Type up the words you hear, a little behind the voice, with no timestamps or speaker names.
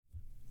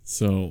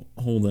So,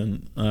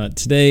 Holden,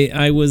 today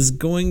I was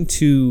going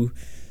to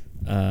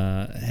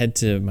head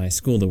to my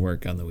school to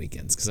work on the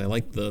weekends because I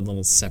like the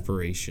little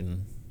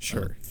separation.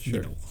 Sure.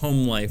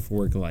 Home life,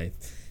 work life.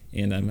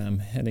 And I'm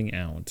heading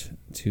out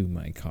to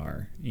my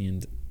car,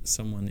 and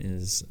someone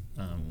is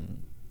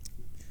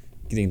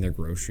getting their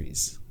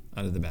groceries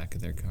out of the back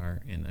of their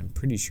car, and I'm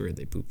pretty sure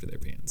they pooped their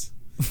pants.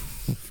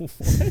 What?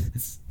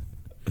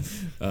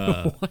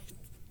 What?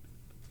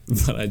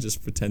 But I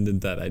just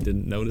pretended that I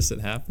didn't notice it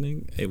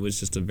happening. It was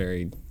just a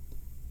very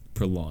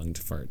prolonged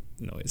fart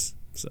noise.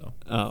 So.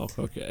 Oh,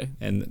 okay.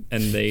 And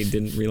they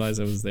didn't realize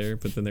I was there,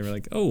 but then they were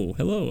like, "Oh,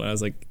 hello." And I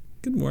was like,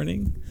 "Good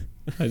morning."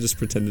 I just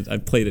pretended I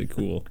played it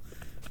cool.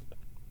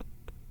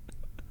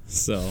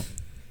 So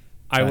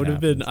I would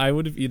have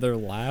either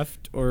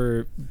laughed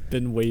or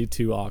been way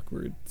too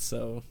awkward.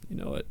 So, you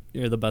know what?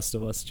 You're the best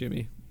of us,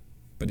 Jimmy.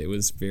 But it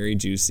was very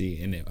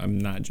juicy, and I'm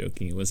not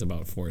joking. It was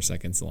about 4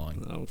 seconds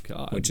long. Oh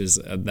God! Which is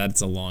that's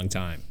a long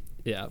time.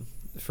 Yeah,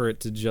 for it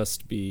to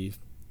just be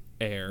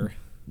air.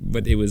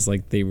 But it was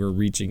like they were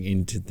reaching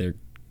into their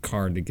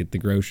car to get the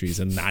groceries,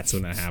 and that's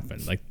when it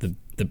happened. Like the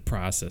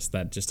process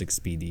that just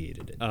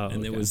expedited it, and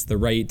okay. It was the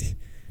right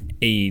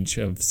age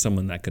of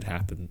someone that could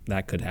happen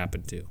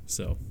to.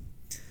 So,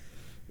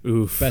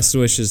 oof. Best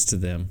wishes to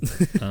them.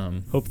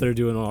 Hope they're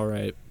doing all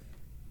right.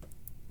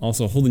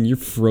 Also, Holden, you're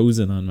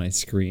frozen on my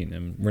screen,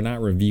 and we're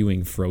not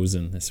reviewing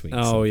Frozen this week.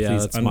 Oh, so yeah,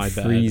 that's my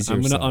bad. I'm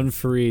going to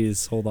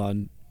unfreeze. Hold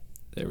on.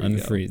 There we go.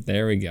 Unfreeze.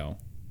 There we go.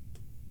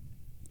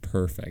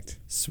 Perfect.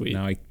 Sweet.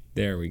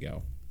 There we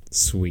go.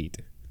 Sweet.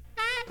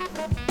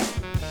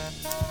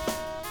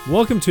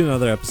 Welcome to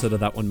another episode of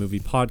That One Movie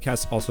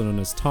Podcast, also known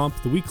as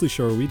Tomp, the weekly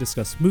show where we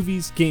discuss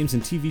movies, games,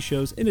 and TV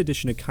shows, in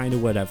addition to kinda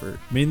whatever.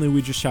 Mainly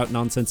we just shout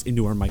nonsense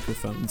into our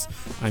microphones.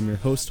 I'm your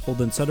host,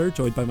 Holden Sutter,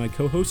 joined by my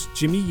co-host,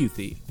 Jimmy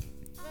Youthy.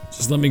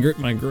 Just let me grip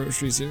my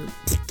groceries here.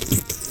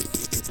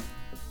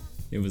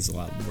 It was a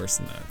lot worse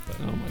than that.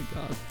 But. Oh my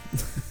God.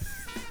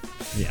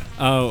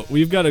 Yeah.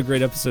 We've got a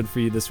great episode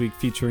for you this week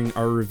featuring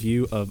our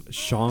review of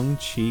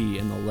Shang-Chi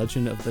and the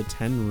Legend of the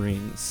Ten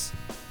Rings.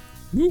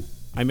 Woo.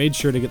 I made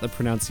sure to get the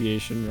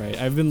pronunciation right.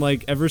 I've been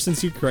like, ever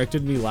since you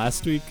corrected me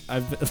last week,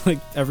 I've been, like,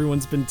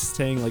 everyone's been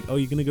saying like, "Oh,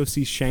 you gonna go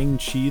see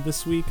Shang-Chi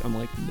this week?" I'm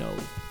like, no,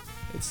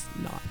 it's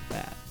not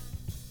that.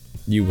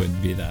 You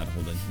would be that,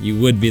 Holden. You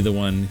would be the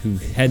one who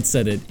had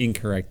said it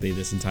incorrectly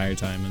this entire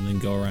time and then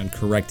go around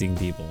correcting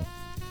people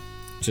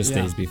just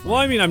days before.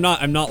 Well, I mean, I'm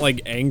not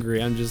like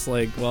angry. I'm just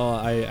like, well,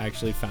 I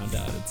actually found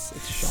out it's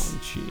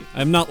Shang-Chi.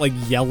 I'm not like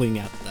yelling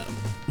at them.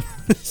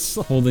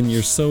 Holden,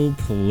 you're so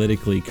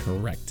politically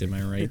correct, am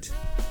I right?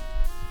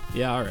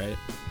 Yeah, all right.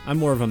 I'm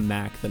more of a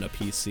Mac than a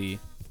PC.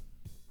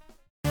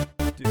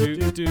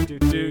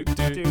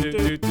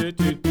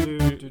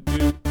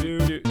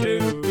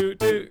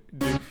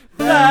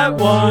 That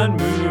One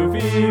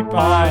Movie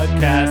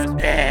Podcast.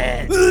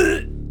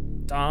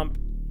 Tom.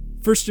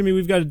 First, Jimmy,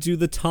 we've got to do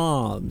the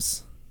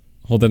Toms.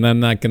 Holden, I'm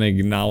not going to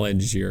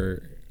acknowledge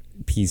your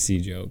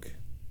PC joke.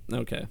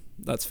 Okay,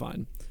 that's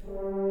fine.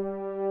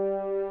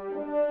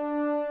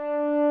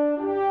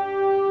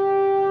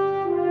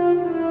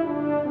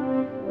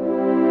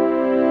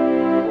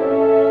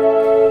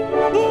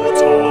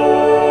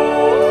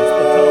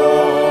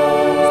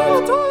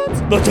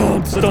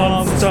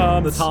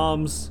 The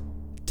Toms.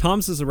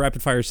 Toms is a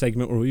rapid-fire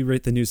segment where we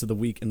rate the news of the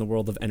week in the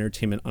world of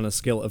entertainment on a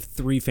scale of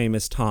 3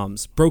 famous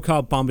Toms: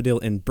 Brokaw,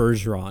 Bombadil, and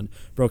Bergeron.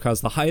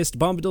 Brokaw's the highest,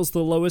 Bombadil's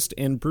the lowest,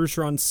 and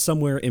Bergeron's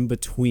somewhere in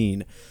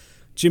between.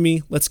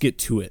 Jimmy, let's get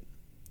to it.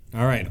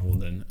 All right,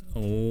 Holden.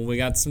 Oh, we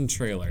got some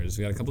trailers.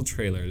 We got a couple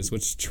trailers.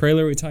 Which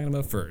trailer are we talking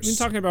about first? We're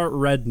talking about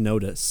Red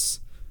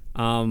Notice.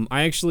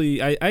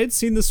 I had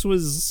seen this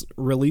was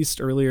released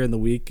earlier in the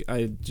week.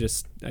 I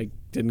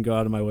didn't go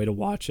out of my way to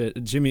watch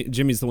it.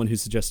 Jimmy's the one who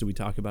suggested we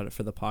talk about it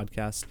for the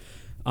podcast.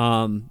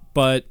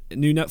 But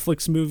new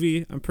Netflix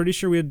movie. I'm pretty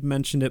sure we had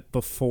mentioned it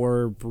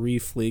before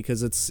briefly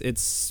because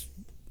it's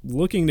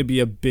looking to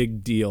be a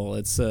big deal.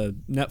 It's a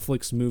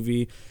Netflix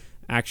movie,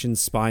 action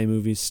spy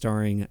movie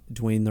starring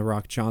Dwayne "The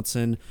Rock"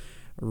 Johnson,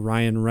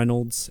 Ryan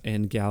Reynolds,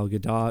 and Gal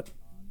Gadot.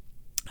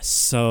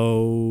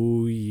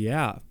 So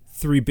yeah,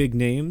 3 big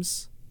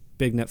names.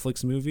 Big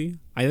Netflix movie.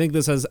 I think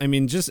this has,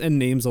 just in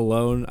names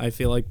alone, I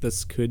feel like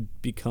this could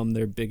become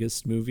their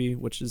biggest movie,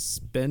 which has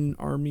been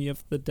Army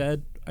of the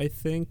Dead, I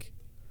think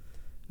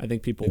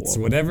people it's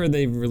will. Whatever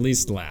they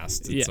released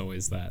last. It's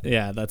always that.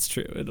 Yeah, that's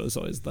true. It was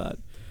always that.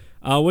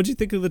 What'd you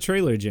think of the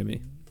trailer,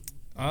 Jimmy?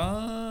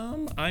 I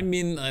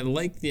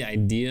like the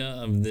idea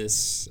of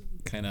this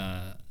kind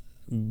of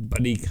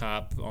buddy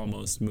cop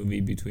almost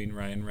movie between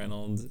Ryan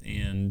Reynolds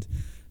and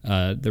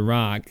The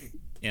Rock.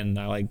 And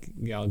I like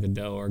Gal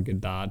Gadot or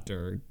Gadot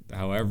or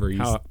however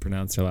you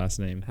pronounce her last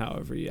name.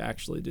 However you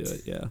actually do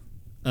it, yeah.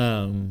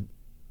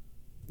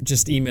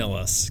 Just email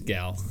us,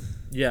 Gal.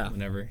 Yeah.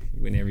 Whenever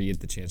you get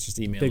the chance, just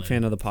email. Big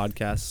fan of the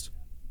podcast.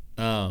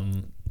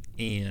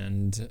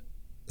 And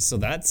So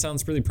that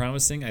sounds pretty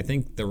promising. I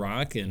think The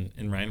Rock and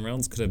Ryan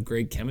Reynolds could have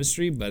great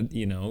chemistry, but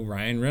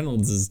Ryan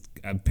Reynolds is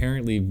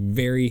apparently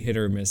very hit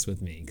or miss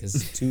with me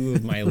because two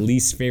of my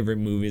least favorite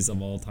movies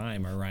of all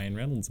time are Ryan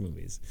Reynolds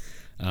movies.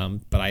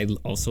 But I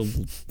also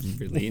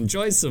really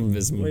enjoy some of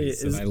his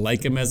movies, and I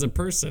like him as a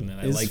person, and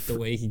I like the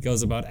way he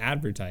goes about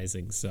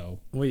advertising. So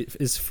wait,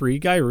 is Free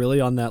Guy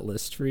really on that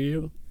list for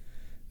you?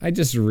 I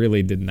just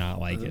really did not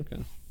like it.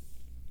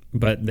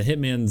 But The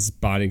Hitman's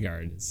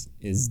Bodyguard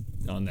is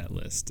on that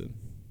list, and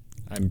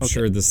I'm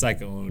sure the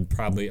second one would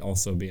probably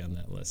also be on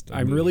that list.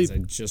 I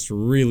just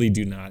really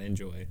do not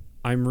enjoy.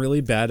 I'm really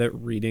bad at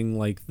reading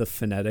like the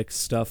phonetic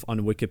stuff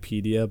on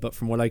Wikipedia, but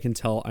from what I can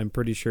tell, I'm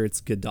pretty sure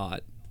it's Godot.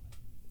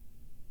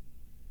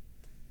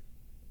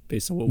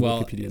 Based on what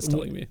Wikipedia is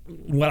telling me.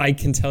 What I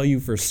can tell you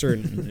for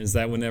certain is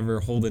that whenever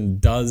Holden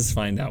does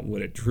find out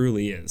what it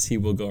truly is, he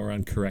will go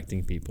around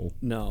correcting people.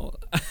 No.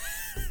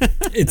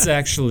 It's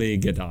actually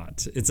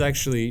Godot. It's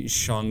actually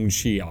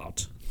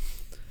Shang-Chiat.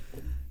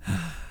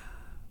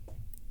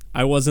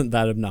 I wasn't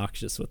that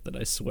obnoxious with it,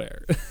 I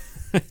swear.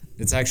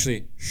 It's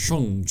actually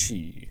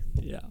Shang-Chi.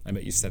 Yeah. I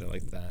bet you said it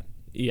like that.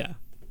 Yeah.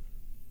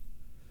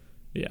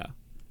 Yeah.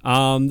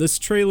 This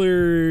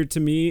trailer to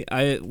me,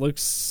 it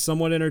looks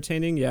somewhat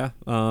entertaining. Yeah.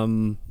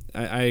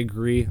 I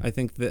agree. I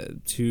think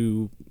that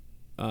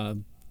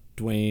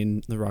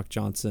Dwayne "The Rock"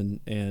 Johnson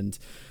and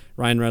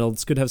Ryan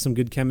Reynolds could have some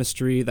good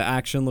chemistry. The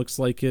action looks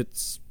like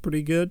it's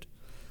pretty good.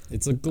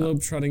 It's a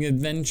globe-trotting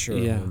adventure.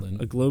 Yeah, Holden.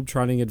 a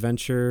globe-trotting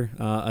adventure,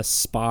 a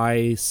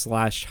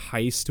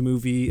spy/heist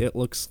movie. It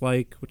looks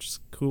like, which is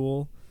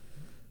cool.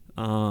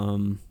 I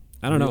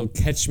don't know.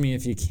 Catch Me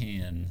If You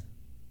Can.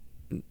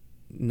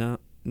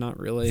 Not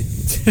really.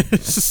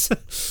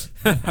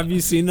 Have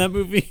you seen that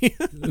movie?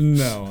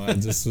 No, I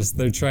just was.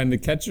 They're trying to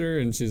catch her,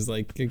 and she's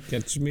like,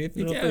 "Catch me if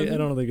you can." I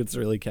don't think it's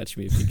really Catch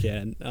Me If You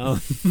Can.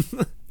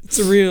 It's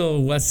a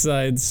real West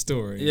Side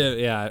Story.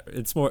 Yeah.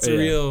 It's more. It's a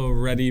real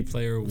Ready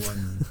Player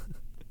One.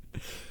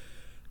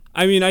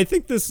 I mean, I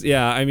think this.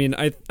 Yeah, I mean,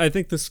 I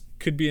think this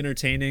could be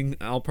entertaining.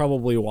 I'll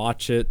probably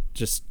watch it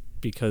just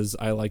because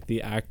I like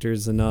the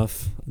actors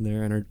enough.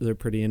 They're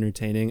pretty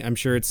entertaining. I'm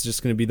sure it's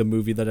just going to be the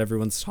movie that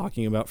everyone's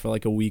talking about for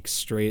like a week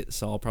straight,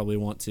 so I'll probably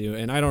want to.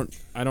 And I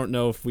don't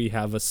know if we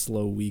have a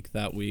slow week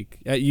that week.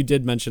 You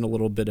did mention a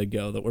little bit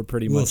ago that we're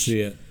pretty much. We'll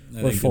see it.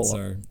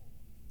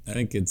 I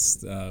think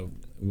it's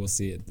we'll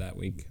see it that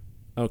week.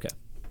 Okay.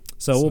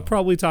 So we'll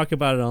probably talk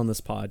about it on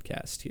this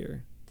podcast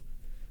here.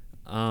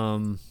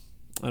 I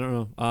don't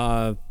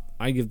know.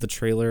 I give the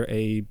trailer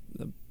a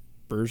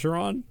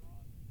Bergeron.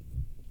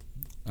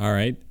 All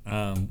right.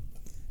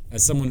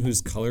 As someone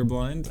who's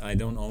colorblind, I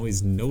don't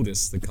always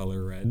notice the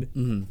color red.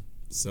 Mm-hmm.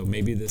 So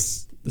maybe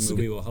this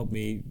movie will help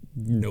me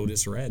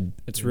notice red.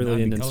 It's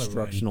really an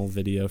instructional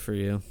video for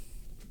you.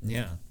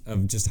 Yeah,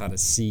 of just how to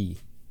see.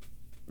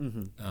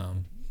 Mm-hmm.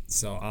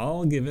 So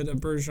I'll give it a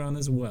Bergeron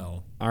as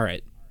well. All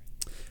right.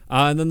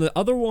 And then the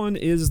other one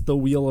is The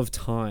Wheel of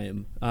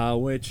Time,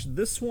 which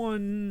this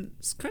one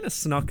kind of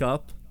snuck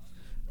up.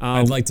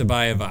 I'd like to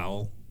buy a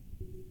vowel.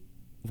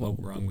 Oh,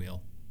 wrong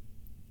wheel.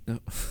 Oh.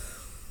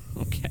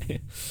 Okay.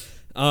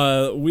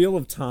 Wheel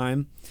of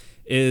Time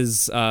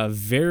is a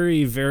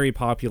very, very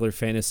popular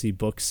fantasy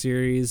book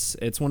series.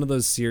 It's one of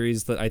those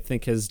series that I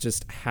think has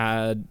just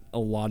had a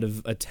lot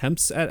of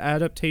attempts at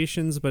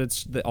adaptations,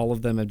 but all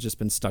of them have just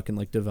been stuck in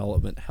like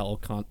development hell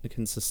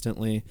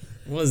consistently.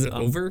 Well, is it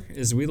over?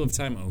 Is Wheel of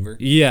Time over?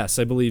 Yes,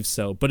 I believe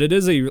so. But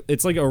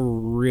it's like a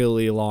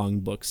really long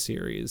book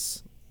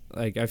series.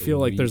 Like I feel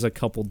like there's a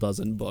couple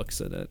dozen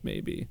books in it,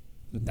 maybe.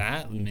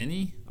 That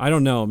many? I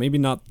don't know. Maybe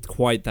not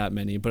quite that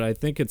many, but I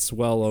think it's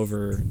well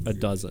over a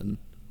dozen.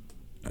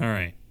 All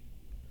right.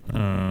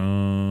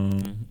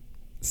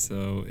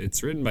 So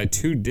it's written by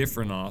two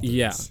different authors.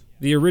 Yeah.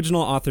 The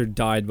original author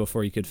died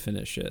before he could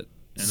finish it.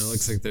 And it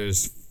looks like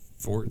there's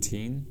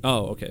 14.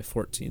 Oh, okay,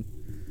 14.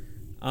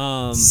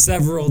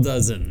 Several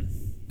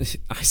dozen.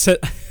 I think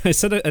I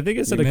said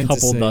a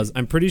couple dozen.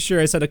 I'm pretty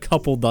sure I said a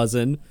couple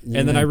dozen,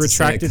 and then I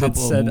retracted it.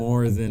 Said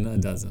more than a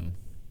dozen.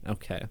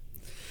 Okay.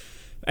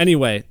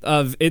 Anyway,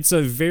 it's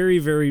a very,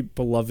 very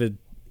beloved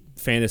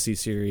fantasy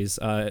series,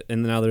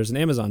 and now there's an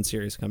Amazon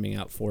series coming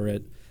out for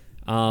it.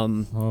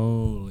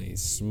 Holy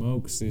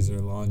smokes, these are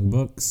long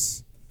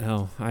books.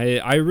 Oh,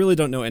 I really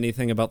don't know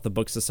anything about the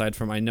books aside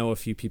from I know a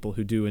few people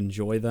who do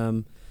enjoy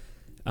them.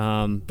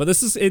 But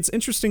it's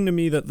interesting to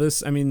me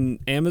that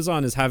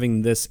Amazon is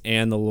having this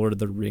and the Lord of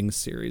the Rings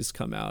series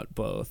come out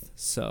both.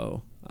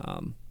 So,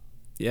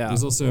 yeah.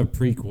 There's also a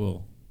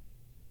prequel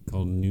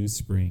called New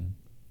Spring.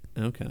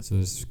 Okay. So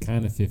there's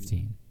kind of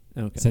 15.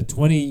 Okay. It's set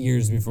 20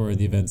 years before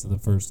the events of the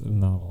first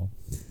novel.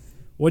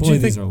 What'd you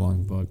think? These are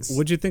long books.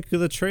 What'd you think of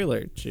the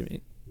trailer,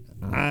 Jimmy?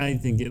 I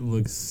think it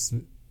looks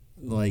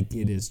like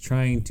it is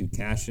trying to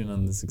cash in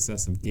on the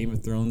success of Game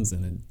of Thrones,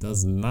 and it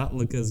does not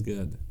look as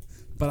good.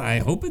 But I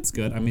hope it's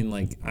good. I mean,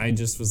 I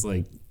just was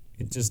like,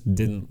 it just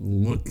didn't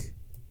look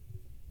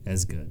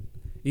as good.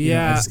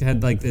 Yeah. I just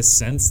had this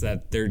sense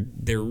that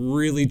they're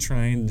really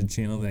trying to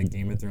channel that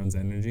Game of Thrones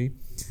energy,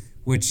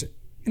 which,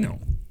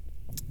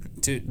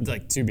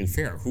 to be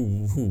fair,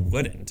 who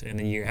wouldn't? And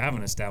then you have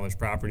an established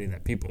property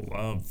that people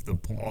love.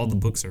 All the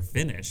books are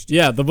finished.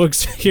 Yeah, the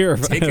books here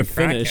Take a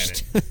crack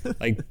finished. at it.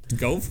 Like,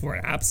 go for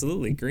it.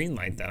 Absolutely,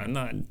 greenlight that. I'm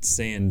not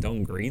saying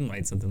don't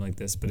greenlight something like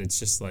this, but it's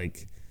just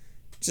like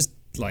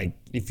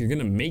if you're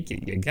gonna make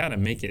it, you gotta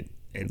make it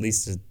at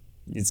least.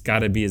 It's got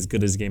to be as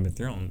good as Game of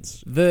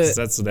Thrones. 'Cause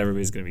that's what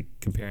everybody's going to be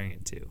comparing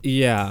it to.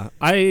 Yeah,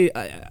 I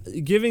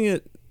giving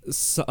it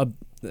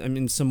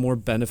some more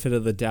benefit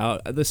of the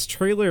doubt. This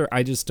trailer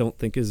I just don't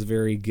think is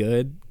very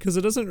good because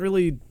it doesn't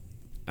really.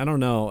 I don't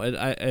know.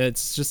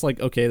 It's just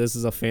like, okay, this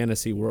is a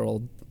fantasy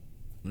world.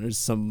 There's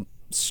some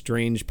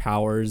strange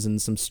powers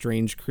and some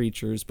strange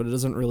creatures, but it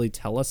doesn't really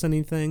tell us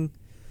anything.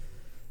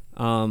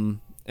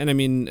 And I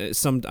mean,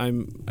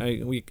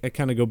 I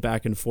kind of go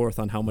back and forth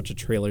on how much a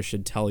trailer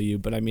should tell you,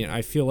 but I mean,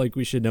 I feel like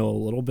we should know a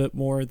little bit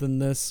more than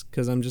this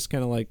because I'm just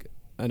kind of like,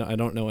 I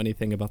don't know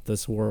anything about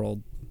this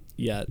world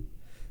yet,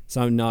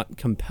 so I'm not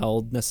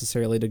compelled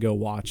necessarily to go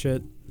watch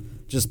it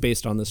just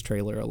based on this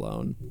trailer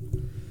alone.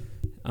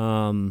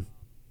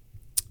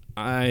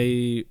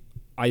 I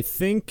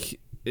think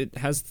it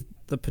has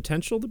the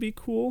potential to be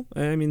cool.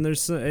 I mean,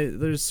 there's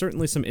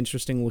certainly some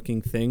interesting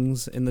looking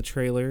things in the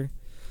trailer.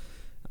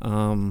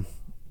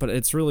 But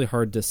it's really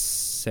hard to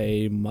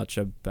say much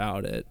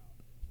about it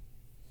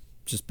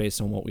just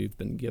based on what we've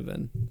been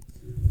given.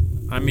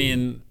 I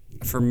mean,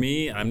 for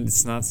me,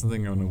 it's not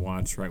something I'm going to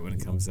watch right when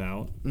it comes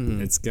out.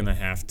 Mm-hmm. It's going to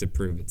have to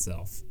prove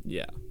itself.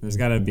 Yeah. There's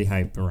got to be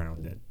hype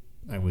around it,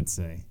 I would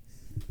say.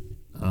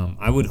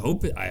 I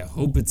hope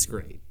it's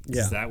great.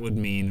 Because that would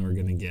mean we're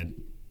going to get,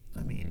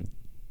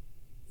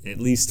 at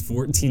least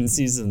 14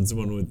 seasons,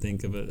 one would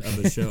think, of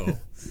a show.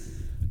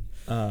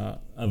 Of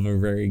a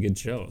very good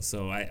show.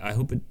 So I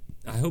hope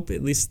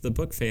at least the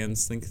book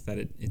fans think that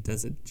it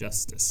does it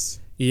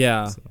justice.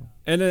 Yeah. So.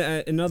 And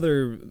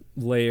another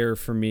layer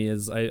for me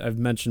is I've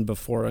mentioned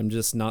before, I'm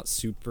just not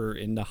super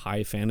into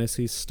high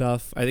fantasy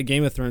stuff. I think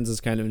Game of Thrones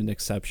is kind of an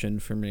exception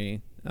for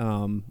me.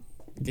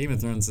 Game of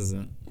Thrones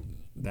isn't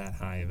that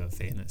high of a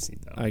fantasy,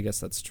 though. I guess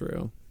that's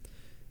true.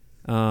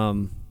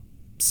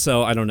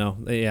 So I don't know.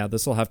 Yeah,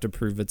 this will have to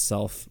prove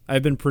itself.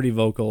 I've been pretty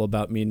vocal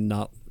about me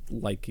not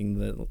liking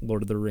the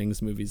Lord of the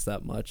Rings movies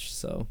that much,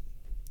 so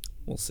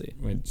we'll see.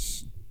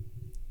 Which,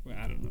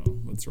 I don't know.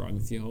 What's wrong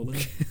with you, Holden?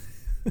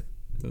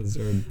 Those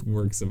are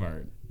works of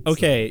art.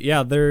 Okay, so.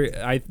 Yeah,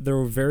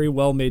 they're very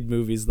well made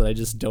movies that I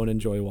just don't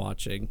enjoy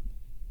watching.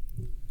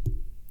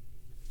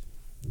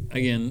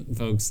 Again,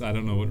 folks, I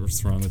don't know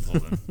what's wrong with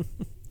Holden.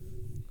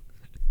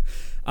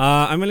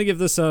 I'm gonna give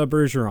this a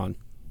Bergeron.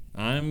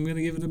 I'm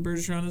gonna give it a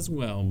Bergeron as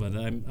well, but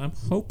I'm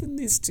hoping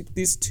these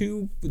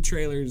two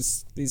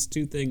trailers, these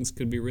two things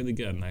could be really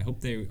good, and I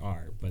hope they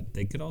are, but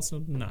they could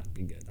also not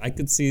be good. I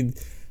could see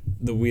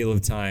the Wheel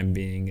of Time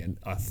being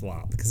a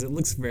flop because it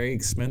looks very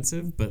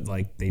expensive, but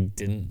like they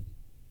didn't.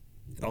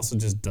 It also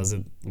just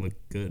doesn't look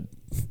good.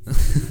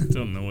 I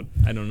don't know.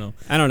 I don't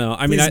know.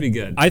 I mean, be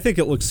good. I think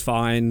it looks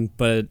fine,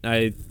 but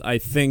I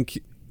think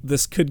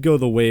this could go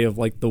the way of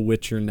like the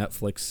Witcher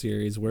Netflix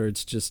series where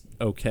it's just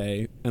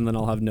okay, and then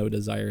I'll have no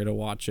desire to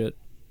watch it.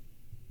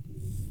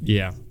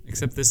 Yeah,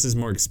 except this is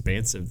more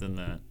expansive than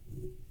that.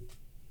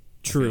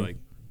 True.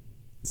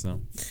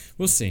 So,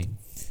 we'll see.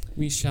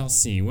 We shall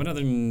see. What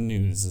other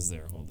news is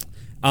there,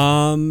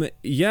 Holden?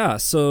 Yeah,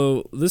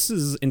 so this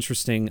is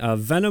interesting.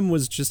 Venom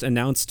was just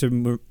announced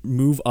to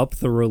move up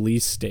the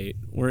release date,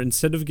 where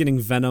instead of getting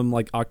Venom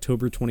like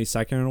October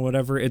 22nd or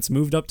whatever, it's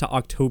moved up to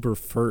October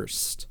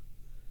 1st.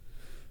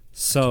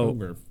 So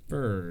October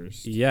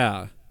 1st.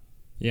 Yeah.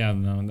 Yeah,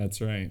 no,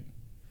 that's right.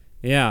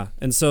 Yeah,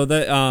 and so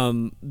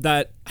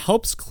that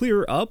helps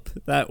clear up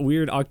that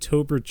weird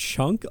October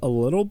chunk a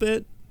little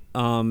bit.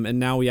 And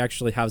now we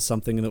actually have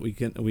something that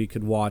we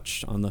could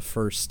watch on the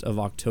 1st of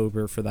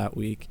October for that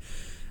week.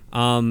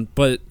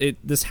 But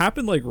this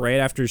happened like right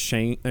after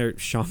Shang-Chi.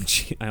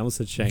 I almost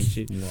said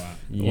Shang-Chi. Wow.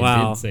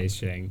 You did say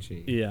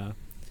Shang-Chi. Yeah.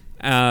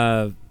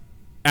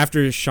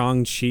 After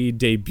Shang-Chi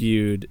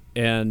debuted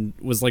and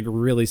was like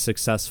really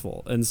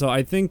successful. And so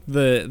I think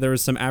there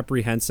was some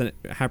apprehension.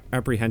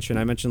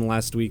 I mentioned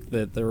last week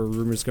that there were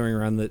rumors going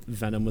around that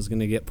Venom was going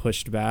to get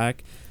pushed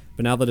back.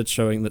 But now that it's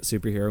showing that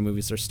superhero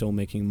movies are still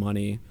making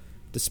money,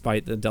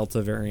 despite the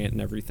Delta variant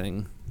and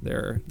everything,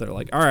 they're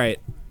like, all right,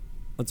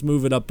 let's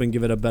move it up and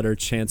give it a better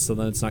chance so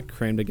that it's not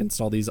crammed against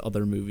all these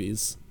other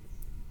movies.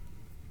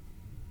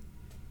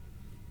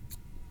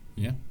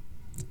 Yeah.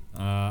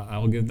 I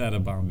will give that a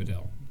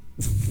Bombadil.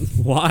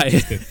 Why?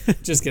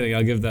 Just kidding.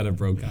 I'll give that a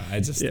Brokaw.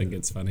 I just think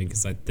it's funny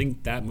because I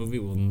think that movie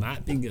will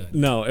not be good.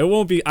 No, it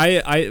won't be.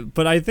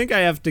 But I think I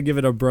have to give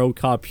it a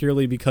Brokaw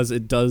purely because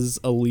it does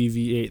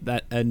alleviate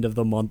that end of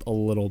the month a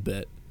little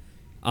bit.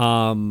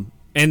 And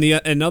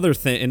another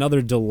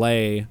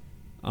delay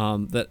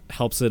that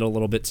helps it a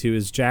little bit too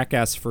is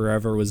Jackass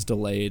Forever was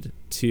delayed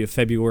to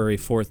February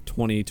 4th,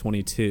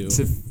 2022.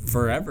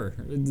 Forever?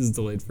 It is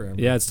delayed forever.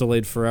 Yeah, it's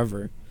delayed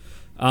forever.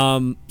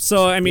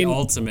 So I mean, the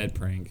ultimate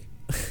prank.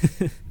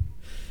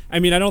 I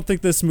mean, I don't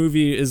think this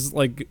movie is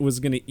like was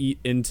going to eat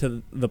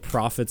into the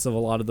profits of a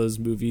lot of those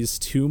movies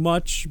too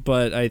much,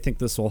 but I think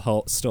this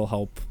will still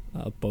help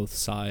both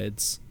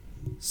sides.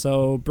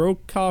 So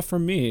Brokaw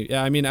from me.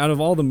 Yeah, I mean, out of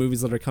all the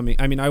movies that are coming,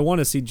 I mean, I want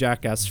to see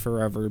Jackass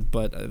Forever,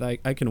 but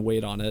I can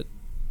wait on it.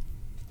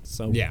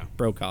 So yeah,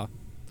 Brokaw.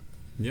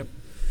 Yep.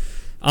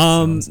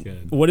 Sounds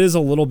good. What is a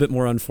little bit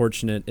more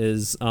unfortunate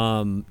is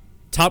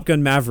Top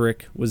Gun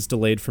Maverick was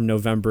delayed from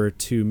November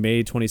to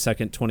May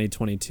 22nd,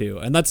 2022.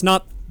 And that's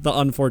not the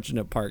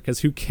unfortunate part, because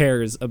who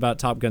cares about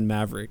Top Gun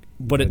Maverick?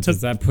 But does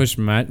that push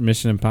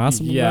Mission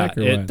Impossible back?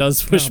 Yeah, it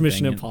does push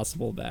Mission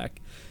Impossible back.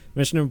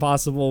 Mission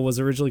Impossible was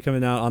originally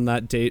coming out on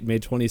that date, May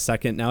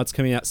 22nd. Now it's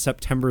coming out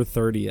September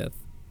 30th.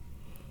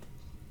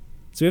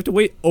 So we have to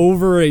wait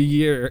over a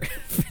year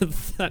for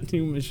that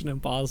new Mission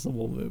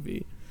Impossible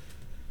movie.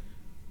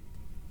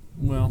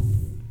 Well,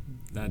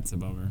 that's a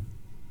bummer.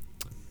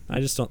 I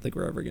just don't think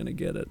we're ever going to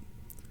get it.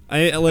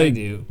 I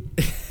do.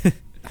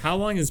 How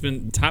long has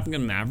been Top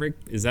Gun Maverick?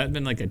 Has that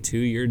been like a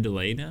 2-year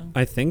delay now?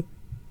 I think,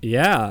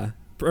 yeah.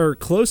 Or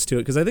close to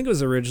it, because I think it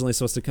was originally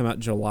supposed to come out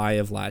July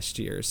of last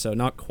year, so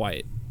not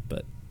quite,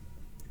 but...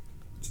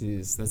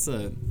 Jeez,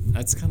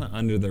 that's kind of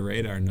under the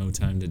radar, No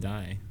Time to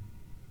Die.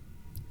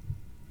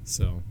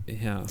 So...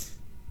 Yeah.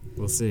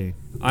 We'll see.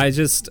 I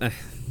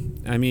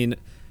mean...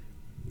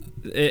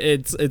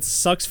 It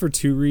sucks for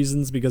two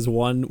reasons, because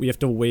one, we have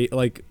to wait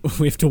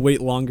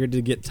longer to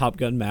get Top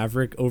Gun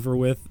Maverick over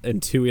with,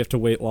 and two, we have to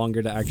wait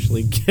longer to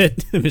actually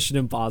get Mission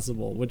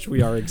Impossible, which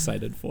we are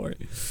excited for.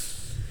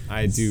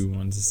 I do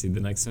want to see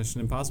the next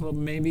Mission Impossible.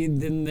 Maybe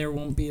then there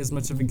won't be as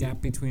much of a gap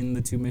between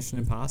the two Mission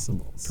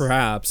Impossibles.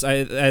 Perhaps.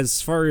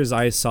 As far as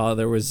I saw,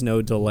 there was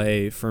no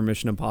delay for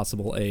Mission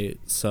Impossible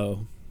 8,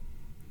 so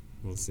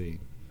we'll see.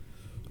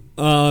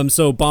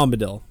 So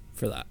Bombadil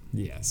for that.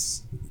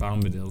 Yes,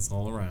 Bombadil's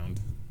all around.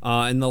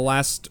 And the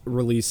last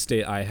release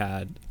date I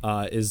had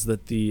is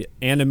that the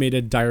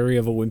animated Diary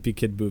of a Wimpy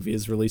Kid movie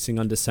is releasing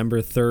on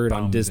December 3rd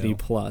on Disney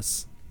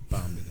Plus.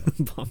 Bombadil.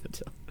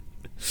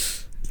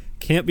 Bombadil.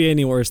 Can't be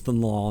any worse than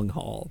The Long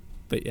Haul,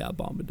 but yeah,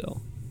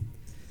 Bombadil.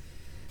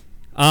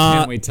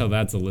 Can't wait till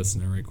that's a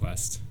listener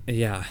request.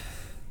 Yeah.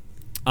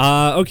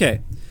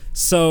 Okay.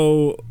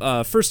 So,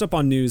 first up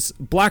on news,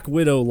 Black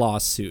Widow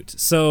lawsuit.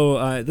 So,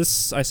 I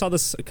saw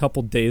this a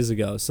couple days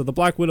ago. So, the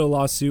Black Widow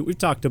lawsuit, we've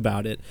talked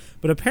about it.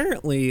 But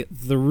apparently,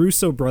 the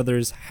Russo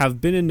brothers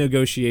have been in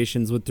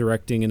negotiations with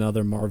directing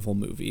another Marvel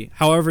movie.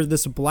 However,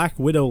 this Black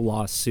Widow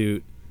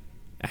lawsuit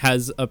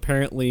has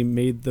apparently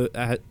made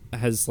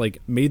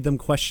them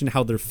question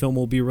how their film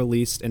will be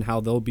released and how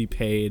they'll be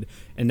paid.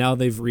 And now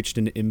they've reached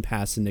an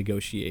impasse in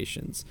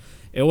negotiations.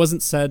 It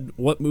wasn't said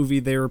what movie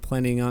they were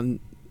planning on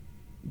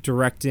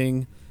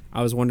directing.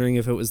 I was wondering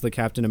if it was the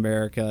Captain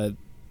America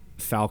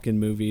Falcon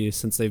movie,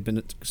 since they've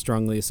been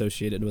strongly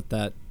associated with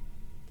that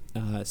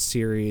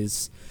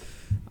series.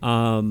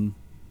 But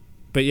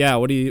yeah,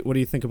 what do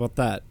you think about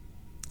that?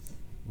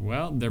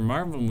 Well, their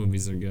Marvel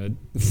movies are good.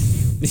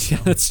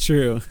 Yeah, that's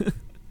true.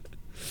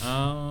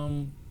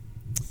 I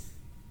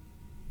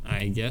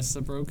guess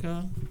a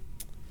Brokaw.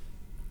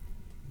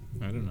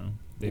 I don't know.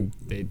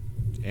 They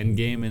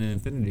Endgame and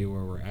Infinity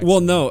War were excellent. Well,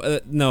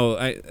 no.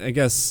 I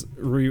guess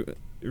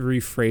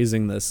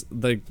rephrasing this,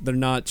 they're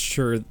not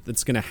sure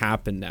it's going to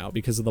happen now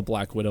because of the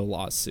Black Widow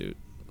lawsuit.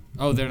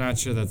 Oh, they're not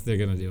sure that they're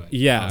going to do it.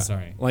 Yeah. Oh,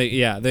 sorry.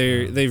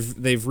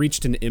 They've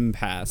reached an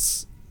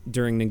impasse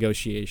during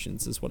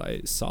negotiations, is what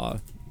I saw.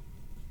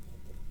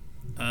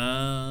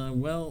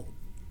 Well,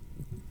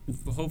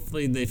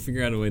 hopefully they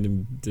figure out a way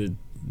to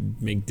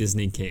make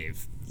Disney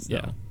cave.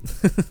 So.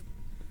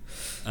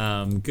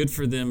 Yeah. Good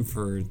for them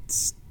for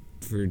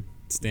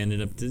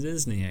standing up to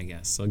Disney, I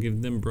guess. I'll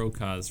give them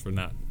Brokaws for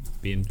not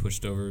being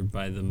pushed over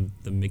by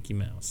the Mickey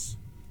Mouse.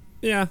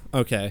 Yeah,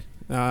 okay.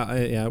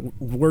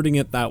 Wording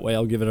it that way,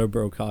 I'll give it a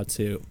Brokaw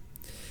too.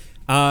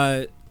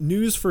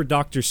 News for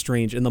Doctor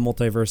Strange in the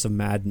Multiverse of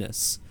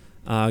Madness.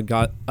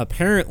 Got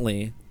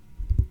apparently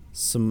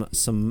some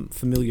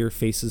familiar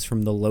faces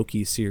from the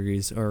Loki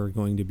series are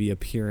going to be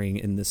appearing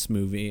in this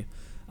movie.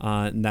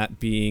 And that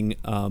being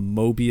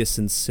Mobius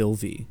and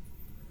Sylvie.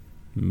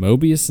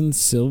 Mobius and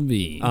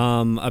Sylvie.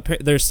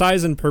 Their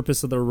size and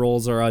purpose of their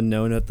roles are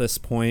unknown at this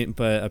point,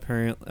 but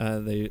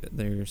apparently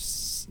they're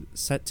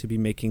set to be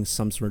making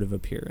some sort of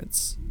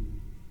appearance.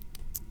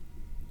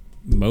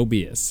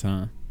 Mobius,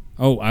 huh?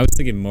 Oh, I was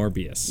thinking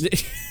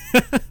Morbius.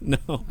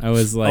 No. I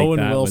was like, Owen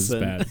that Wilson.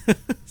 was bad.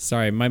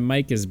 Sorry, my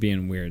mic is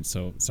being weird,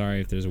 so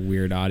sorry if there's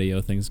weird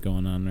audio things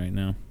going on right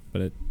now,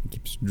 but it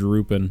keeps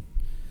drooping.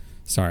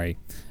 Sorry.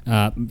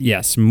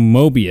 Yes,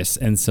 Mobius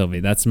and Sylvie.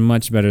 That's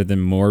much better than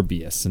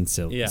Morbius and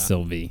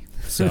Sylvie.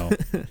 So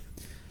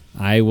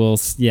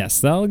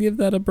I'll give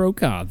that a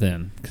Brokaw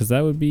then, because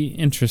that would be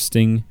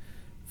interesting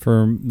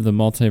for the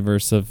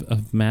multiverse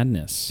of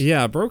madness.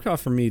 Yeah, Brokaw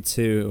for me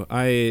too.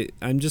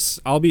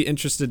 I'll be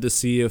interested to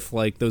see if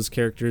like those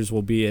characters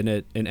will be in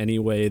it in any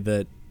way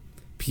that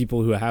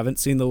people who haven't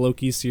seen the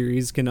Loki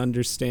series can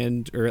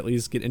understand or at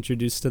least get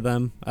introduced to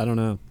them. I don't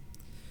know.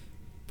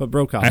 But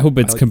Brokaw. I hope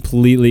it's like-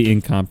 completely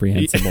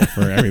incomprehensible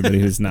for everybody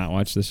who's not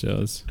watched the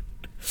shows.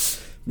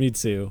 Me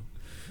too.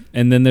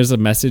 And then there's a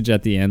message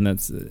at the end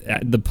that's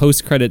the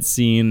post-credit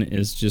scene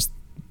is just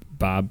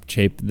Bob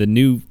Chapek, the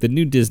new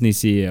Disney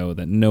CEO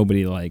that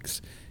nobody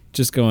likes,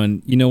 just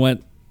going, you know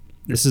what?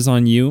 This is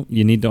on you.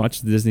 You need to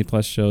watch the Disney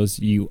Plus shows.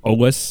 You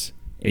owe us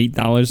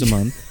 $8 a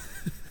month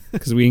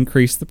because we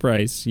increased the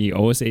price. You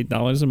owe us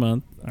 $8 a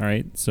month. All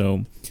right,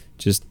 so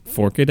just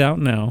fork it out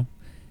now.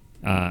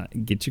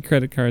 Get your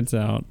credit cards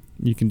out.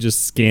 You can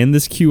just scan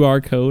this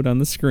QR code on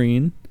the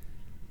screen.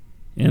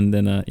 And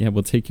then,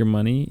 we'll take your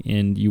money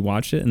and you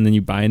watch it. And then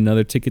you buy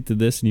another ticket to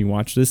this and you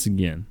watch this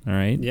again. All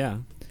right? Yeah.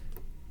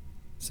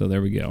 So there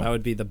we go. That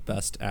would be the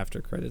best after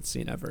credit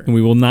scene ever. And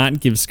we will not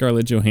give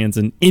Scarlett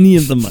Johansson any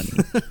of the money.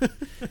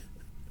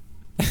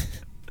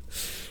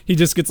 He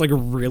just gets like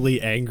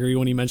really angry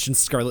when he mentions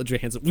Scarlett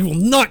Johansson. We will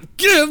not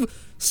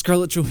give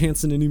Scarlett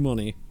Johansson any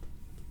money.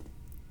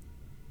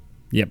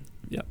 Yep.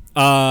 Yep.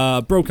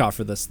 Brokaw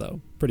for this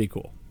though. Pretty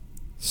cool.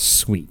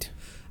 Sweet.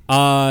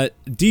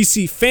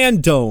 DC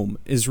Fandom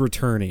is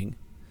returning.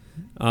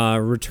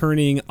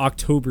 Returning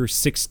October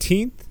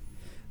 16th.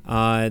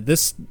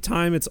 This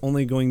time it's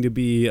only going to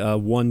be a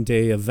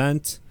one-day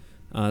event.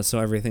 So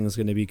everything is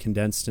going to be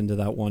condensed into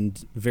that one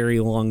very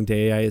long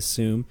day, I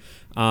assume.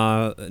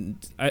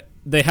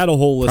 They had a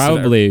whole list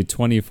Probably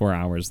 24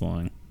 hours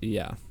long,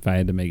 yeah, if I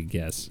had to make a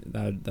guess.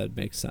 that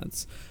makes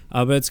sense.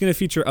 But it's going to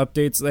feature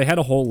updates. They had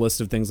a whole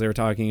list of things they were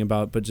talking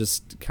about, but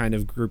just kind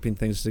of grouping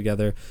things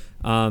together.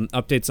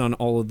 Updates on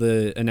all of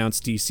the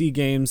announced DC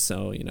games.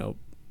 So,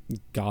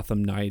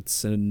 Gotham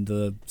Knights and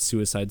the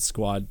Suicide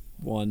Squad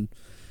one.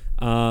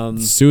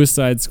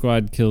 Suicide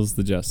Squad kills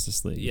the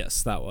Justice League.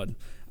 Yes, that one.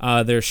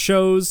 Their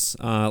shows,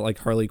 like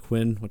Harley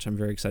Quinn, which I'm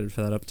very excited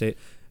for that update.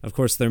 Of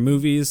course, their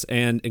movies,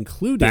 and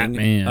including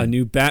Batman. a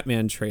new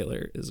Batman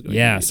trailer is going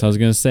Yes, to I was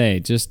going to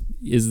say,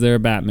 is there a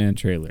Batman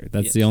trailer?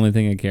 That's Yes. the only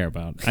thing I care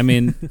about. I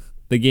mean,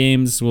 the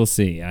games, we'll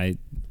see.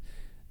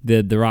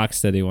 The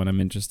Rocksteady one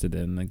I'm interested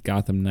in. The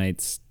Gotham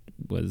Knights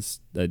was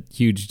a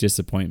huge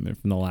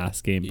disappointment from the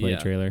last gameplay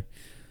trailer.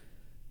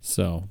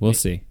 So, we'll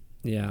see.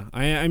 Yeah,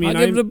 I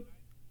mean,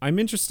 I'm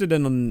interested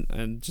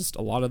in just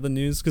a lot of the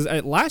news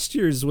because last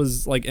year's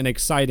was like an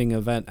exciting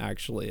event.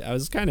 Actually, I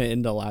was kind of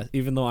into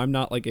even though I'm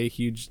not like a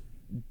huge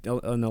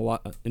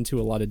into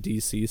a lot of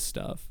DC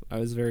stuff. I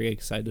was very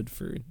excited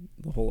for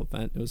the whole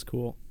event. It was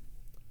cool.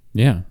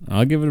 Yeah,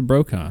 I'll give it a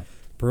Brokaw.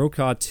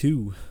 Brokaw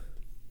 2.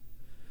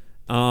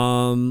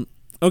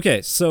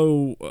 Okay,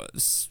 so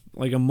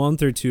like a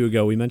month or two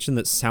ago, we mentioned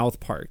that South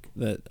Park,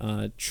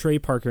 that Trey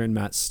Parker and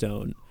Matt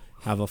Stone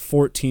have a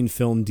 14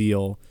 film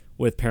deal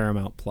with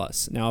Paramount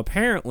Plus. Now,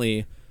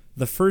 apparently,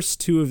 the first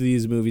two of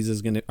these movies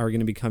are going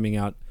to be coming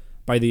out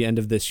by the end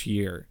of this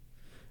year.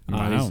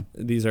 Wow.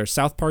 These are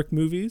South Park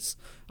movies.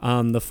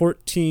 The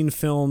 14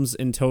 films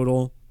in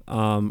total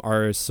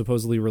are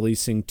supposedly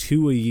releasing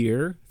 2 a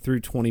year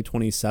through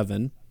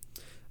 2027.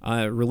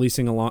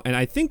 Releasing along, and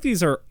I think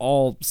these are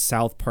all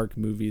South Park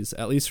movies,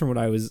 at least from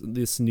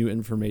this new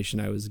information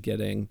I was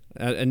getting.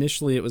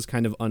 Initially, it was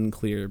kind of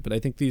unclear, but I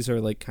think these are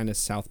like kind of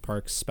South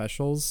Park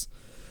specials.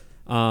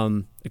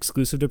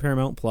 Exclusive to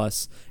Paramount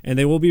Plus, and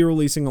they will be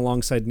releasing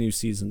alongside new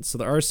seasons. So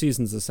there are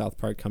seasons of South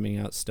Park coming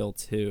out still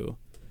too.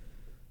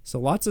 So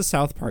lots of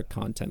South Park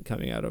content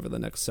coming out over the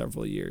next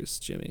several years,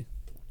 Jimmy.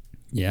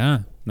 Yeah,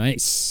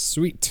 nice,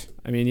 sweet.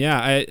 I mean,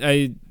 yeah,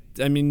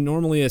 I mean,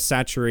 normally a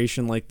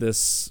saturation like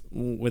this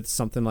with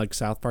something like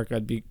South Park,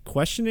 I'd be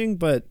questioning,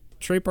 but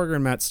Trey Parker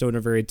and Matt Stone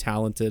are very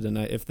talented, and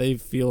if they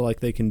feel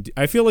like they can,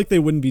 I feel like they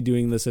wouldn't be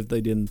doing this if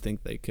they didn't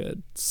think they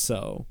could.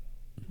 So.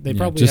 They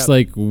probably just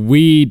like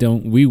we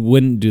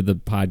wouldn't do the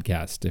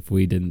podcast if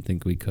we didn't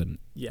think we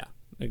couldn't. Yeah,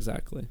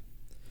 exactly.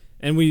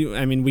 And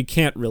we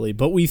can't really,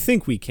 but we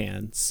think we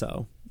can.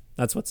 So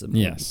that's what's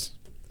important.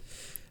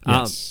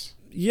 Yes.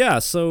 Yeah.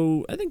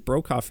 So I think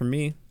Brokaw for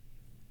me.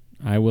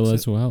 I will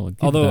as well. Give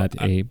although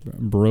that a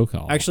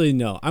Brokaw. Actually,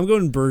 no, I'm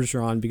going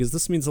Bergeron because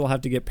this means I'll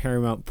have to get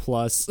Paramount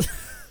Plus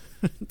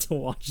to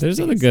watch. There's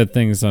other good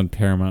things on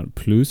Paramount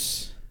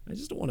Plus. I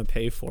just don't want to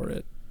pay for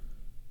it.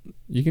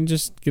 You can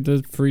just get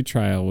a free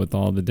trial with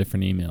all the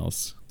different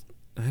emails.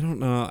 I don't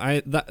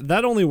know.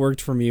 That only worked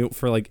for me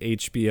for like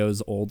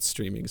HBO's old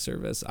streaming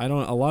service. A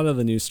lot of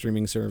the new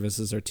streaming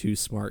services are too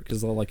smart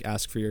because they'll like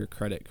ask for your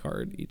credit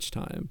card each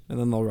time, and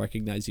then they'll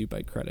recognize you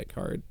by credit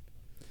card.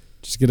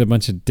 Just get a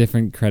bunch of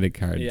different credit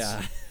cards.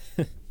 Yeah.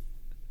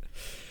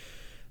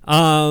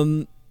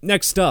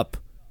 Next up,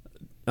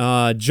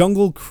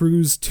 Jungle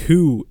Cruise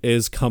 2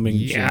 is coming.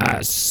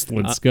 Yes,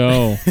 let's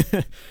go.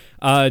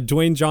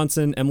 Dwayne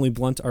Johnson, Emily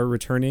Blunt are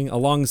returning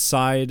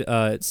alongside,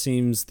 it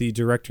seems, the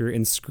director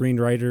and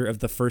screenwriter of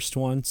the first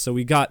one. So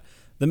we got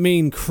the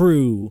main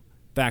crew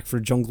back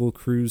for Jungle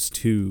Cruise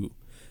 2.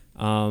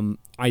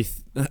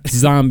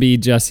 Zombie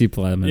Jesse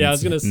Plemons. Yeah, I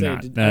was gonna say,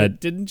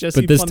 didn't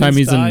Jesse? But this Plemons time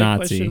he's die, a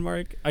Nazi.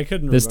 I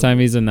couldn't. This remember. time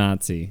he's a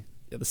Nazi.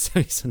 Yeah, this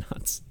time he's a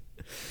Nazi.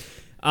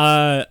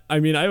 I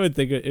mean, I would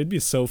think it'd be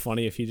so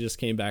funny if he just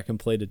came back and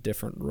played a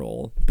different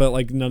role, but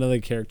like none of the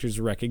characters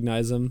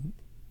recognize him.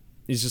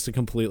 He's just a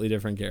completely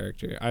different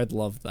character. I'd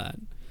love that.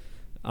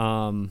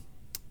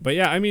 But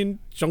yeah, I mean,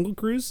 Jungle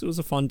Cruise, it was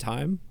a fun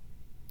time.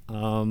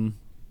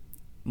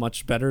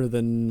 Much better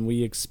than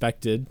we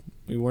expected.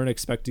 We weren't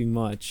expecting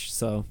much,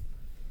 so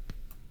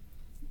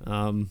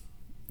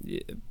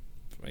yeah,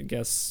 I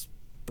guess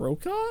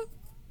Brokaw?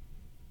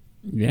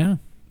 Yeah,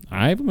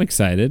 I'm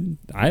excited.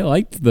 I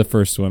liked the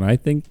first one. I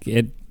think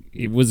it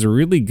was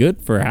really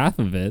good for half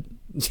of it,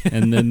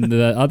 and then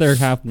the other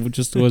half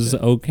just was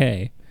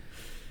okay.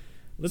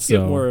 Let's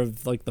get more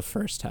of like the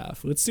first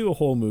half. Let's do a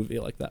whole movie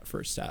like that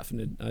first half,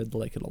 and I'd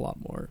like it a lot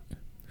more.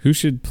 Who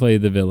should play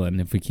the villain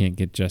if we can't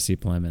get Jesse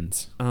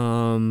Plemons?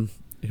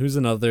 Who's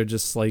another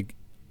just like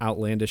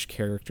outlandish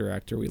character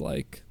actor we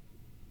like?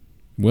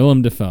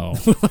 Willem Dafoe.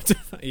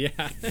 Yeah.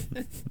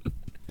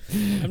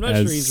 I'm not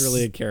sure he's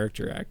really a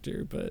character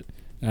actor, but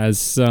as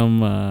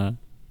some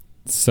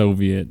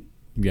Soviet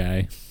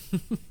guy.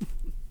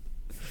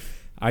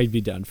 I'd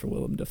be down for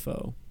Willem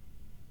Dafoe.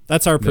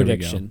 That's our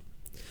prediction.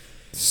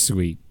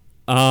 Sweet.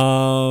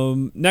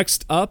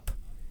 Next up,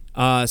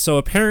 so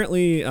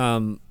apparently,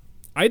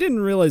 I didn't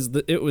realize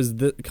that it was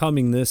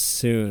coming this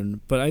soon,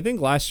 but I think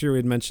last year we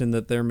had mentioned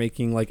that they're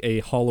making like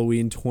a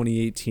Halloween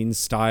 2018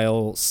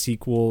 style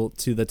sequel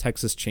to the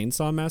Texas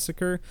Chainsaw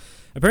Massacre.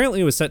 Apparently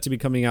it was set to be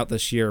coming out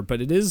this year,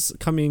 but it is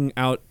coming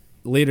out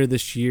later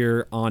this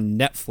year on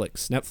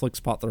Netflix.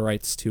 Netflix bought the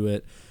rights to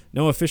it.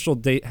 No official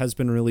date has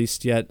been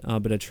released yet,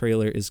 but a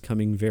trailer is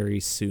coming very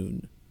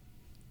soon.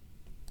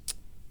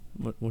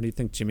 What do you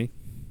think, Jimmy?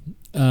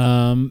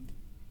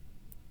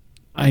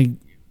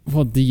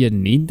 Well, do you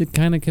need to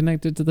kind of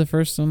connect it to the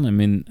first one? I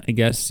mean, I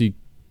guess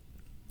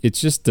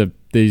it's just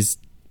these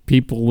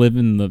people live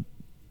in the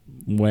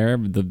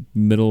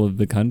middle of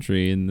the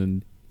country, and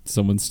then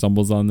someone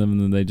stumbles on them, and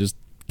then they just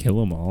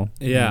kill them all.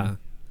 Yeah.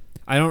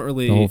 I don't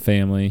really... The whole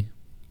family.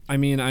 I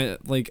mean,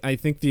 I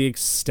think the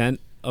extent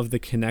of the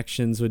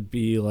connections would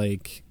be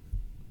like...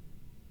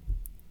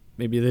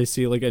 Maybe they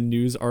see like a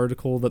news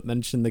article that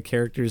mentioned the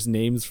characters'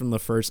 names from the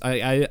first...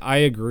 I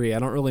agree. I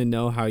don't really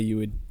know how you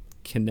would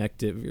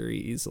connect it very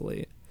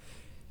easily.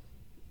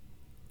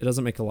 It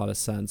doesn't make a lot of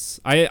sense.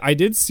 I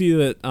did see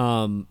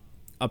that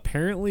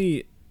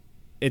apparently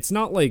it's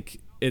not like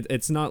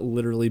it's not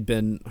literally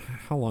been...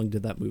 How long ago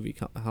did that movie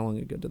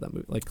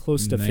like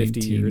close to 50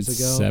 years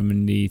ago?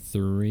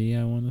 1973,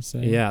 I want to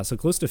say. Yeah, so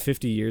close to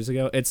 50 years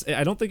ago.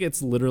 I don't think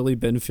it's literally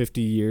been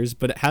 50 years,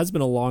 but it has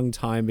been a long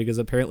time because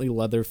apparently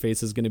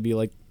Leatherface is going to be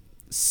like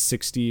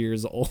 60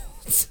 years old.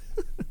 It's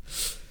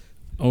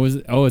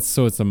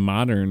a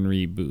modern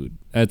reboot.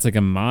 It's like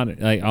a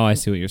modern, I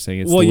see what you're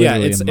saying. It's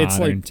a modern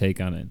like, take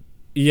on it.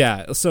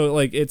 Yeah, so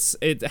like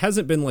it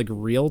hasn't been like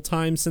real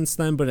time since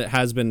then, but it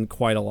has been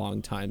quite a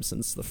long time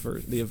since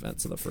the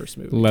events of the first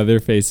movie.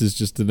 Leatherface is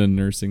just in a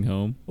nursing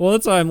home. Well,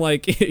 that's why I'm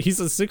like, he's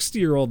a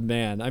 60-year-old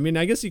man. I mean,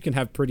 I guess you can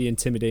have pretty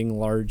intimidating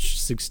large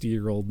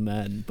 60-year-old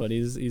men, but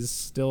he's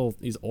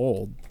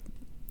old.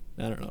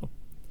 I don't know.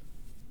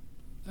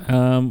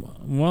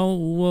 Well,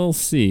 we'll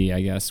see,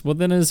 I guess. Well,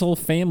 then his whole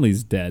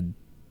family's dead.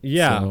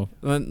 Yeah,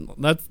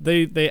 so.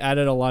 They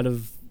added a lot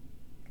of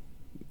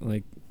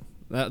like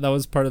that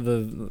was part of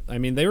the. I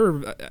mean, they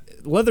were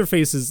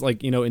Leatherface is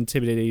like, you know,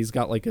 intimidating. He's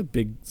got like a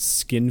big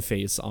skin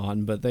face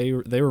on, but they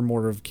were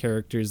more of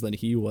characters than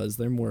he was.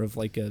 They're more of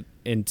like a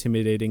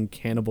intimidating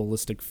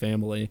cannibalistic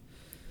family.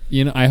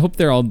 You know, I hope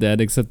they're all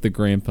dead except the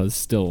grandpa's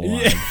still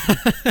alive.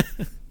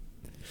 Yeah.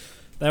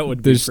 That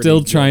would. They're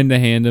still trying to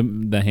hand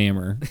him the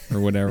hammer or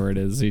whatever it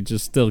is. He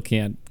just still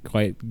can't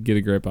quite get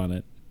a grip on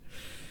it.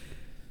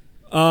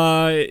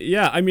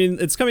 Yeah, I mean,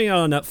 it's coming out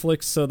on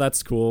Netflix, so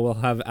that's cool. We'll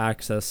have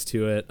access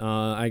to it.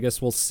 I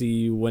guess we'll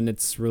see when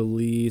it's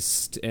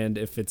released and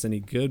if it's any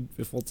good,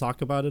 if we'll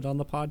talk about it on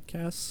the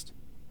podcast.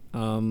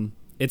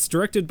 It's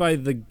directed by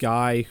the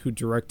guy who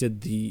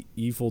directed the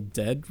Evil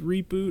Dead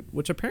reboot,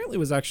 which apparently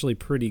was actually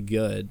pretty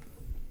good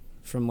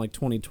from like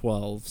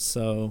 2012.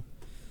 So,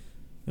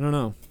 I don't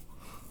know.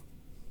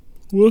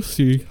 We'll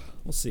see.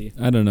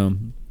 I don't know.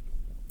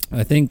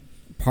 I think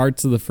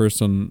parts of the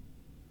first one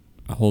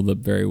hold up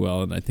very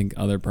well, and I think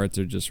other parts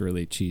are just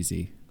really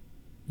cheesy,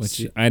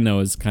 which I know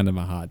is kind of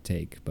a hot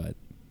take, but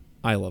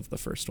I love the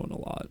first one a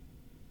lot.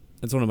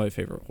 It's one of my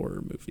favorite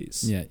horror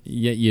movies. Yeah,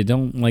 you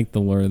don't like the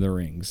Lord of the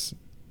Rings.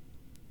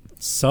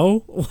 So?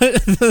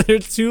 What? They're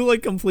two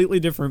like completely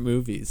different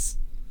movies.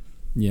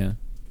 Yeah.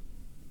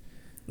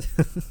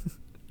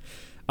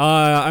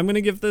 I'm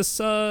gonna give this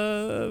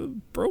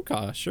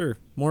Brokaw, sure.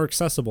 More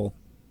accessible.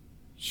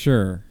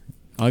 Sure.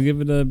 I'll give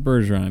it a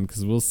Bergeron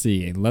because we'll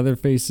see.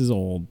 Leatherface is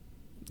old.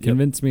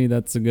 Convince me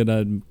that's a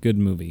good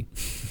movie.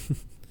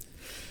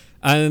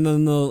 And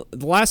then the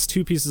last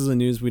two pieces of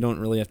news we don't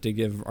really have to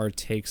give our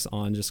takes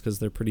on just because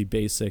they're pretty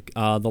basic.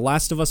 The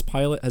Last of Us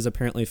pilot has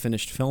apparently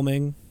finished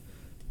filming,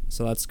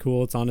 so that's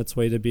cool. It's on its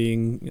way to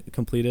being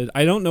completed.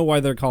 I don't know why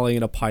they're calling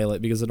it a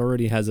pilot because it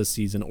already has a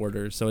season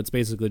order, so it's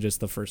basically just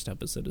the first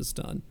episode is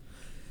done.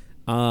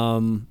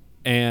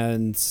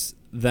 And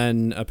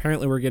then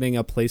apparently we're getting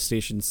a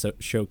PlayStation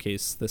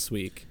showcase this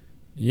week.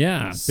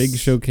 Yeah, big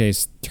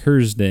showcase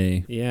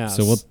Thursday. Yeah.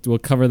 So we'll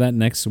cover that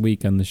next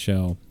week on the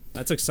show.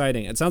 That's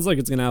exciting. It sounds like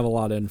it's going to have a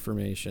lot of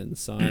information,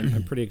 so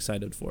I'm pretty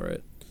excited for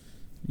it.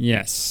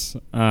 Yes.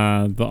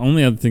 The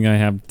only other thing I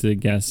have to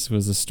guess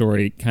was a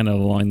story kind of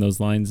along those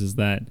lines is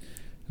that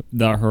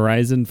the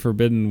Horizon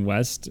Forbidden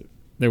West,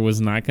 there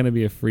was not going to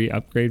be a free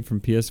upgrade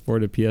from PS4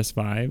 to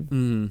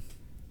PS5,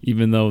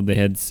 even though they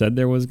had said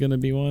there was going to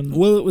be one.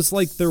 Well, it was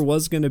like there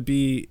was going to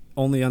be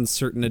only on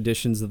certain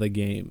editions of the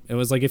game. It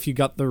was like if you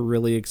got the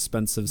really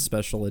expensive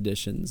special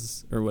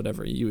editions or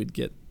whatever, you would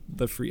get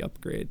the free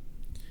upgrade.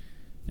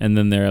 And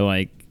then they're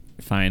like,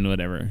 fine,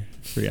 whatever,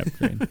 free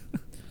upgrade.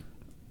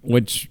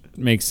 Which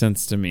makes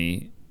sense to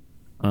me.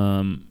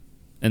 And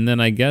then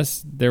I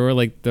guess there were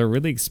like the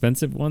really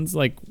expensive ones,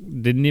 like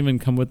didn't even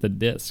come with a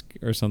disc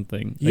or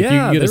something. Like Yeah, you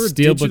could get they a were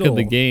steelbook of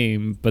the digital.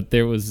 game, but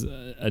there was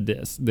a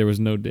disc. There was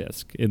no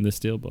disc in the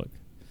steelbook.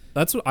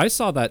 That's what I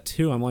saw that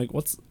too. I'm like,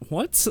 what?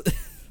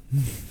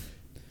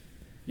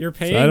 You're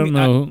paying. So I don't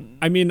know.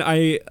 I mean,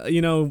 I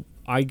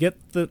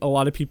get that a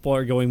lot of people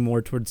are going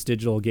more towards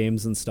digital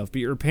games and stuff, but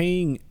you're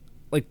paying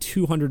like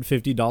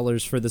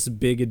 $250 for this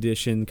big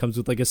edition, comes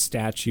with like a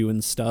statue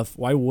and stuff.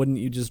 Why wouldn't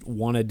you just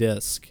want a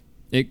disc?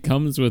 It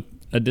comes with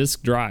a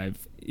disc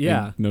drive.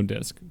 Yeah. And no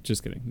disc.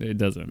 Just kidding. It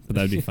doesn't, but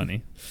that'd be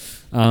funny.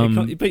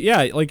 But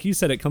yeah, like you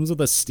said, it comes with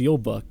a steel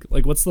book.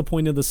 Like, what's the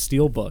point of the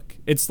steel book?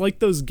 It's like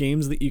those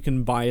games that you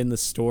can buy in the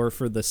store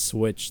for the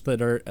Switch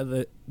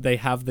that they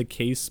have the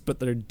case, but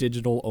they're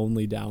digital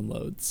only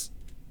downloads.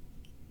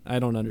 I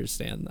don't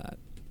understand that.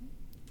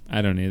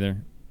 I don't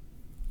either.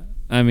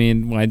 I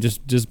mean, why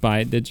just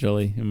buy it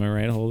digitally? Am I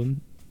right, Holden?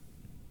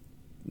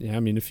 Yeah, I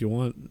mean, if you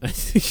want.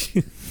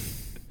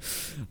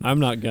 I'm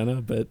not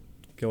gonna, but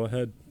go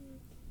ahead.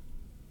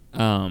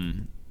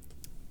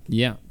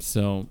 Yeah,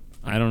 so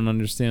I don't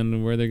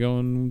understand where they're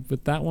going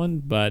with that one,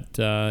 but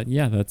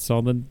yeah, that's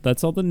all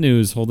the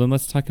news. Holden,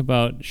 let's talk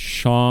about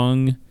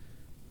Shang-Chi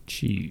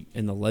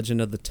In the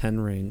Legend of the Ten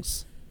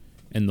Rings.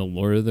 and the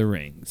Lord of the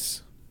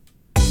Rings.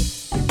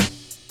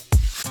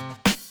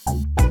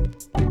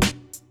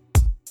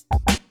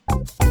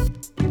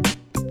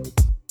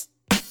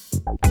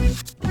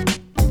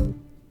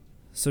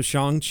 So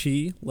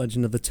Shang-Chi,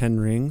 Legend of the Ten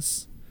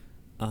Rings,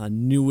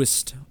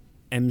 newest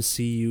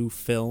MCU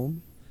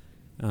film,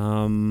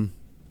 and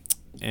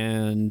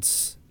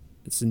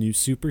it's a new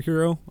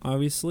superhero,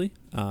 obviously.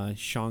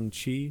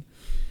 Shang-Chi.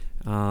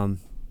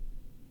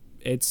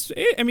 It's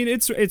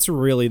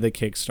really the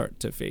kickstart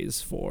to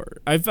Phase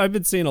 4. I've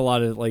been seeing a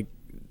lot of like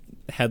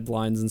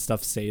headlines and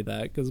stuff say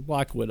that because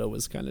Black Widow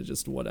was kind of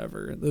just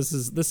whatever. This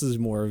is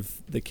more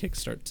of the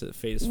kickstart to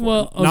Phase 4.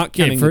 Well, not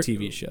okay, counting the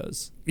TV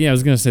shows. Yeah, I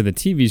was gonna say the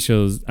TV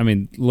shows. I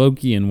mean,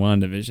 Loki and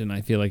WandaVision,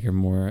 I feel like are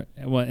more,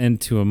 well, and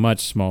to a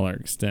much smaller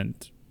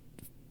extent,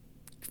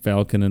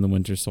 Falcon and the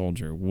Winter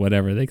Soldier,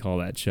 whatever they call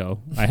that show.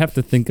 I have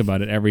to think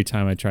about it every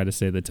time I try to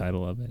say the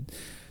title of it.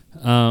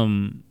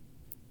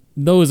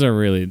 Those are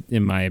really,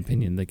 in my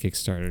opinion, the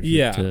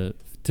Kickstarter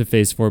to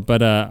Phase 4.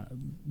 But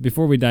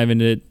before we dive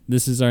into it,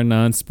 this is our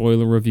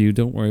non-spoiler review.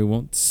 Don't worry, we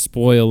won't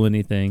spoil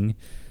anything.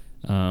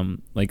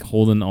 Like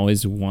Holden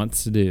always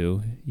wants to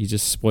do. He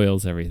just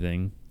spoils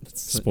everything.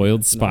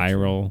 Spoiled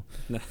Spiral,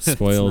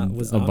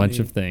 spoiled a bunch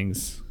of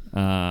things.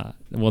 Well,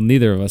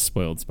 neither of us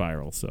spoiled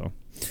Spiral, so.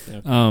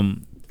 Okay.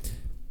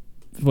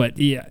 But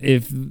yeah,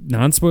 if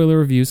non-spoiler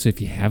review, so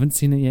if you haven't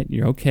seen it yet,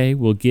 you're okay.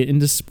 We'll get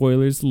into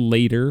spoilers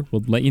later.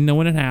 We'll let you know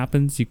when it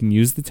happens. You can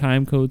use the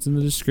time codes in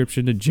the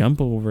description to jump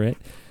over it.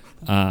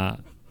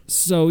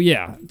 So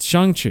yeah,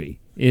 Shang-Chi.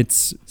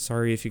 It's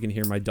sorry if you can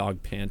hear my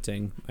dog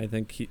panting. I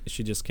think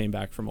she just came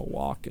back from a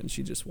walk and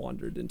she just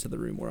wandered into the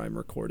room where I'm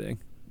recording.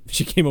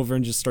 She came over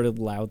and just started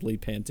loudly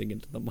panting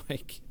into the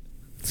mic.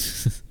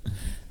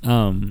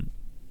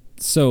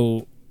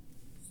 So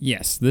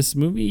yes, this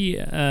movie,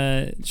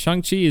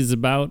 Shang-Chi is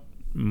about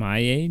my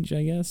age,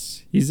 I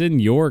guess. He's in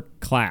your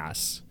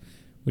class,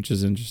 which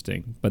is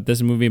interesting. But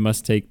this movie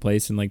must take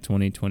place in like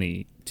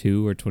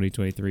 2022 or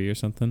 2023 or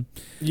something.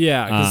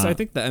 Yeah, because I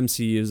think the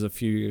MCU is a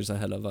few years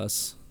ahead of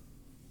us.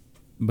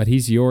 But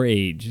he's your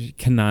age,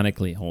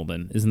 canonically,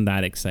 Holden. Isn't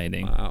that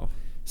exciting? Wow.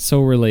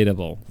 So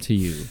relatable to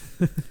you.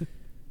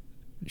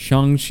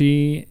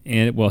 Shang-Chi,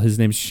 and well, his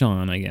name's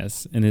Sean, I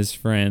guess, and his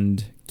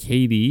friend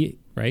Katie,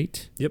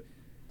 right? Yep.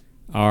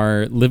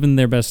 Are living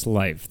their best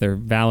life. They're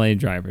valet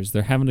drivers.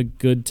 They're having a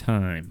good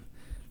time.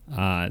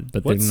 But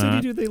what they're not.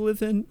 city do they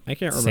live in? I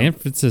can't remember. San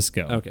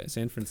Francisco. Okay,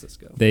 San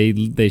Francisco.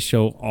 They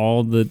show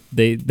all the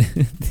they.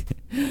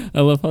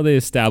 I love how they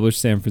establish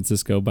San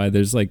Francisco by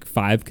there's like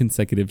 5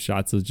 consecutive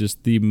shots of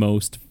just the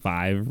most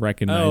 5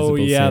 recognizable. Oh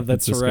yeah, San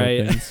that's Francisco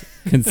right. things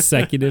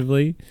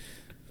consecutively.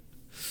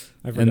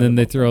 And then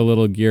they throw a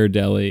little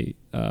Ghirardelli,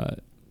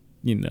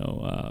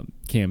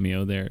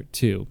 cameo there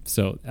too.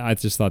 So I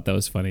just thought that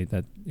was funny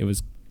that it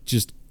was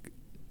just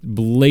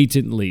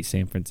blatantly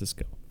San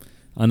Francisco,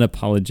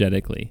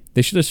 unapologetically.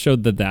 They should have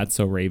showed the That's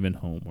So Raven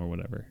home or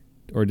whatever,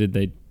 or did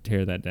they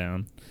tear that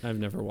down? I've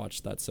never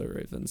watched That's So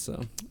Raven,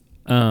 so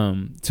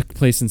took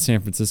place in San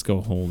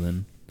Francisco,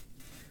 Holden.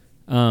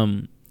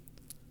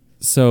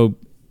 So,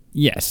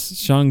 yes,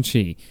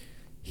 Shang-Chi,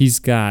 he's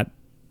got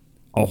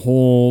a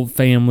whole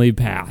family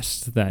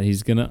past that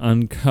he's going to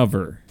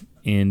uncover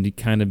and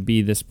kind of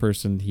be this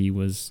person he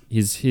was.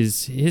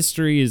 His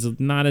history is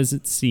not as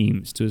it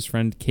seems to his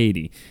friend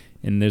Katie,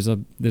 and there's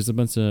a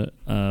bunch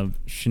of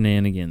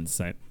shenanigans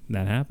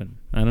that happen.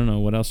 I don't know,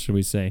 what else should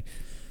we say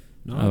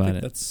I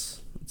think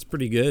that's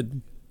pretty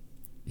good.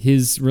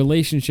 His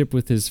relationship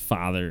with his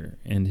father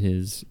and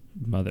his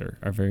mother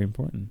are very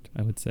important,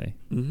 I would say.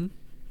 Mm-hmm.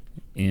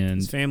 And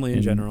his family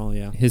in general,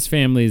 yeah. His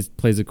family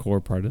plays a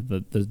core part of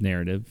the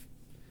narrative.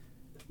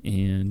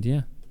 And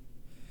yeah,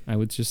 I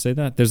would just say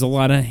that. There's a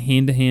lot of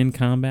hand-to-hand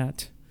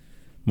combat,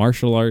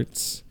 martial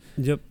arts.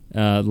 Yep.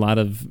 A lot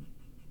of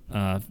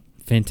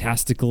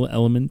fantastical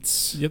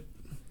elements. Yep.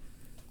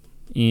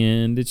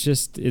 And it's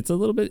a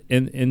little bit,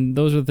 and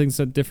those are the things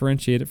that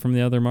differentiate it from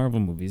the other Marvel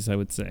movies, I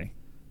would say.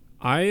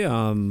 I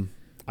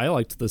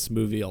liked this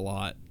movie a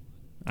lot.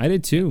 I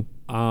did too.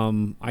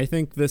 I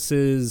think this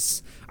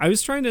is. I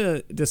was trying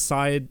to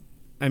decide.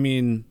 I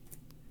mean,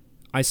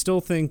 I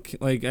still think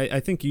I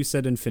think you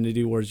said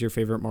Infinity War is your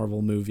favorite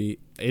Marvel movie.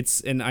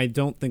 And I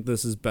don't think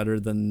this is better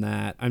than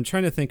that. I'm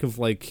trying to think of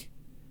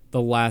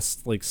the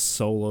last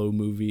solo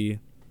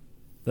movie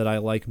that I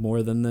like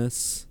more than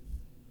this.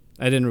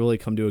 I didn't really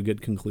come to a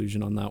good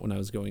conclusion on that when I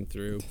was going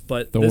through.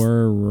 But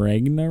Thor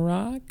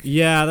Ragnarok?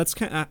 Yeah, that's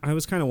I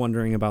was kind of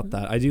wondering about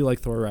that. I do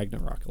like Thor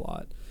Ragnarok a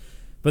lot.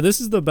 But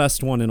this is the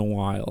best one in a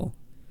while.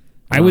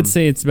 I would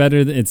say it's better.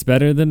 It's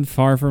better than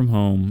Far From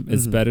Home.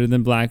 It's Mm-hmm. better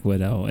than Black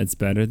Widow. It's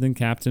better than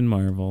Captain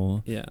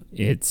Marvel. Yeah.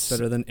 It's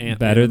better than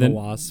Ant-Man and the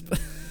Wasp.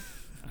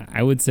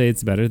 I would say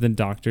it's better than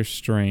Doctor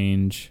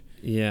Strange.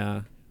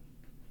 Yeah.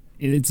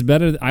 It's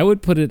better. I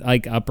would put it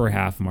upper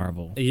half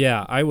Marvel.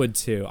 Yeah, I would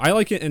too. I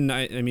like it, and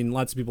I mean,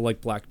 lots of people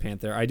like Black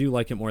Panther. I do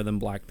like it more than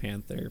Black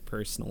Panther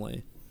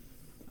personally.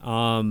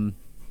 But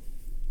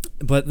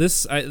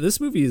this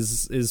movie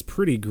is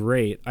pretty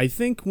great. I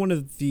think one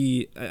of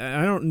the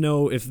I don't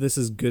know if this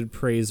is good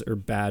praise or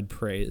bad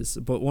praise,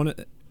 but one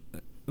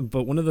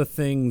of the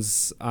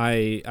things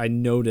I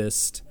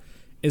noticed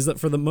is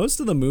that for the most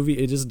of the movie,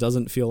 it just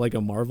doesn't feel like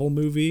a Marvel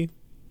movie.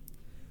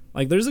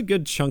 There's a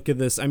good chunk of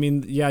this. I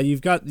mean, yeah, you've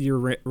got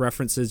your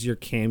references, your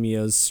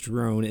cameos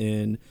strewn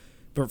in,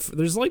 but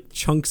there's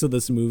chunks of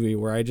this movie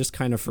where I just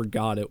kind of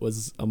forgot it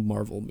was a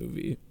Marvel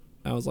movie.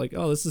 I was like,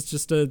 oh, this is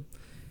just in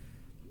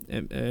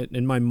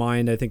my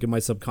mind, I think in my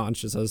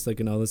subconscious, I was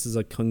thinking, oh, this is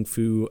a kung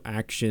fu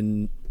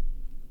action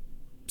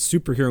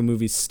superhero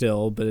movie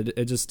still, but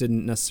it just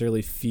didn't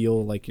necessarily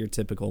feel like your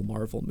typical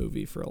Marvel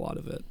movie for a lot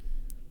of it.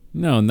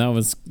 No, and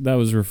that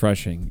was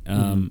refreshing.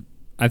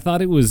 I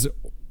thought it was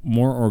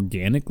more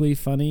organically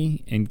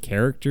funny and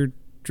character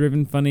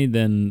driven funny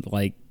than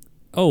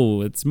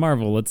oh, it's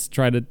Marvel, let's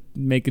try to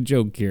make a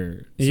joke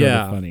here sort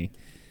of funny.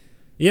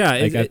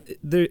 Yeah,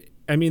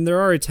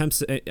 there are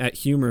attempts at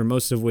humor,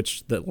 most of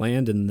which that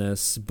land in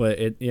this, but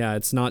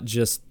it's not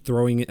just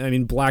throwing. I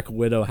mean, Black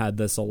Widow had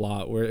this a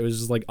lot, where it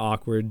was just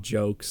awkward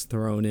jokes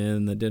thrown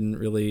in that didn't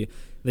really.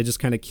 They just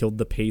kind of killed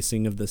the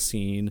pacing of the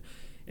scene.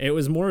 It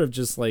was more of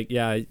just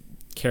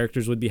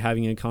characters would be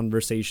having a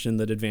conversation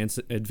that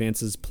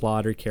advances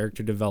plot or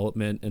character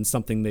development, and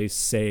something they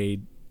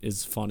say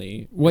is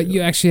funny.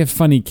 You actually have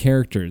funny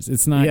characters.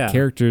 It's not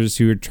characters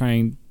who are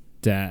trying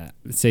to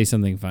say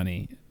something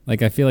funny.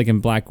 I feel like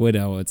in Black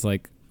Widow, it's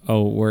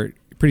oh, we're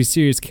pretty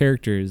serious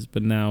characters,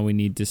 but now we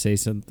need to say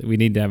something. We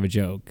need to have a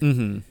joke.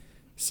 Mm-hmm.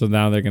 So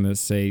now they're going to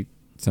say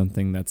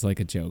something that's like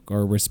a joke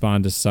or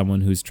respond to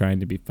someone who's trying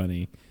to be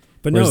funny.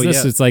 But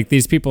whereas it's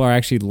these people are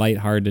actually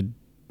lighthearted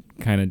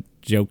kind of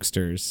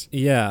jokesters.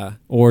 Yeah.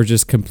 Or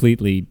just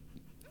completely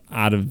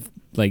out of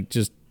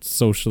just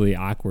socially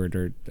awkward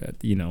or,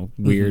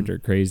 weird or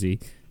crazy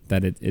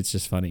that it's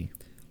just funny.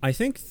 I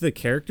think the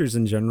characters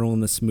in general in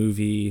this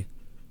movie,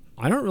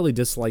 I don't really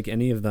dislike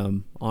any of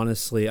them,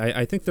 honestly.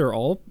 I think they're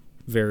all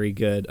very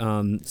good.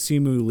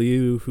 Simu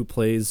Liu, who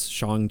plays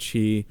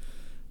Shang-Chi,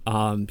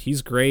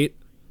 he's great.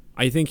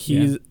 I think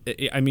he's...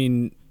 Yeah. I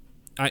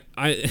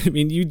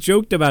mean, you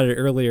joked about it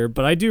earlier,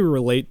 but I do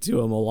relate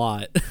to him a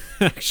lot,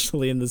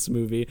 actually, in this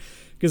movie.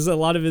 Because a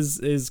lot of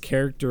his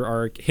character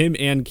arc, him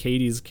and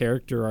Katie's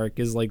character arc,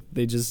 is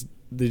they just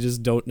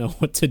don't know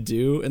what to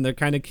do, and they're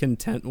kind of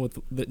content with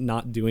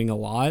not doing a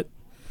lot.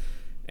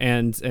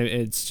 And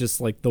it's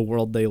just the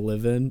world they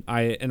live in.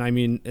 I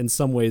mean, in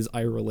some ways,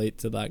 I relate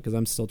to that because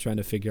I'm still trying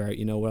to figure out,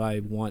 what I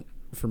want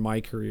for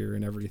my career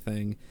and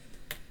everything.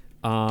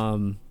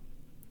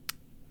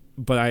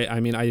 But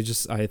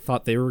I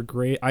thought they were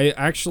great.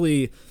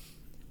 Awkwafina,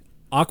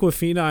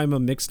 I'm a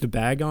mixed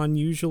bag on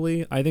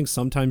usually. I think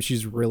sometimes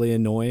she's really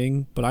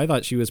annoying, but I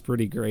thought she was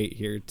pretty great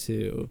here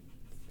too.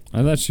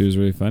 I thought she was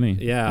really funny.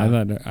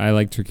 Yeah, I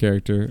liked her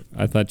character.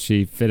 I thought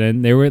she fit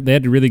in. They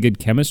had really good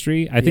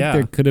chemistry. I think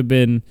there could have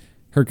been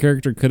her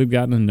character could have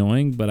gotten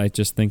annoying, but I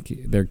just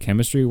think their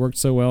chemistry worked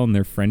so well and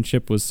their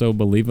friendship was so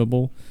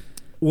believable.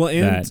 Well,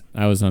 and that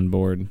I was on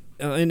board.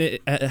 and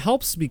it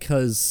helps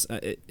because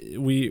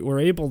we were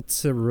able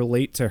to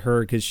relate to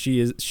her because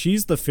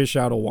she's the fish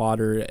out of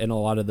water in a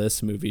lot of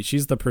this movie.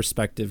 She's the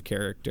perspective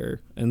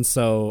character, and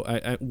so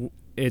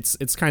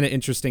it's kind of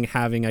interesting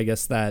having, I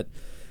guess, that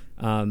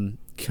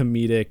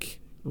comedic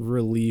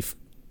relief,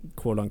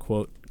 quote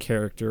unquote,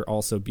 character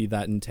also be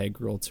that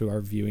integral to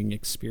our viewing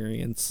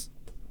experience.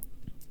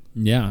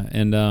 Yeah,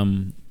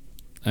 and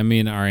I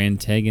mean, our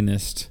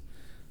antagonist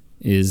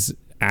is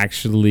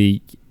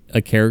actually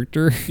a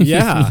character.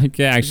 Yeah, like,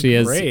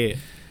 actually great.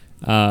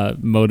 Has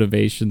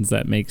motivations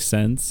that make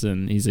sense,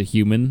 and he's a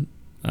human,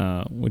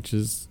 which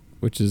is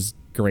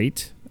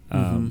great,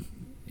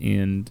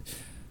 and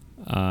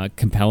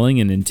compelling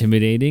and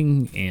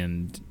intimidating,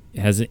 and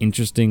has an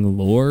interesting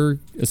lore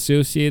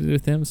associated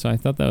with him. So I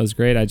thought that was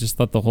great. I just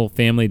thought the whole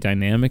family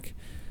dynamic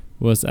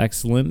was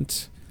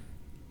excellent.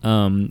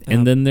 And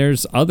then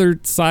there's other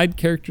side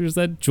characters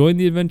that join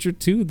the adventure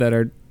too that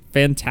are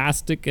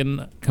fantastic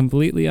and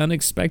completely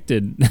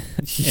unexpected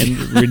and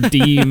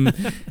redeem,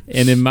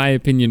 and in my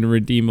opinion,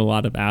 redeem a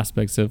lot of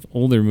aspects of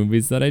older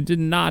movies that I did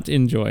not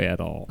enjoy at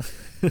all.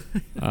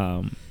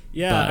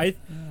 I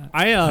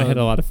had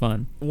a lot of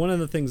fun. One of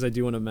the things I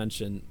do want to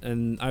mention,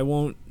 and I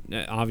won't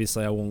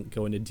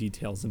go into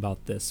details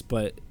about this,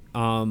 but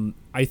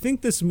I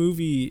think this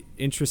movie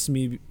interests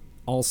me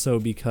also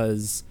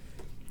because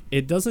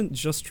it doesn't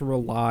just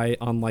rely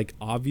on like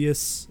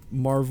obvious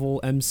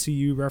Marvel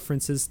MCU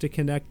references to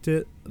connect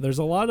it. There's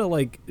a lot of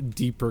like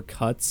deeper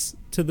cuts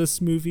to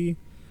this movie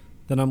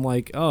that I'm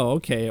like, oh,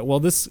 okay.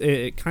 Well,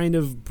 it kind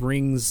of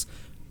brings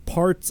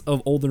parts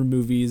of older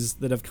movies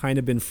that have kind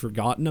of been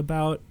forgotten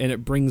about, and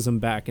it brings them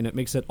back, and it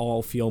makes it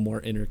all feel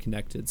more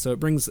interconnected. So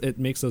it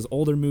makes those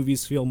older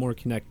movies feel more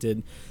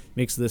connected,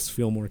 makes this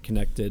feel more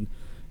connected.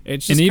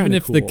 It's just, and even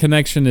if cool. the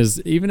connection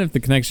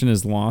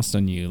is lost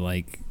on you,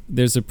 like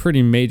there's a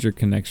pretty major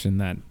connection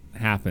that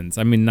happens.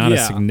 I mean, not a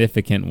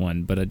significant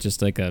one, but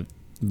just like a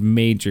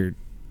major.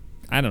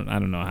 I don't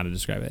know how to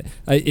describe it.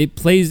 It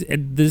plays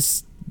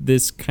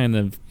this kind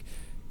of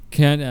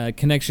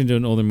connection to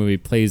an older movie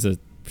plays a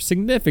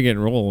significant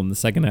role in the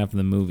second half of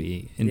the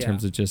movie in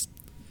terms of just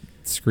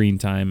screen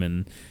time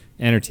and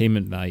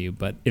entertainment value.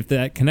 But if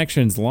that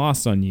connection's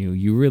lost on you,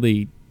 you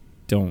really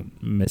don't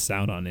miss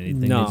out on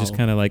anything. No. You're just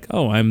kind of like,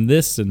 oh, I'm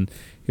this, and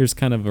here's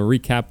kind of a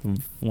recap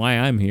of why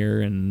I'm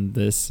here, and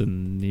this,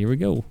 and here we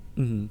go.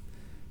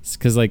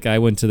 Because like I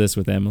went to this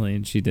with Emily,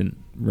 and she didn't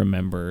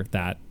remember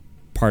that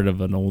part of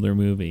an older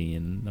movie,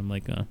 and I'm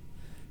like,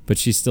 but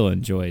she still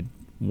enjoyed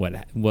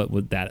what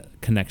that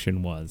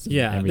connection was.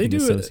 Yeah, everything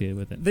associated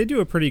with it. They do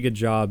a pretty good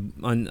job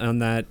on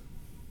that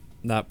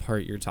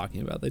part you're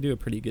talking about. They do a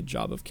pretty good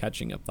job of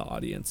catching up the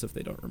audience if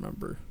they don't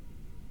remember.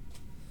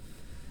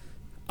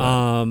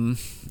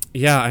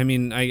 I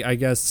mean, I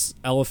guess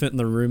elephant in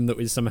the room that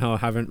we somehow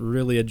haven't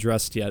really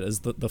addressed yet is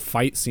the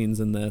fight scenes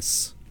in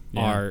this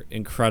are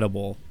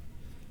incredible.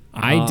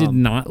 I did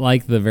not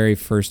like the very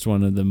first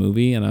one of the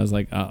movie, and I was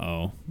like,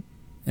 uh-oh.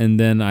 And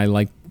then I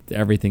liked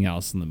everything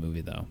else in the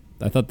movie, though.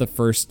 I thought the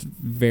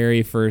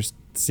very first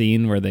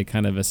scene where they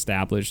kind of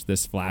established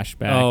this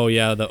flashback. Oh,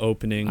 yeah, the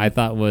opening. I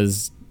thought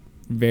was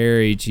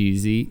very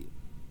cheesy.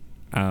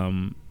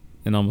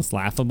 And almost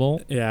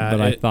laughable. Yeah,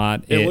 but I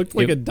thought it looked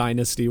like a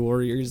Dynasty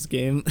Warriors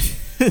game.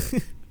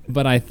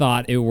 But I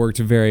thought it worked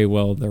very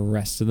well the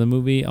rest of the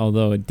movie,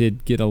 although it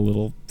did get a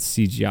little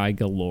CGI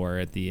galore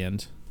at the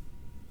end.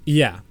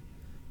 Yeah.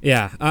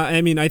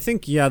 I mean, I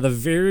think the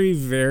very,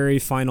 very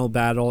final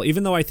battle.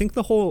 Even though I think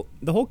the whole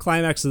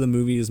climax of the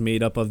movie is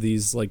made up of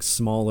these like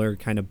smaller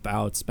kind of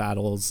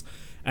battles,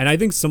 and I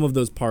think some of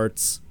those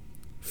parts,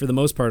 for the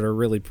most part, are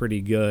really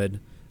pretty good.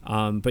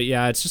 But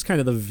yeah, it's just kind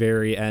of the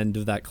very end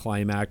of that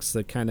climax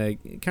that kind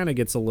of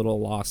gets a little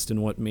lost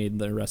in what made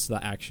the rest of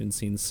the action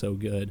scenes so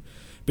good.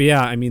 But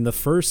yeah, I mean the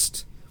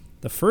first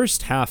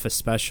half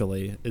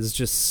especially is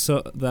just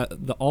so that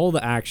all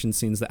the action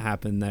scenes that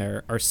happen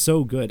there are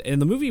so good,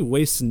 and the movie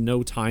wastes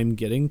no time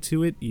getting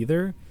to it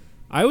either.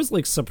 I was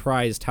like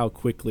surprised how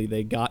quickly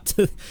they got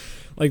to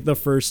like the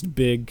first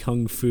big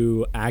kung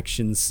fu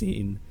action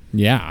scene.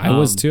 Yeah, I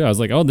was too. I was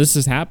like, oh, this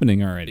is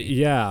happening already.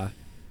 Yeah.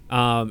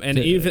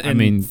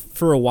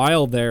 For a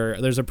while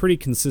there's a pretty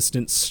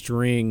consistent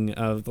string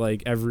of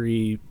like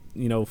every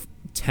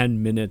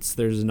 10 minutes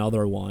there's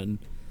another one.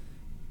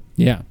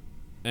 Yeah,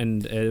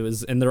 and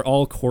they're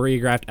all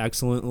choreographed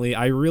excellently.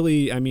 I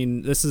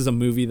mean, this is a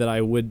movie that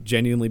I would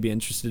genuinely be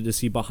interested to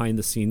see behind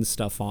the scenes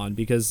stuff on,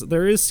 because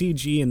there is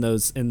CG in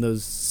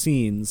those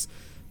scenes,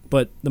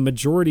 but the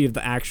majority of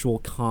the actual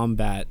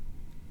combat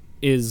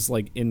is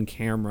like in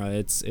camera.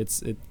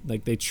 It's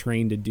like they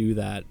train to do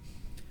that.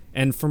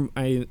 And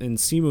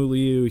Simu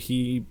Liu,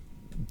 he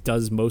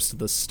does most of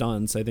the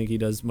stunts. I think he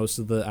does most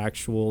of the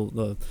actual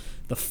the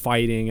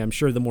fighting. I'm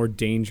sure the more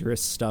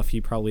dangerous stuff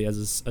he probably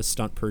has a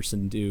stunt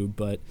person do,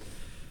 but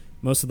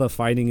most of the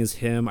fighting is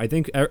him. I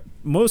think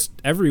most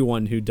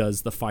everyone who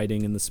does the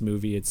fighting in this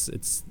movie,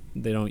 it's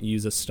they don't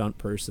use a stunt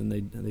person.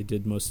 They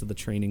did most of the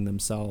training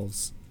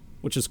themselves,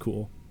 which is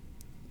cool.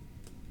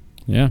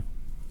 Yeah.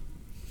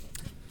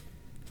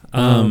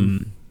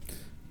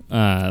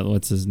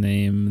 what's his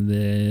name?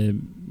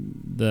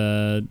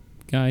 The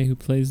guy who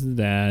plays the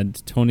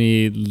dad,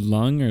 Tony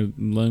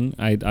Lung.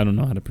 I don't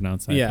know how to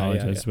pronounce that. I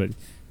apologize, but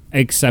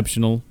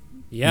exceptional.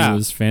 Yeah, it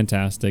was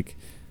fantastic.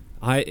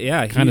 He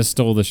kind of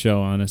stole the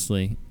show,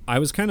 honestly. I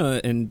was kind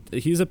of, and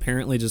he's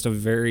apparently just a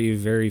very,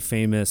 very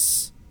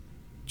famous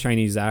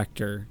Chinese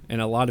actor,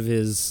 and a lot of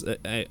his,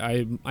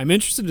 I'm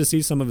interested to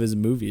see some of his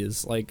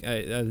movies. Like,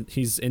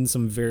 he's in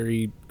some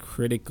very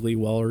critically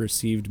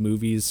well-received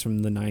movies from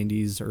the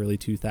 90s, early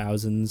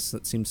 2000s.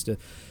 That seems to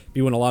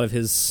be when a lot of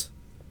his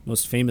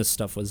most famous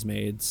stuff was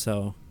made,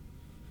 so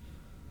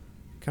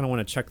kind of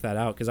want to check that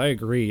out, because I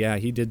agree, yeah,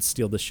 he did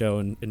steal the show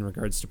in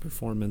regards to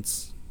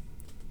performance.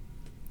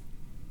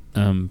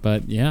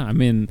 But yeah, I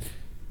mean,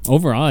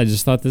 overall, I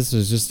just thought this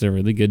was just a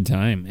really good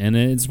time, and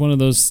it's one of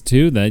those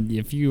too that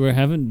if you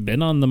haven't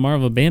been on the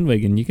Marvel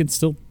bandwagon, you can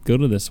still go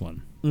to this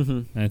one.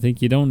 Mm-hmm. I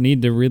think you don't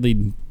need to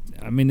really.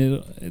 I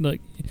mean,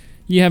 like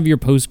you have your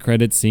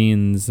post-credit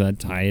scenes that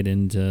tie it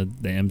into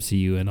the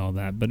MCU and all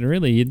that, but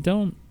really, you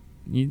don't.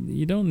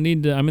 You don't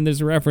need to. I mean,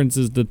 there's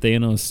references to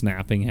Thanos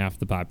snapping half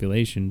the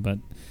population, but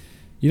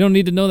you don't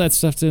need to know that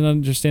stuff to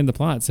understand the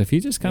plot. So if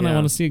you just kind of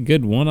want to see a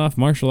good one-off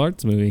martial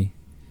arts movie,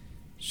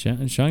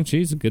 Shang-Chi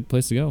is a good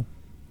place to go.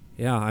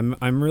 Yeah,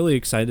 I'm really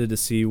excited to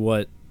see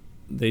what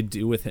they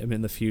do with him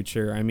in the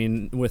future. I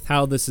mean, with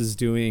how this is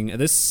doing,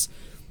 this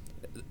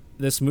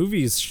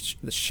movie's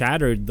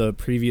shattered the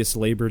previous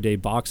Labor Day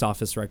box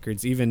office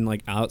records, even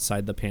like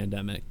outside the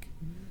pandemic,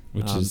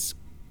 which is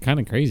kind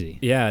of crazy.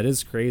 Yeah, it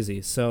is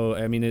crazy. So,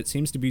 I mean, it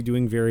seems to be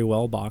doing very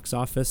well box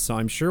office. So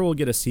I'm sure we'll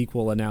get a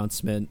sequel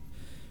announcement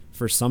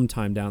for some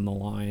time down the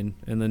line,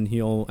 and then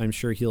I'm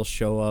sure he'll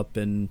show up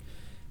in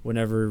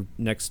whenever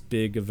next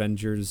big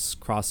Avengers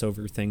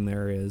crossover thing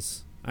there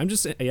is.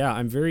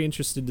 I'm very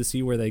interested to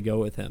see where they go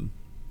with him.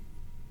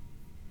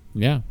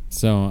 Yeah,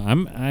 so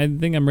I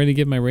think I'm ready to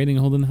get my rating.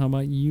 Holden, how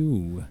about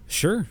you?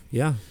 Sure,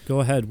 yeah, go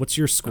ahead. What's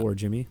your score,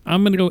 Jimmy?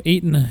 I'm gonna go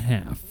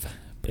 8.5.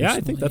 Yeah,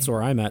 I think that's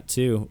where I'm at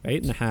too.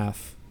 8.5.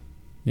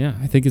 Yeah,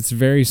 I think it's a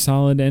very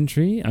solid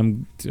entry.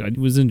 It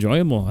was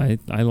enjoyable.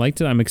 I liked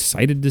it. I'm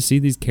excited to see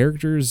these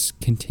characters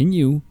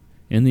continue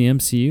in the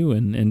MCU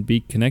and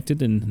be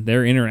connected in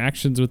their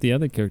interactions with the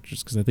other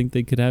characters, because I think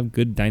they could have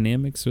good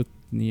dynamics with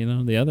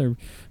the other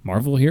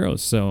Marvel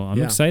heroes. So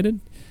I'm excited.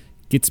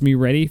 Gets me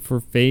ready for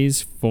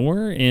Phase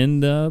 4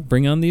 and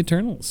bring on the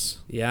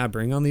Eternals. Yeah,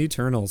 bring on the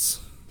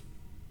Eternals.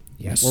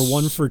 Yes, we're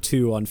 1 for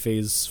 2 on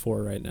Phase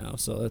 4 right now,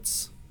 so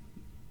that's.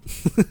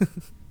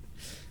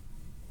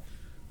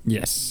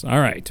 Yes. All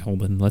right,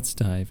 Holden. Let's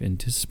dive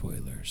into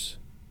spoilers.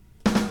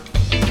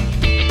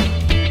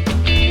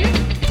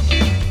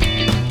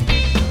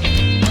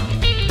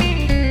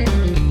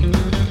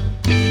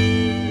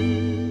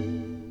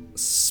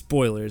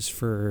 Spoilers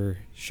for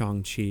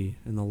Shang-Chi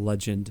and the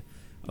Legend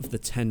of the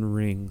Ten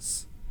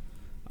Rings.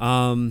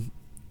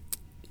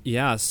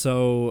 Yeah,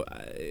 so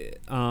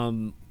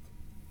I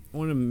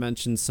want to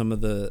mention some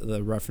of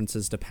the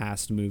references to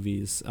past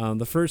movies.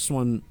 The first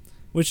one,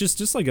 which is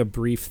just like a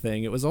brief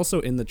thing, it was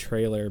also in the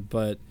trailer,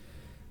 but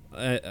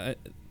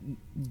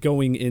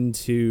going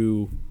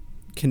into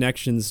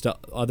connections to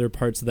other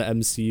parts of the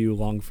MCU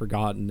long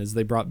forgotten, as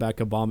they brought back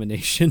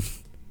Abomination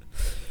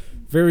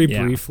very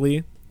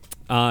briefly.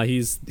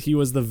 He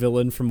was the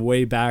villain from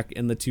way back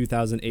in the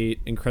 2008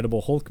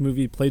 Incredible Hulk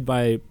movie, played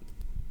by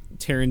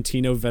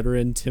Tarantino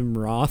veteran Tim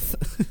Roth,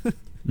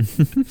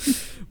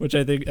 which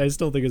I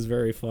still think is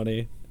very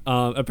funny.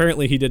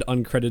 Apparently he did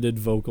uncredited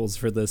vocals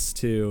for this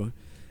too.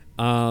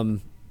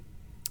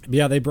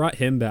 Yeah, they brought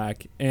him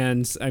back,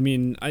 and I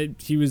mean,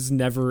 he was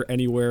never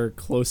anywhere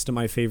close to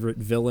my favorite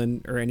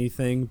villain or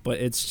anything, but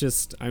it's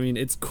just, I mean,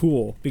 it's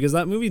cool because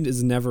that movie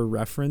is never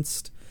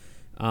referenced.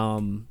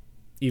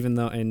 Even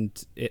though,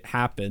 and it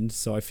happened,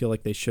 so I feel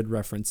like they should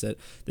reference it.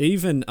 They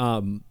even,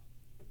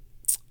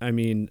 I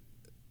mean,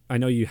 I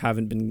know you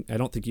haven't been, I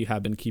don't think you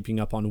have been keeping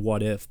up on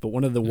What If, but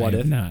one of the What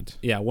If, not.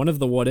 Yeah, one of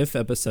the What If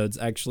episodes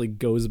actually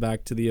goes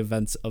back to the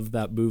events of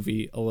that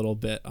movie a little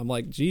bit. I'm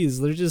like,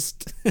 geez, they're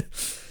just,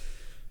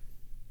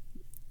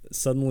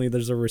 suddenly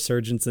there's a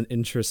resurgence in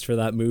interest for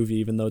that movie,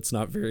 even though it's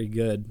not very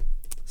good.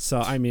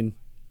 So, I mean,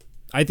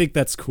 I think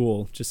that's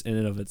cool, just in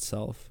and of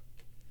itself.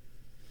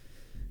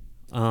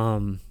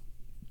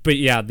 But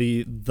yeah,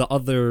 the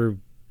other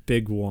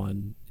big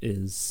one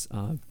is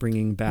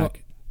bringing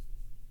back.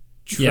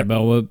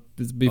 But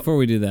before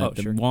we do that,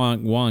 sure.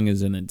 Wong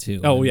is in it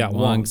too. Oh, yeah,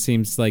 Wong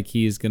seems like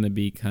he's going to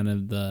be kind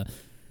of the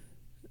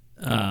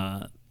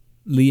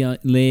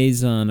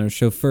liaison or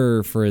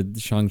chauffeur for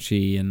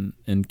Shang-Chi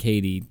and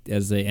Katie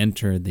as they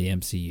enter the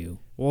MCU.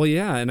 Well,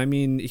 yeah, and I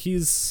mean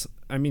he's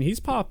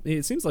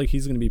it seems like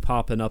he's going to be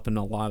popping up in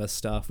a lot of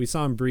stuff. We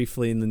saw him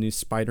briefly in the new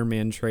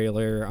Spider-Man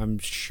trailer. I'm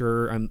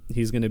sure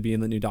he's going to be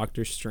in the new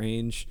Doctor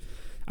Strange.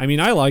 I mean,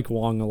 I like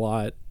Wong a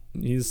lot.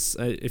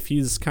 If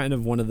he's kind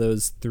of one of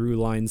those through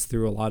lines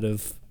through a lot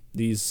of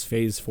these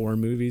Phase 4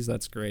 movies,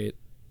 that's great.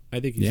 I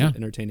think he's an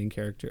entertaining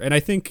character. And I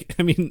think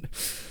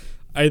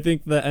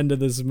the end of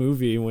this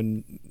movie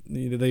when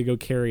they go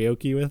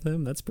karaoke with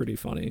him, that's pretty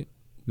funny.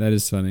 That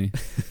is funny.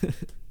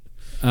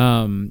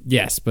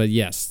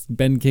 Yes,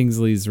 Ben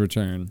Kingsley's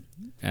return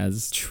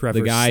as Trevor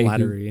the guy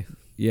Slattery.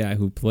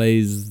 who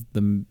plays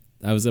the.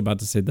 I was about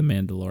to say the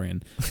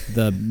Mandalorian,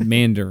 the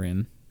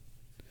Mandarin.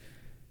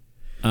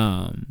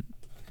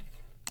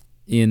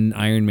 In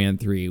Iron Man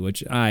 3,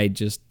 which I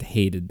just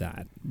hated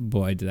that.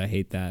 Boy, did I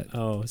hate that.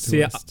 Oh,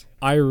 see,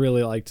 I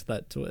really liked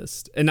that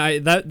twist. And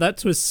that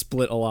twist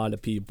split a lot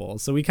of people.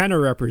 So we kind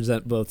of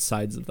represent both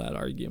sides of that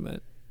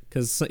argument.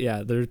 Because,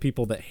 yeah, there are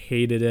people that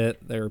hated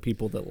it. There are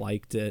people that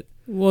liked it.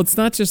 Well, it's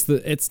not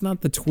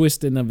the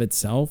twist in of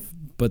itself,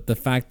 but the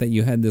fact that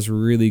you had this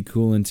really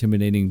cool,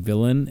 intimidating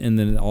villain, and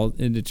then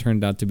it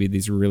turned out to be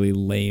these really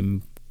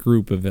lame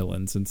group of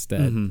villains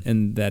instead. Mm-hmm.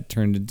 And that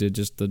turned into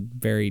just a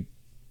very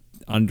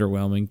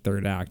underwhelming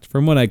third act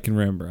from what I can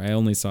remember. I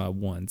only saw it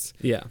once.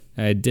 Yeah,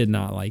 I did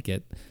not like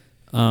it.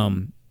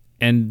 And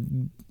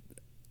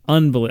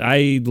unbelievable.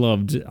 I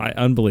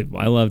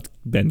loved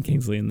Ben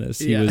Kingsley in this.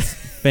 He was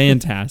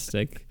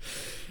fantastic.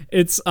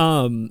 It's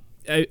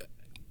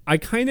I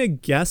kind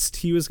of guessed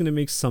he was going to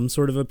make some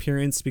sort of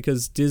appearance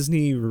because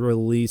Disney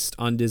released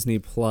on Disney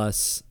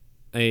Plus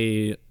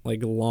a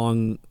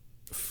long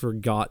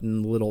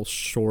forgotten little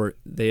short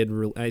they had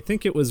I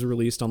think it was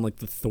released on like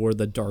the Thor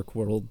the Dark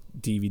World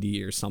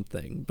DVD or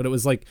something, but it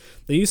was like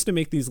they used to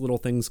make these little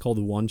things called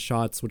one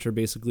shots, which are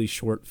basically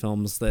short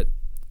films that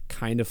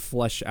kind of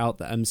flesh out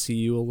the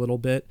MCU a little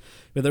bit.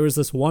 But there was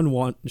this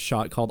one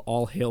shot called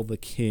All Hail the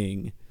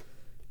King,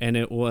 and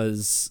it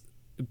was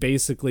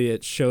basically,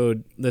 it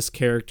showed this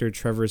character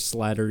Trevor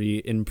Slattery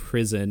in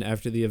prison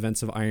after the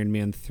events of Iron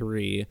Man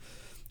 3.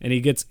 And he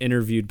gets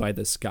interviewed by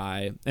this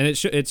guy. And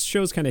it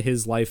shows kind of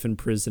his life in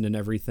prison and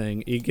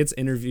everything. He gets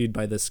interviewed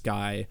by this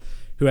guy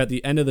who at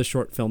the end of the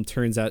short film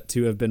turns out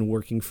to have been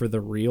working for the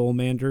real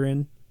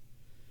Mandarin.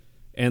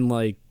 And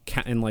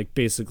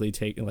basically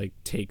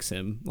takes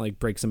him, like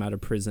breaks him out of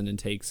prison and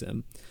takes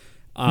him.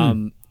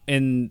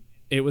 And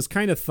it was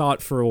kind of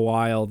thought for a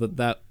while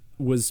that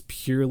was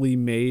purely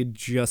made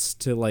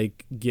just to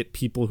like get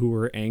people who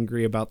were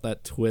angry about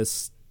that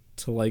twist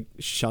to like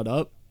shut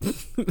up.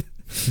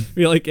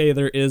 Be like, hey,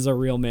 there is a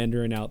real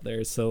Mandarin out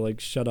there, so like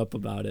shut up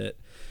about it.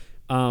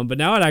 But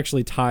now it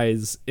actually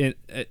ties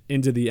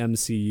into the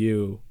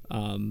MCU,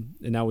 and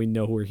now we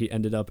know where he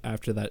ended up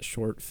after that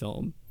short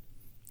film.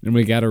 And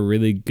we got a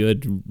really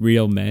good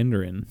real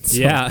Mandarin. So.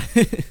 Yeah.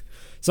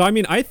 So I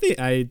mean, I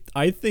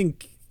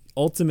think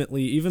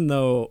ultimately, even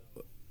though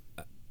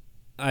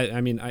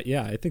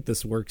I think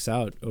this works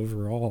out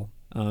overall.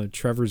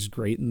 Trevor's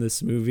great in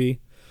this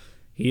movie.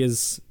 He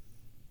is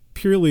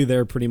purely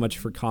there pretty much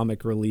for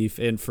comic relief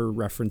and for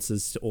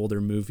references to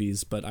older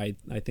movies, but I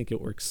think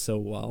it works so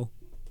well.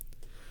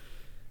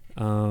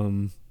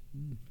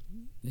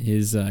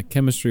 His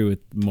chemistry with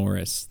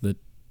Morris, the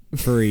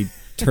furry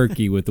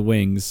turkey with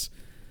wings,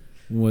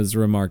 was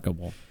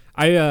remarkable.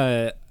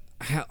 I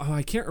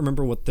can't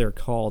remember what they're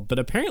called, but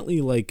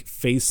apparently like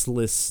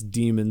faceless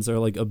demons are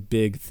like a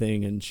big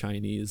thing in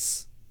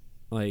Chinese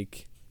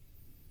like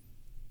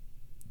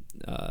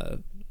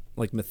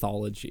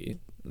mythology.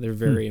 They're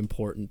very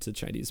important to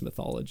Chinese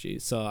mythology.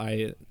 So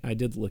I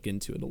did look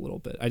into it a little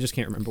bit. I just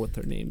can't remember what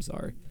their names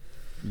are.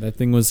 That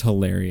thing was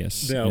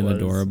hilarious and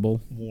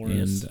adorable.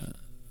 Morris. And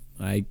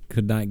I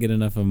could not get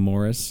enough of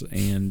Morris.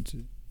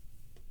 And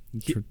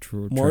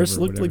Morris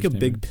looked like a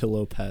big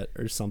pillow pet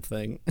or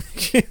something.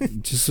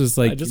 Just was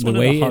like the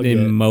way it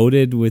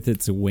emoted with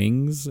its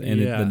wings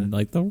and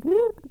like the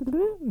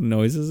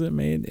noises it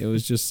made. It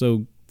was just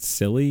so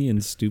silly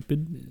and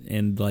stupid,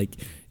 and like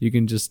you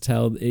can just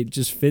tell it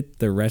just fit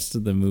the rest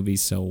of the movie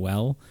so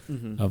well.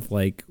 Of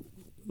like,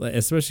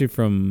 especially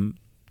from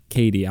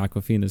Katie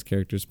Awkwafina's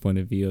character's point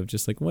of view of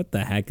just like, what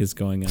the heck is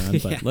going on?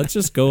 But let's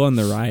just go on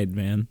the ride,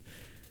 man.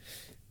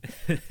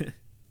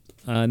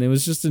 And it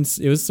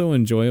was so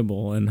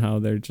enjoyable, and how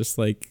they're just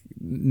like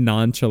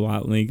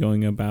nonchalantly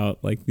going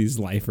about like these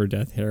life or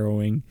death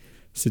harrowing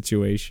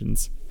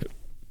situations.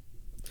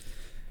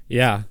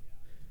 Yeah.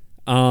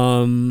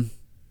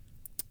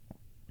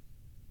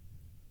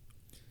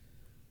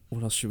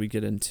 What else should we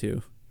get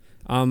into?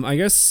 I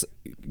guess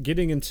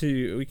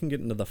we can get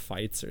into the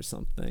fights or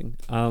something.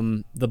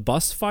 The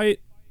bus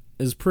fight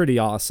is pretty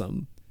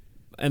awesome.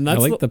 And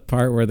that's I like the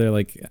part where they're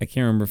like, I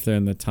can't remember if they're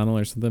in the tunnel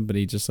or something, but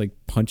he just like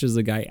punches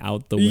the guy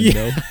out the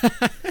window. Yeah.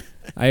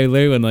 I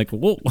literally went like,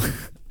 whoa.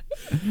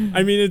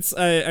 I mean,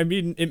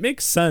 it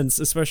makes sense,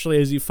 especially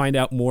as you find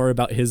out more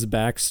about his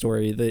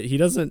backstory, that he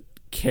doesn't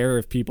care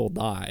if people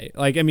die.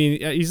 Like, I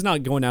mean, he's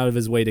not going out of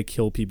his way to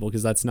kill people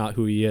because that's not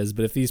who he is.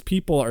 But if these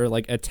people are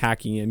like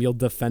attacking him, he'll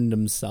defend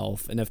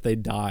himself. And if they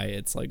die,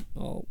 it's like,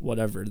 oh,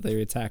 whatever.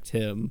 They attacked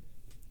him.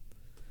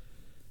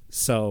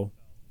 So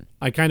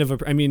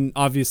I mean,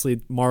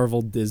 obviously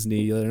Marvel,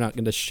 Disney, they're not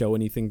going to show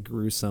anything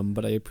gruesome,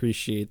 but I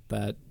appreciate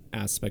that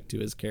aspect to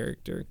his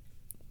character.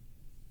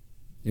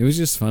 It was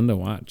just fun to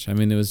watch. I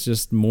mean, it was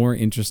just more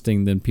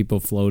interesting than people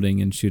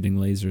floating and shooting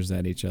lasers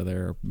at each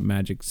other or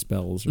magic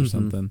spells or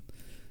something.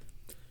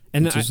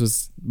 And it just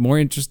was more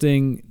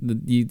interesting.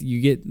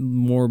 You get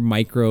more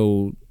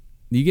micro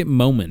you get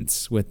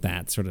moments with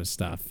that sort of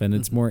stuff, and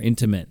it's more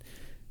intimate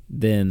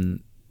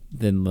than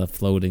the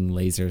floating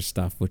laser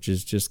stuff, which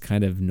is just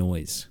kind of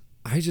noise.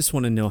 I just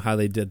want to know how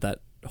they did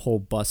that whole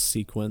bus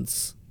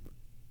sequence,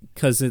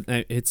 because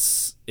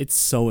it's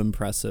so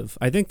impressive.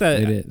 I think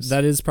that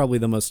that is probably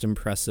the most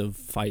impressive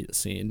fight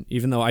scene,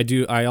 even though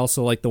I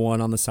also like the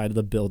one on the side of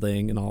the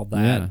building and all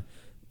that. Yeah.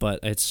 But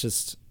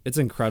it's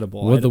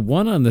incredible. Well, the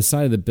one on the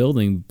side of the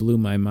building blew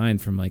my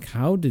mind from like,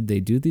 how did they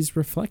do these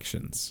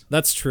reflections?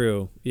 That's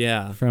true.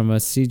 Yeah. From a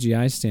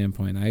CGI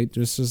standpoint, I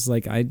just was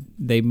like,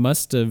 they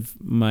must have,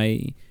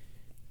 my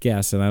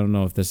guess, and I don't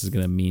know if this is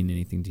going to mean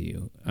anything to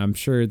you. I'm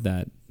sure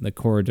that the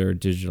Corridor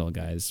Digital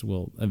guys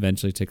will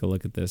eventually take a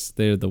look at this.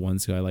 They're the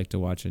ones who I like to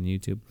watch on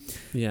YouTube.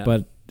 Yeah.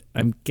 But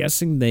I'm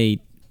guessing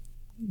they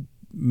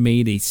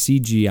made a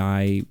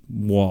CGI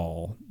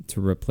wall to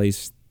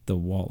replace the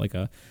wall,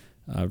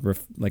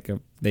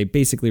 they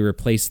basically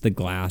replaced the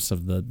glass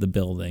of the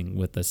building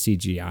with a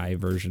CGI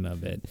version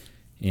of it,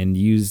 and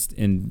used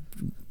and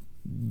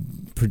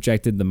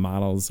projected the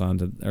models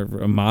onto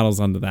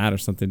that or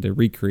something to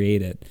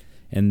recreate it,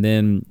 and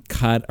then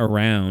cut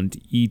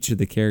around each of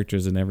the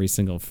characters in every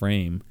single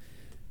frame,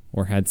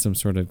 or had some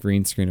sort of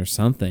green screen or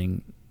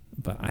something.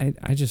 But I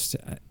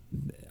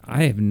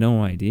have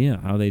no idea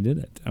how they did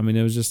it. I mean,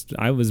 it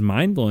was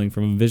mind blowing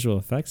from a visual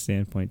effects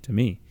standpoint to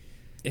me.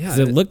 Yeah, because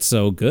it looked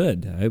so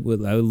good. It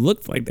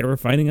looked like they were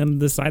fighting on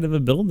the side of a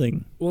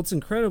building. Well, it's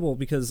incredible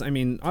because, I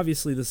mean,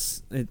 obviously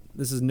this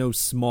is no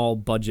small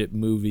budget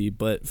movie,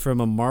 but from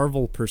a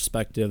Marvel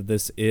perspective,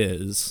 this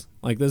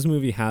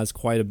movie has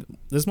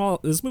this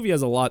movie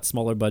has a lot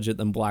smaller budget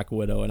than Black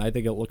Widow, and I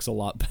think it looks a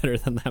lot better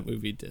than that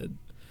movie did.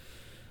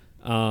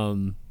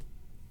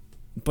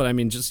 But I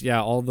mean, just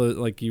all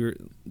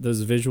the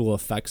those visual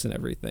effects and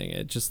everything,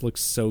 it just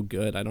looks so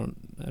good. I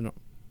don't.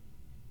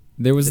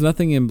 There was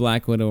nothing in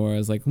Black Widow where I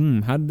was like,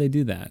 how did they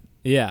do that?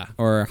 Yeah.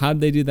 Or how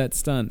did they do that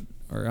stunt?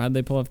 Or how did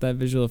they pull off that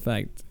visual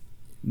effect?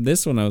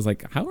 This one, I was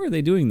like, how are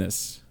they doing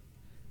this?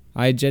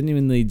 I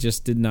genuinely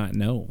just did not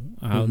know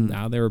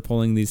how they were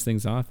pulling these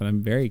things off, and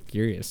I'm very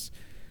curious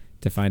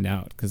to find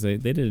out, because they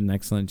did an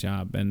excellent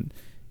job. And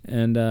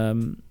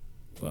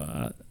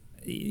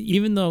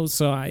even though,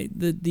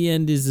 the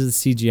end is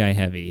CGI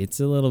heavy. It's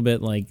a little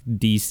bit like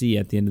DC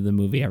at the end of the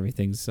movie.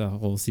 Everything's a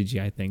whole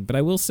CGI thing. But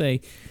I will say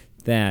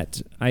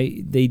that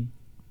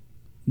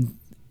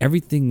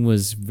everything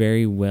was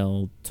very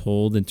well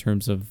told in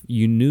terms of,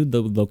 you knew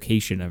the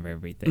location of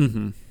everything.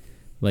 Mm-hmm.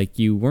 Like,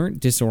 you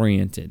weren't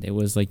disoriented. It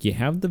was like, you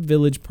have the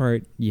village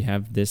part, you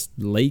have this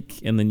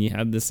lake, and then you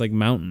have this like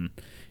mountain,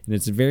 and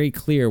it's very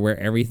clear where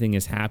everything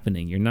is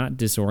happening. You're not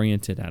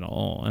disoriented at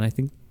all, and I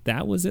think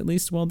that was at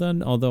least well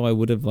done. Although I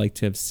would have liked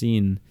to have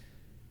seen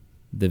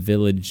the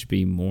village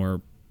be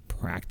more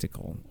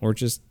practical, or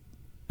just,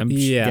 I'm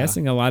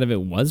guessing a lot of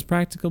it was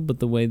practical, but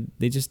the way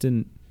they just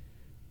didn't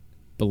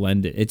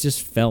blend it, it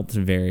just felt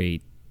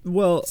very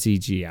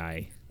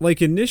CGI. Like,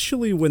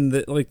 initially when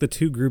the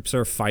two groups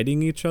are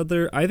fighting each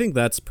other, I think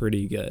that's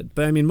pretty good.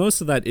 But I mean,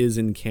 most of that is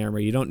in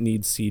camera. You don't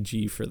need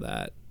CG for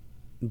that.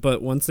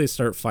 But once they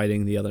start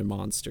fighting the other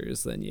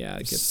monsters, then it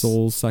gets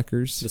soul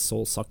suckers. The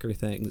soul sucker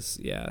things,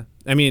 yeah.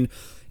 I mean,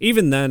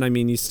 even then, I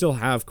mean, you still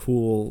have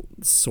cool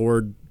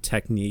sword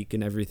technique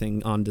and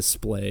everything on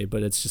display,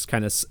 but it's just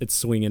kind of it's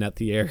swinging at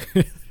the air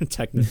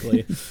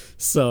technically.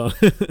 So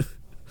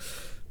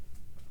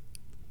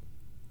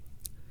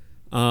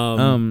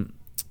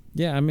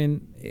yeah, I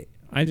mean,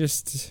 I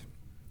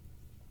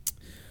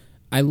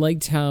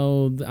liked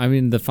how, I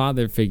mean, the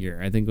father figure,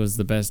 I think, was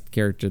the best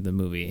character of the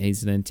movie.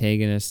 He's an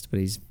antagonist, but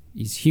he's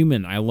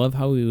human. I love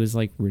how he was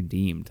like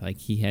redeemed, like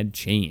he had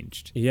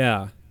changed.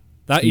 Yeah,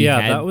 that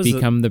was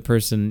become the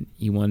person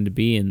he wanted to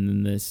be, and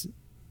then this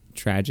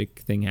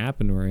tragic thing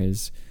happened where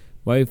his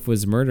wife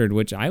was murdered.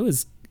 Which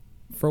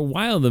for a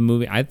while, the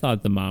movie, I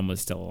thought the mom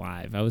was still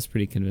alive. I was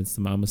pretty convinced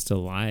the mom was still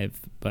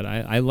alive. But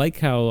I like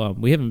how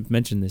we haven't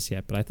mentioned this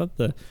yet, but I thought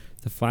the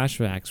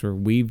flashbacks were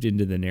weaved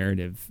into the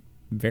narrative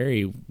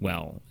very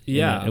well.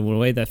 Yeah. In a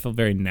way that felt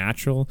very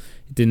natural.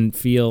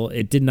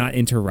 It did not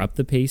interrupt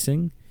the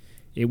pacing.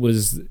 It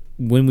was,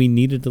 when we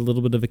needed a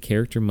little bit of a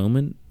character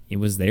moment, it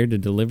was there to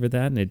deliver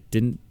that, and it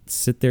didn't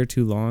sit there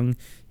too long.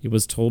 It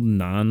was told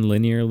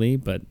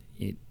non-linearly, but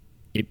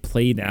it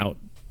played out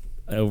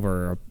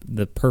over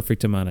the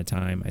perfect amount of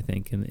time, I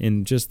think,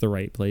 in just the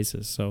right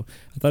places. So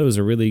I thought it was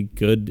a really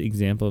good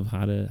example of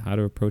how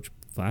to approach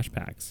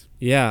flashbacks.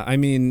 Yeah, I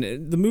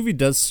mean, the movie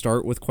does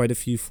start with quite a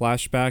few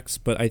flashbacks,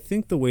 but I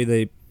think the way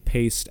they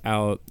paced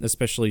out,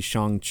 especially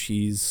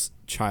Shang-Chi's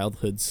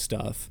childhood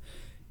stuff,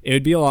 it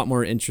would be a lot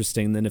more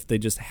interesting than if they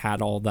just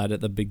had all that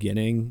at the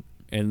beginning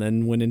and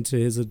then went into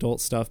his adult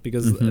stuff,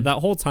 because that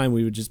whole time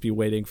we would just be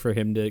waiting for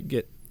him to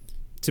get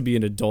to be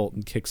an adult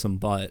and kick some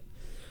butt.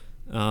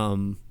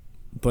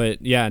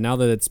 But yeah, now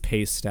that it's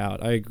paced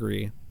out, I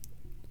agree.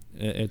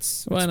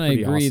 It's and I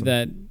agree awesome.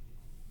 That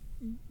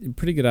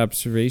pretty good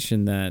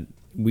observation that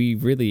we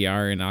really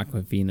are in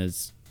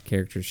Awkwafina's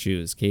character's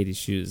shoes, Katie's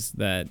shoes,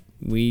 that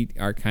we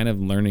are kind of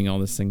learning all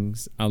these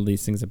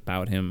things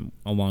about him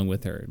along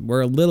with her.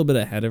 We're a little bit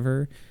ahead of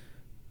her,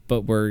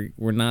 but we're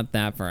not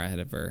that far ahead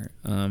of her.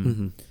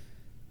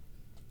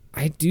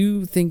 I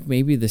do think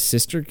maybe the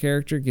sister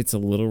character gets a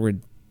little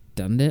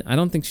redundant. I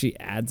don't think she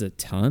adds a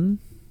ton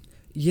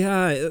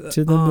to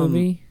the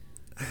movie.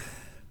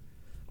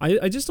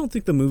 I just don't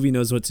think the movie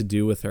knows what to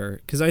do with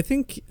her, because I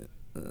think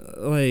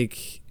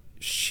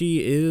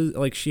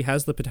she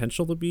has the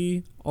potential to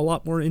be a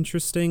lot more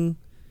interesting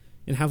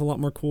and have a lot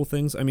more cool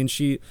things. I mean,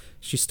 she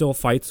still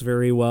fights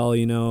very well,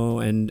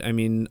 and I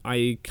mean,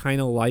 I kind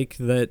of like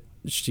that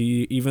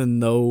she, even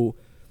though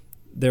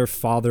their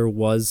father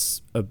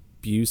was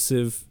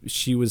abusive,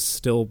 she was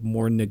still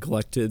more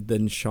neglected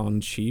than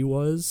Shang-Chi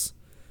was.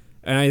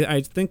 And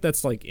I think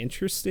that's like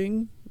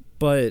interesting,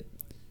 but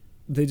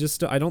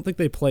I don't think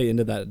they play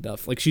into that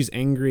enough. Like, she's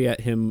angry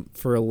at him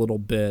for a little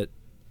bit,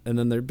 and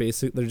then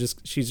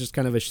she's just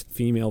kind of a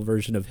female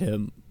version of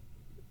him.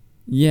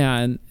 Yeah,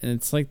 and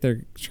it's like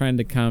they're trying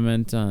to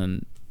comment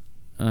on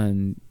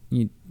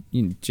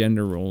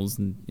gender roles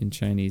in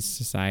Chinese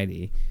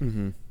society,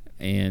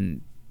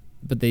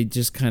 but they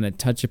just kind of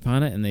touch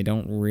upon it, and they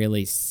don't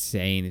really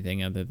say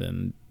anything other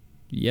than,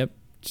 "Yep,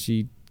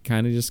 she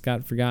kind of just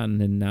got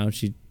forgotten, and now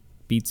she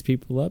beats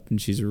people up,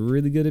 and she's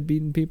really good at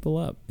beating people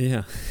up."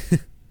 Yeah.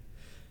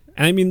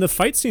 And I mean, the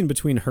fight scene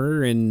between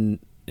her and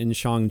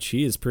Shang-Chi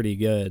is pretty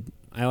good.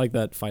 I like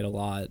that fight a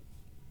lot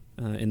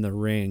in the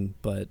ring,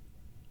 but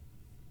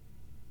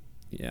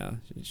yeah,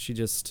 she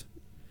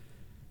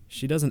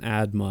doesn't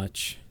add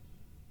much.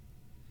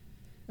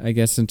 I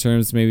guess in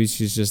terms, maybe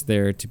she's just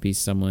there to be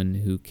someone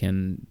who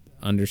can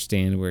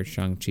understand where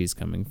Shang-Chi's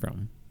coming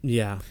from.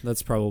 Yeah,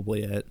 that's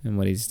probably it. And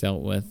what he's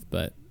dealt with,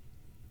 but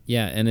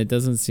yeah, and it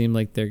doesn't seem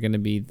like they're going to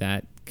be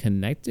that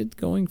connected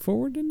going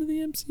forward into the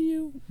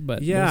MCU,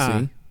 but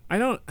yeah,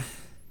 we'll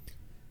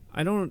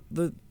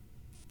see.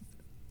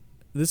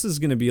 This is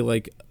going to be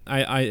like,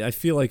 I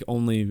feel like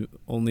only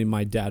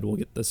my dad will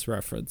get this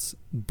reference,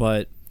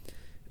 but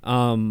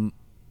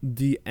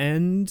the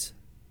end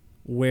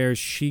where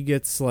she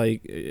gets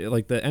like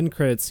the end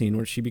credit scene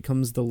where she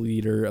becomes the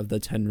leader of the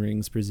Ten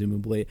Rings,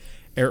 presumably,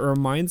 it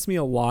reminds me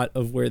a lot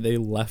of where they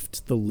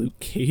left the Luke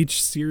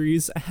Cage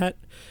series at,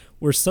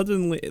 where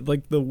suddenly,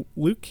 like, the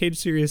Luke Cage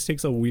series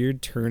takes a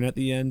weird turn at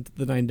the end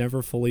that I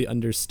never fully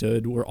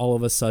understood, where all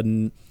of a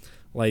sudden,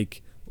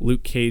 like,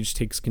 Luke Cage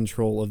takes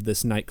control of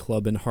this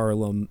nightclub in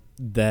Harlem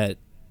that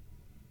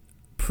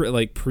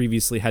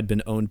previously had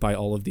been owned by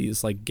all of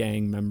these like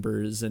gang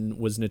members and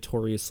was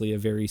notoriously a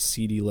very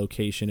seedy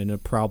location and a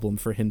problem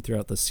for him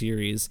throughout the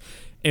series.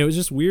 And it was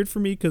just weird for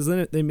me because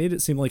then they made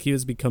it seem like he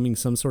was becoming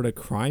some sort of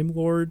crime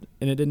lord,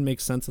 and it didn't make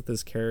sense with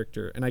his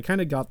character. And I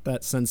kind of got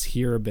that sense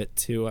here a bit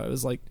too. I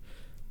was like,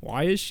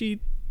 why is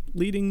she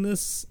leading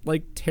this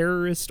like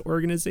terrorist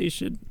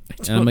organization?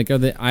 And I'm like, I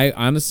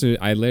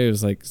literally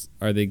was like,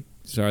 are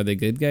they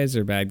good guys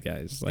or bad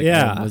guys? Like,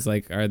 yeah. I was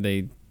like, are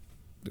they,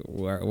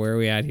 where are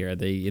we at here? Are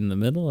they in the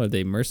middle? Are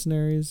they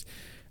mercenaries?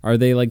 Are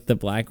they like the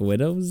Black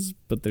Widows,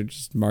 but they're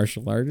just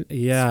martial artists?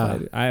 Yeah.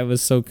 I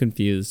was so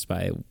confused by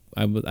it.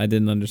 I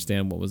didn't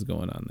understand what was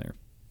going on there.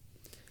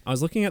 I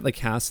was looking at the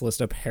cast list.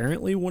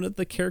 Apparently one of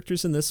the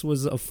characters in this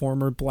was a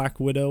former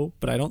Black Widow,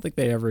 but I don't think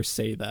they ever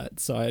say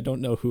that, so I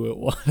don't know who it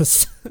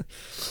was.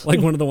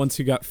 Like one of the ones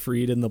who got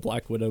freed in the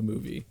Black Widow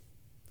movie.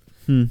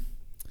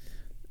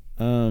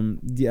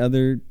 The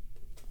other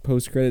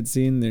post-credit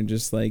scene, they're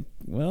just like,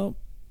 well,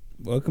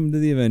 welcome to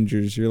the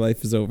Avengers. Your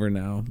life is over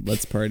now.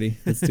 Let's party.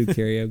 Let's do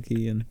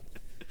karaoke. And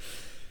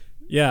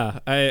yeah,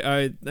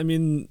 I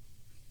mean,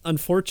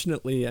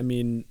 unfortunately, I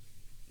mean,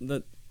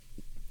 the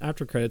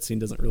after credit scene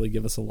doesn't really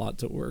give us a lot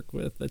to work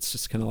with. It's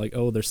just kind of like,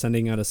 oh, they're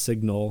sending out a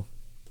signal.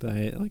 But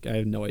I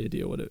have no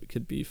idea what it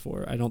could be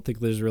for. I don't think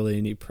there's really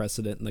any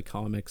precedent in the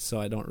comics, so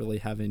I don't really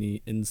have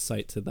any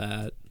insight to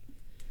that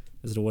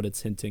as to what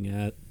it's hinting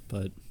at.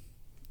 But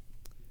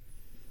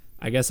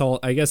I guess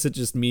it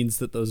just means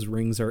that those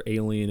rings are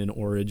alien in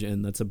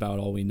origin. That's about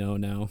all we know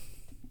now.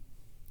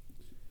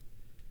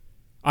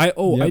 I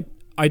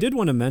did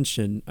want to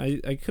mention,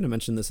 I could have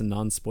mentioned this in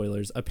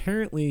non-spoilers.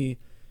 Apparently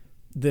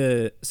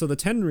the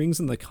 10 rings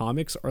in the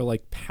comics are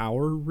like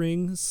power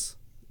rings.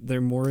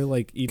 They're more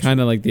like each kind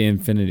of like the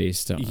Infinity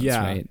Stones,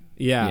 right?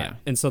 Yeah.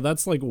 And so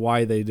that's like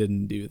why they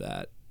didn't do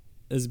that,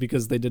 is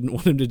because they didn't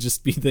want him to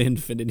just be the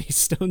Infinity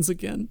Stones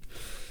again.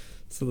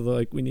 So they're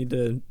like, we need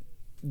to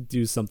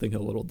do something a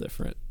little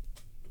different.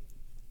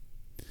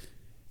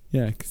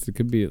 Yeah, because it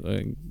could be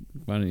like,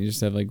 why don't you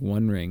just have like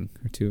one ring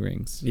or two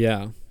rings?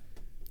 Yeah.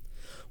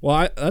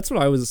 Well, that's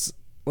what I was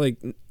like.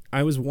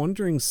 I was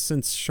wondering,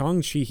 since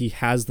Shang-Chi, he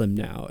has them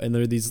now, and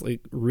they're these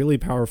like really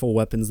powerful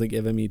weapons that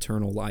give him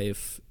eternal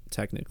life,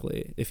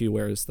 technically, if he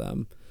wears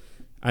them.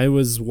 I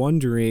was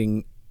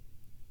wondering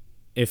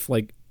if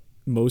like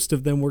most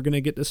of them were going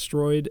to get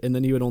destroyed, and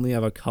then he would only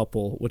have a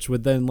couple, which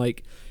would then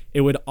like,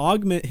 it would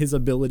augment his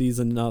abilities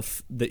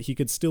enough that he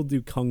could still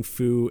do kung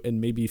fu and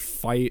maybe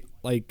fight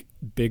like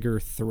bigger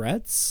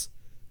threats,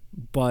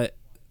 but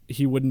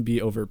he wouldn't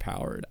be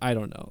overpowered. I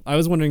don't know. I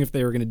was wondering if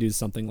they were going to do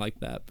something like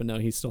that, but no,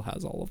 he still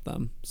has all of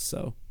them.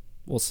 So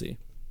we'll see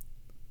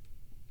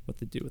what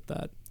they do with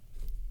that.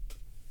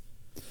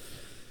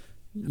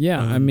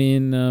 Yeah, I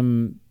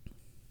mean,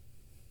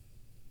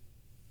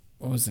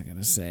 what was I going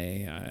to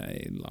say?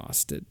 I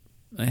lost it.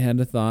 I had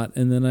a thought,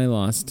 and then I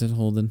lost it,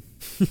 Holden.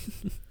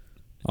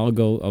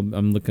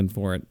 I'm looking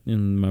for it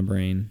in my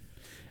brain.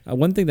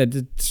 One thing that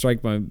did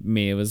strike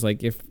me, it was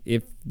like, if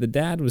the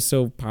dad was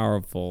so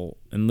powerful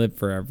and lived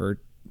forever,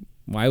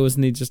 why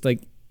wasn't he just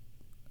like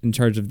in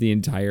charge of the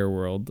entire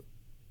world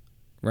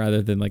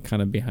rather than like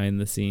kind of behind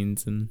the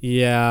scenes? And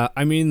yeah,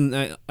 I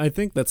mean, I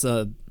think that's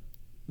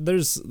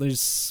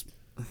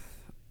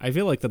I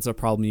feel like that's a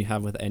problem you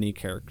have with any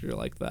character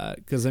like that.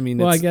 Because I mean,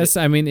 well, I guess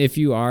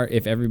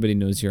if everybody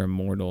knows you're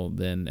immortal,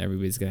 then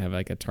everybody's gonna have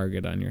like a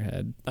target on your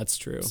head. That's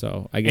true.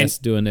 So I guess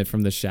doing it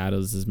from the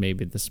shadows is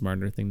maybe the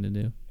smarter thing to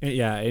do.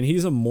 Yeah, and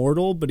he's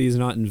immortal, but he's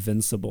not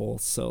invincible.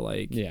 So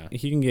like, yeah,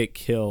 he can get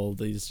killed.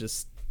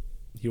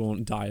 He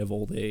won't die of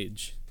old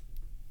age.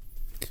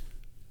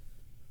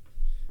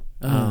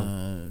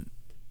 Boy,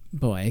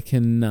 I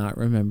cannot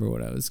remember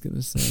what I was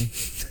gonna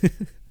say.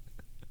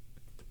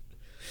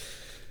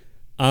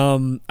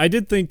 I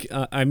did think,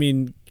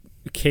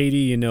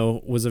 Katie,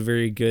 was a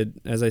very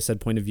good, as I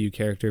said, point of view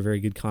character, very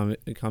good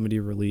comedy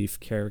relief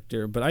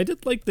character. But I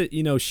did like that,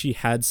 she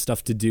had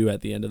stuff to do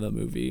at the end of the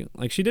movie.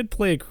 Like, she did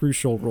play a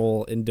crucial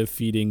role in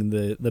defeating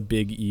the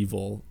big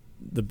evil,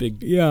 the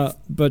big. Yeah,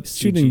 but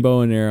shooting bow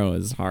and arrow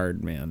is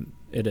hard, man.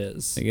 It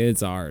is. Like,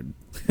 it's hard.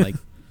 Like,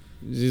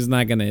 she's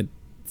not gonna hit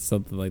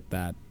something like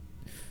that.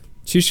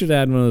 She should have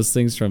had one of those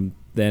things from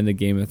the end of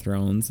Game of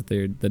Thrones,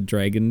 the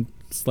dragon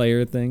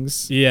slayer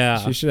things. Yeah,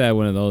 she should have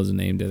one of those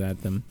and aimed it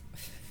at them.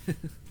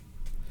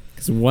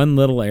 Because one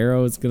little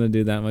arrow is gonna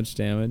do that much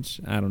damage.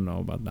 I don't know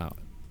about that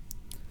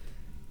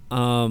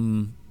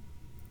one.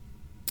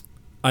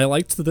 I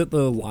liked that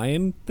the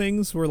lion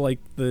things were like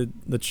the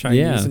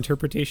Chinese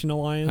interpretation of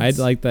lions. I'd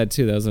like that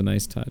too. That was a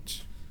nice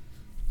touch.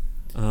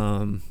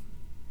 Yeah,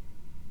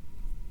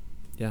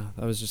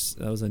 that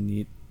was a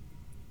neat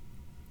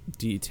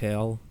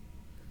detail.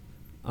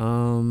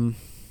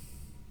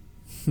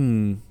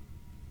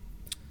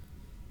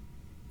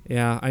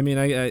 Yeah, I mean,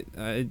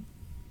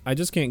 I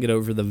just can't get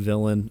over the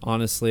villain,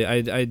 honestly.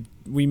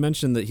 We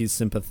mentioned that he's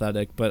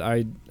sympathetic, but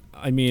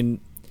I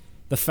mean,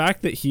 the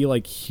fact that he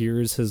like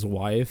hears his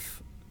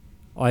wife,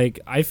 like,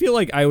 I feel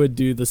like I would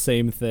do the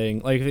same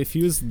thing. Like, if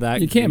he was that,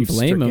 you can't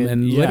blame him,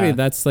 and literally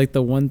that's like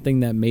the one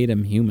thing that made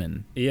him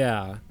human.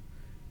 Yeah.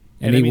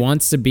 And he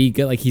wants to be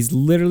good. Like, he's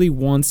literally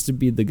wants to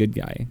be the good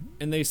guy.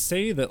 And they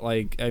say that,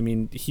 like, I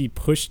mean, he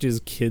pushed his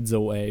kids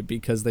away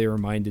because they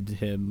reminded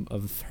him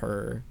of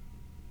her.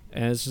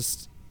 And it's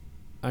just,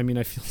 I mean,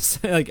 I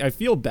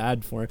feel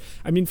bad for him.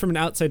 I mean, from an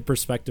outside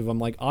perspective, I'm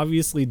like,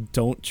 obviously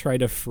don't try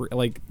to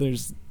like,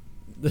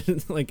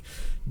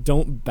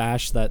 don't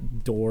bash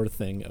that door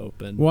thing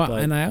open. Well,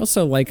 and I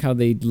also like how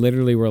they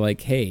literally were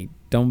like, hey,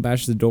 don't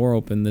bash the door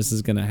open. This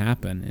is going to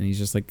happen. And he's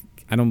just like,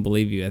 I don't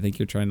believe you. I think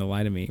you're trying to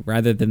lie to me.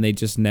 Rather than they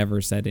just never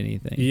said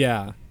anything.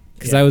 Yeah.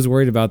 Because I was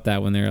worried about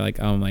that when they were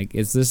like, oh, like,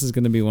 is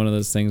going to be one of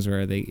those things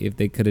where if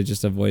they could have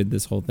just avoided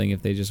this whole thing,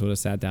 if they just would have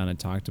sat down and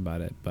talked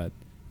about it. But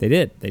they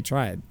did. They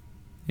tried.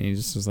 And he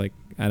just was like,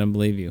 I don't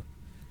believe you.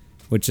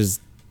 Which is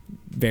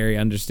very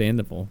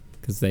understandable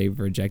because they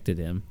rejected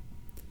him.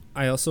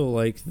 I also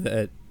like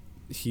that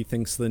he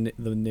thinks the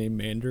name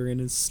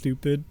Mandarin is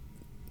stupid.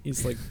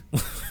 He's like,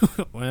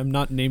 I'm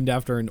not named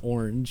after an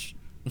orange.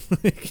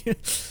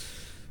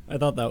 I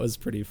thought that was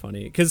pretty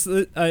funny because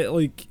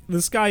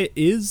this guy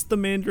is the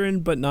Mandarin,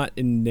 but not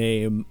in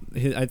name.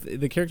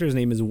 The character's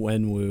name is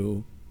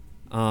Wenwu,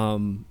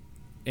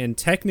 and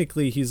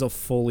technically he's a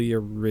fully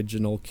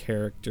original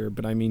character.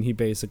 But I mean, he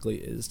basically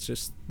is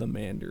just the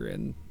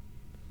Mandarin.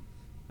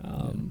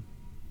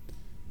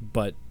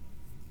 But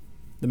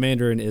the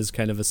Mandarin is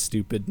kind of a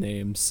stupid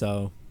name,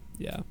 so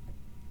yeah.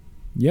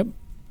 Yep.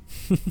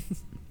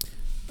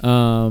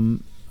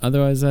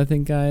 Otherwise, I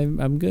think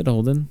I'm good,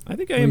 Holden. I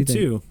think I am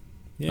too.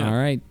 Yeah. All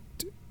right.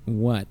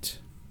 What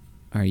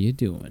are you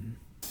doing?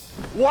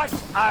 What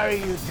are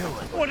you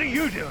doing? What are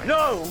you doing?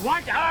 No,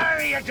 what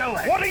are you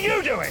doing? What are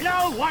you doing?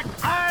 No, what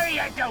are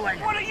you doing?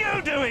 What are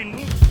you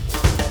doing?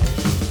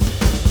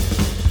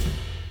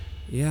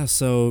 Yeah,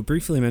 so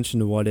briefly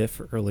mentioned What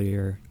If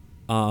earlier.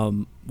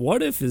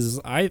 What If is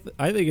I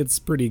think it's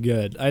pretty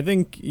good. I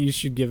think you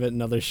should give it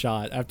another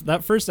shot. After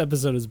that first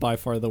episode is by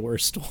far the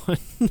worst one.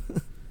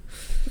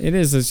 It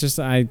is. It's just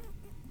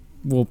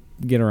we'll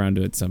get around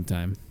to it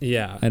sometime.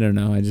 Yeah. I don't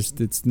know.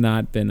 It's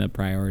not been a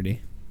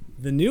priority.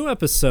 The new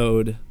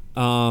episode,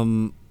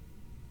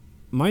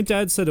 my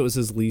dad said it was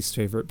his least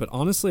favorite, but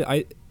honestly,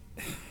 I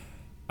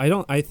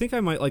think I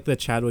might like the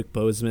Chadwick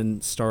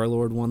Boseman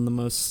Star-Lord one the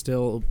most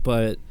still,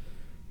 but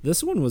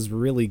this one was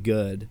really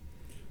good.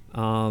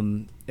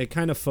 It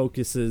kind of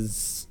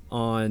focuses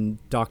on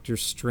Doctor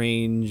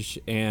Strange,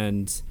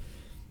 and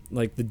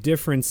like the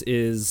difference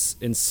is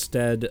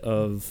instead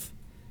of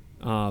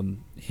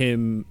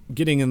him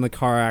getting in the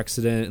car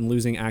accident and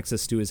losing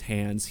access to his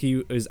hands.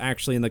 He is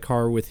actually in the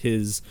car with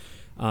his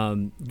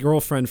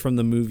girlfriend from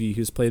the movie,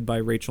 who's played by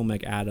Rachel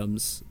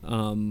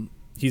McAdams.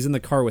 He's in the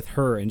car with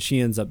her, and she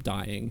ends up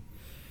dying.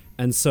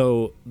 And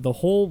so the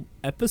whole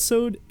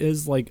episode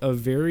is like a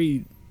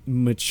very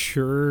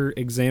mature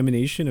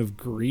examination of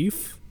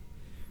grief,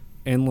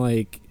 and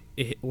like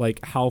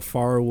how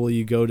far will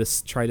you go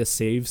to try to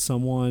save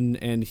someone,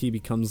 and he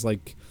becomes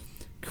like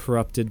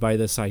corrupted by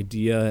this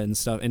idea and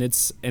stuff.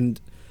 And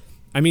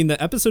I mean,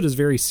 the episode is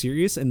very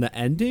serious, and the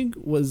ending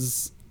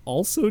was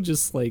also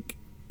just like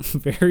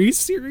very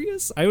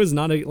serious. I was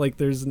not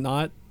there's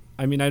not,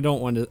 I mean, I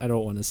don't want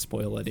to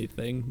spoil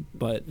anything,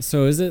 but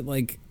So is it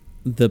like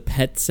the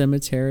Pet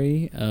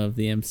Cemetery of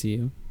the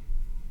MCU?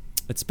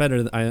 it's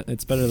better than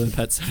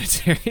Pet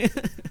Sematary.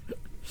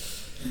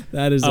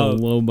 That is a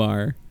low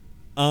bar.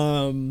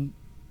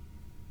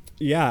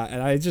 Yeah,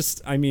 and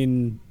I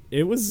mean,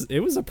 it was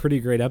a pretty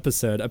great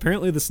episode.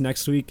 Apparently this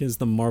next week is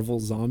the Marvel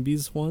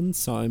Zombies one,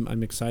 so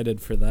I'm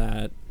excited for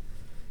that.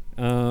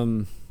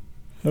 Have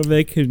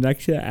they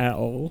connected at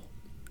all?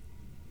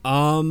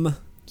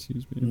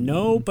 Excuse me.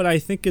 No, but I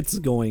think it's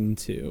going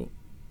to.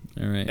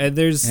 All right. And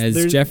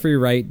Has Jeffrey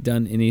Wright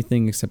done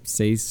anything except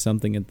say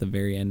something at the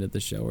very end of the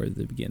show or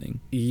the beginning?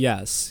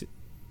 Yes.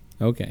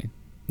 Okay.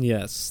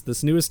 Yes.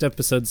 This newest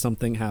episode,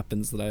 something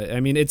happens that I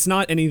mean, it's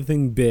not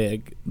anything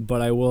big,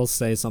 but I will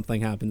say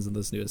something happens in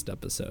this newest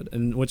episode,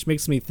 and which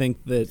makes me think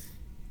that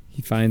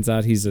He finds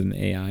out he's an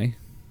AI.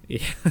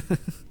 yeah,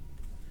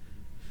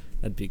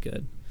 that'd be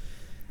good.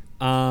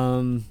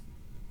 So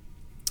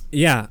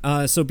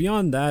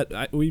beyond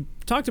that, we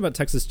talked about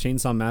Texas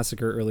Chainsaw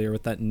Massacre earlier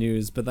with that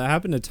news, but that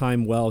happened to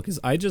time well because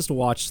I just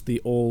watched the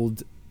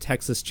old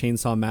Texas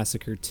Chainsaw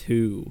Massacre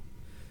 2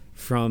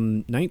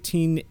 from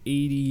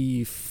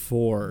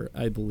 1984,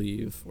 I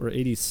believe, or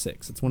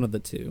 86. It's one of the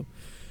two.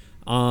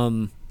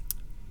 And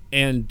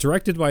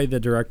directed by the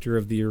director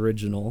of the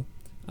original,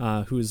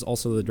 who is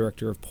also the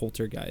director of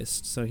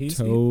Poltergeist. So he's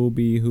Tobe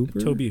Hooper?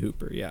 Tobe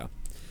Hooper, yeah.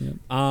 Yep.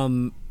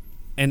 And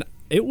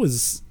it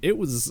was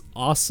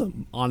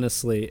awesome,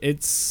 honestly.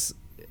 It's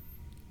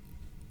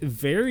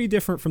very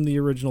different from the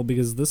original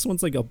because this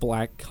one's like a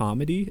black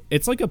comedy.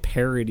 It's like a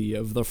parody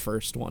of the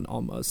first one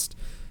almost.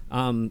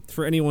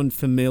 For anyone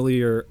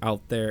familiar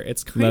out there,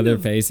 it's kind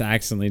Leatherface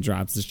accidentally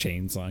drops his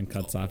chainsaw and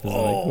cuts off his leg.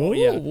 Oh,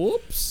 yeah.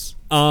 Whoops.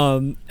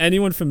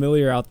 Anyone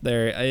familiar out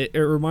there, it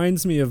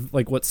reminds me of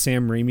like what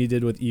Sam Raimi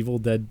did with Evil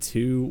Dead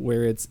 2,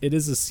 where it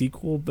is a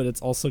sequel, but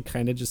it's also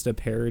kind of just a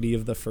parody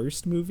of the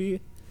first movie.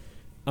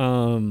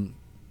 And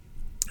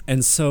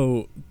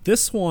so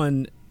this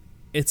one,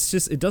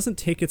 it doesn't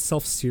take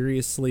itself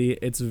seriously.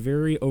 It's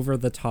very over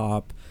the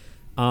top.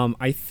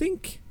 I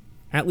think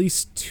at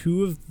least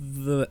two of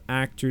the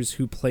actors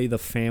who play the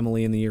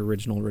family in the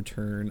original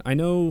return. I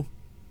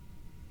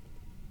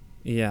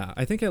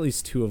think at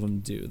least two of them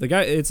do.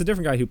 It's a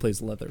different guy who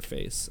plays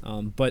Leatherface.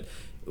 But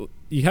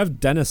you have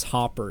Dennis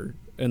Hopper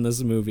in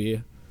this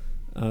movie,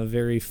 a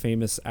very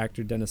famous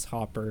actor, Dennis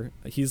Hopper.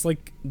 He's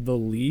like the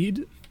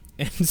lead,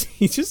 and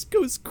he just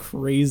goes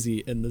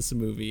crazy in this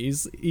movie.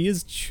 He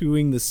is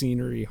chewing the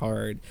scenery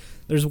hard.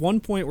 There's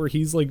one point where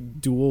he's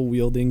like dual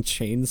wielding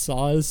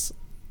chainsaws,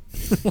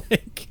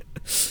 like,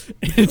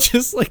 and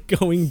just like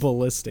going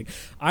ballistic.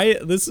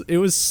 It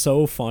was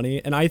so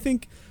funny, and I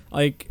think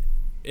like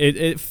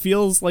it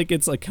feels like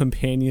it's a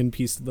companion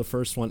piece to the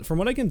first one. From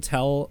what I can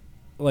tell,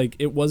 like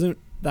it wasn't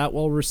that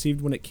well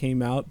received when it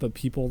came out, but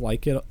people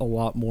like it a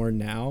lot more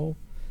now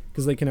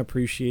because they can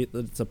appreciate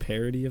that it's a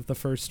parody of the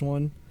first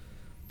one.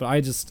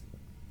 But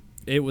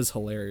it was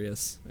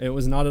hilarious. It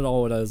was not at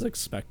all what I was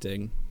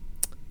expecting.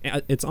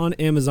 It's on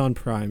Amazon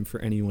Prime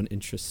for anyone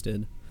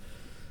interested.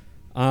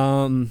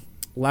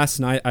 Last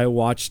night I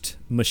watched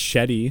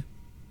Machete.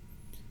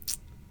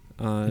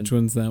 Which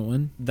one's that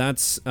one?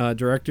 That's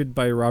directed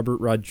by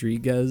Robert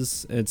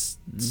Rodriguez. It's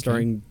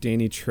starring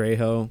Danny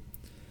Trejo.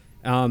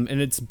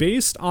 And it's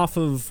based off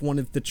of one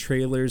of the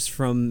trailers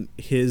from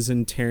his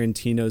and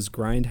Tarantino's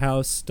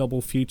Grindhouse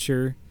double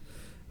feature,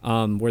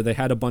 where they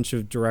had a bunch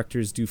of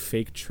directors do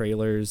fake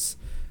trailers.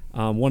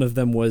 One of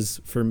them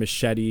was for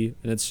Machete,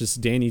 and it's just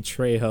Danny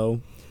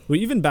Trejo, who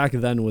even back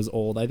then was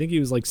old. I think he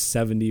was like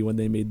 70 when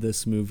they made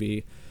this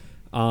movie.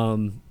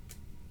 And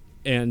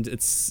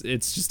it's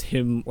just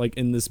him like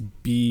in this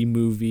B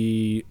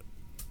movie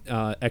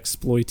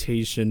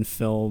exploitation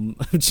film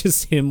of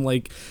just him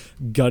like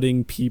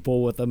gutting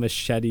people with a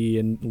machete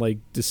and like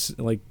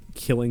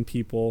killing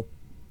people.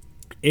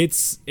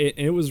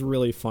 It was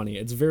really funny.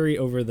 It's very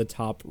over the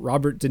top.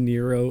 Robert De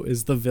Niro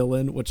is the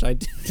villain, which I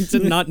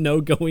did not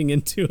know going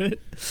into it.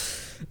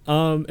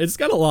 It's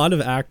got a lot of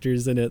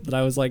actors in it that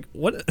I was like,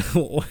 what?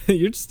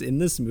 You're just in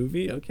this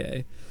movie?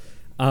 Okay.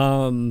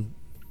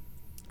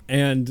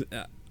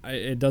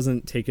 It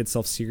doesn't take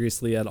itself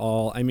seriously at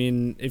all. I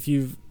mean, if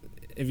you've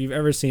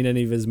ever seen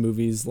any of his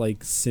movies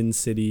like Sin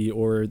City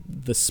or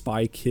the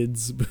Spy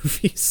Kids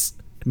movies,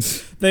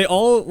 they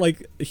all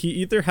like, he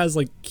either has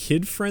like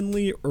kid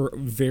friendly or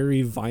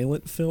very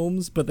violent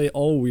films, but they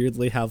all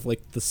weirdly have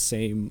like the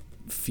same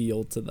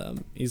feel to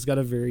them. He's got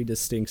a very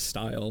distinct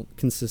style,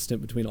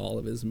 consistent between all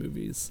of his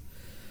movies.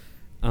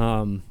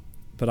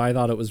 But I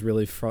thought it was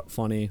really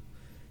funny,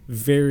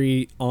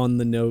 very on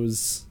the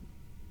nose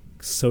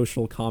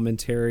social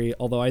commentary.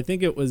 Although I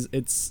think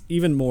it's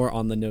even more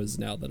on the nose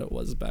now than it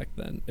was back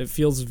then. It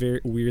feels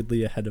very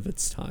weirdly ahead of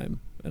its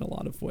time in a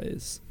lot of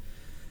ways.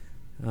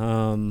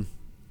 But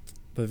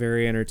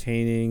very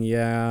entertaining.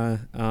 Yeah.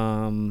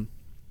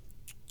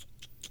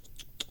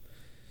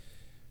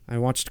 I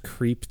watched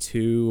Creep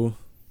 2.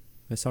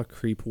 I saw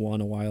Creep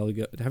 1 a while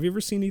ago. Have you ever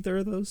seen either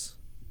of those?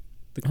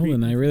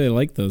 And I really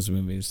like those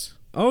movies.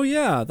 Oh,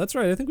 yeah, that's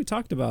right. I think we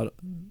talked about it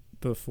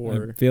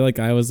before. I feel like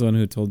I was the one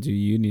who told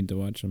you need to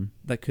watch them.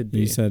 That could be.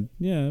 You said,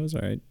 yeah, it was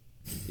all right.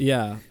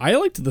 Yeah, I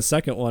liked the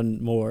second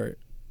one more.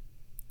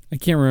 I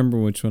can't remember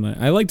which one.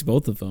 I liked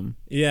both of them.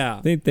 Yeah.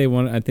 I think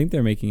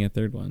they're making a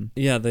third one.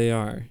 Yeah, they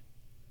are.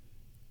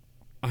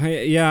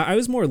 I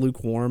was more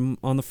lukewarm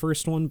on the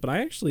first one, but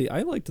I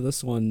liked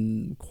this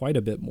one quite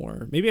a bit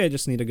more. Maybe I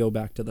just need to go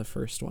back to the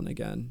first one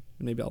again.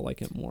 Maybe I'll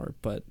like it more.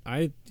 But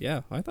I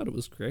thought it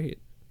was great.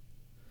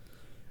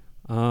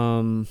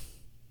 Beyond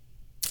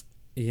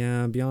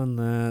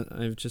that,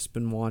 I've just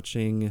been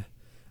watching.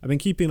 I've been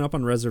keeping up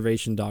on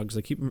Reservation Dogs.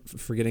 I keep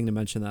forgetting to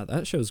mention that.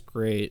 That show's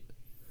great.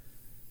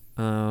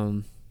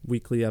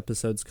 Weekly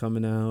episodes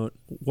coming out.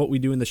 What We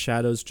Do in the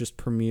Shadows just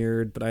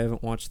premiered, but I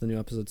haven't watched the new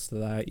episodes to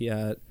that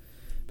yet.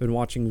 Been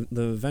watching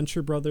the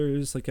Venture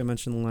Brothers, like I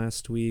mentioned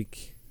last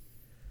week.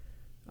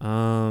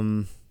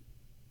 In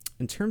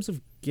terms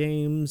of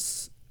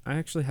games, I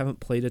actually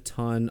haven't played a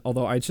ton,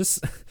 although I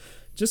just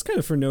kind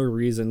of for no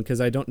reason, because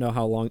I don't know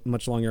how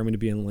much longer I'm going to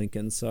be in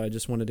Lincoln, so I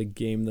just wanted a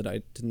game that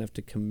I didn't have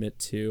to commit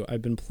to.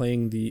 I've been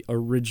playing the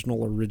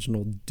original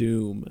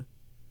Doom.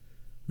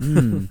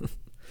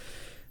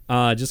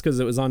 Just because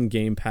it was on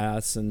Game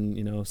Pass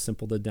and,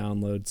 simple to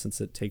download since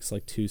it takes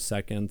like 2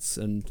 seconds.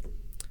 And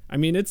I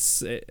mean,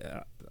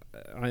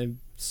 I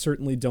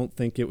certainly don't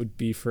think it would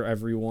be for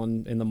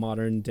everyone in the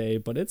modern day,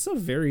 but it's a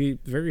very,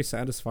 very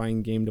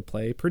satisfying game to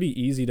play. Pretty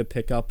easy to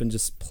pick up and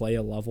just play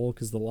a level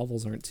because the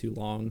levels aren't too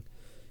long.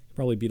 You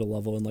probably beat a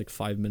level in like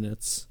 5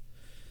 minutes.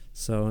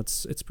 So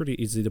it's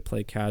pretty easy to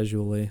play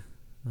casually.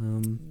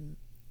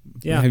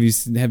 Yeah. Have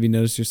you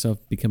noticed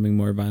yourself becoming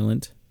more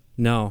violent?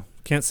 No,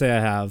 can't say I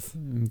have.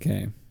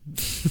 Okay.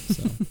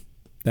 So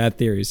that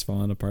theory's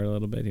falling apart a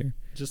little bit here.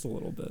 Just a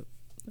little bit.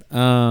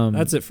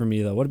 That's it for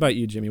me though. What about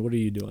you, Jimmy? What are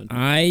you doing?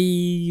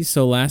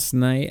 So last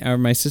night,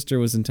 my sister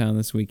was in town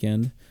this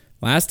weekend.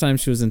 Last time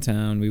she was in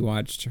town, we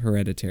watched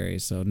Hereditary.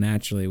 So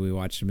naturally, we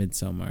watched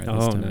Midsommar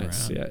this time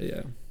nice. around.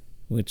 Yeah.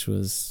 Which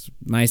was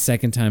my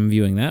second time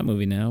viewing that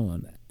movie now.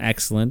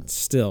 Excellent,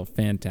 still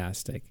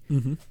fantastic.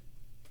 Mm-hmm.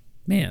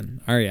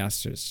 Man, Ari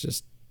Aster's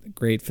just a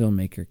great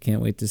filmmaker.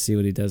 Can't wait to see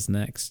what he does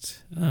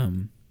next. I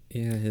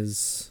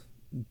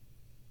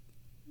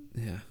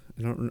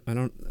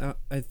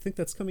think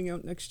that's coming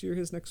out next year,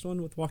 his next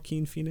one with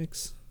Joaquin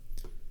Phoenix.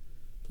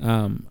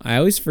 I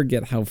always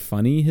forget how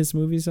funny his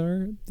movies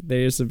are.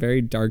 There's a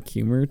very dark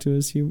humor to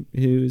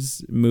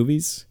his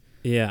movies.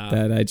 Yeah.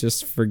 That I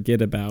just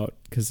forget about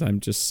because I'm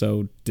just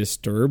so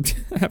disturbed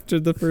after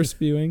the first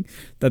viewing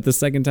that the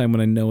second time when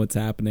I know what's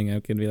happening,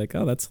 I can be like,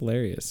 oh, that's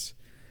hilarious.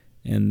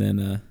 And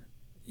then,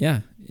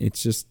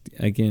 it's just,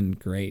 again,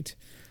 great.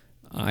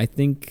 I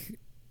think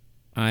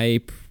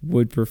I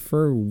would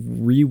prefer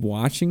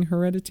rewatching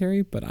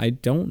Hereditary, but I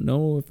don't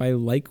know if I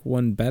like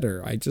one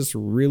better. I just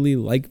really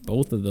like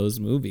both of those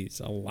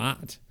movies a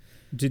lot.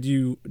 Did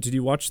you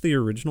watch the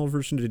original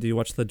version or did you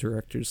watch the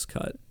director's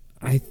cut?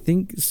 I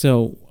think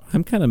so.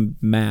 I'm kind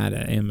of mad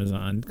at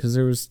Amazon because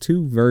there was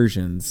 2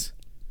 versions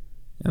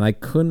and I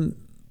couldn't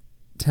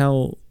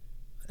tell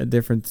a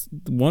difference.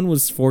 One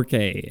was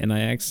 4K and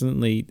I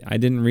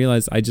didn't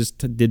realize I just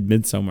did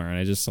Midsommar and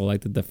I just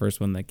selected the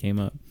first one that came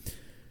up.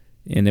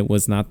 And it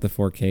was not the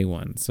 4K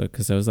one. So,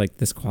 because I was like,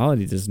 this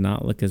quality does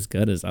not look as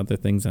good as other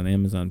things on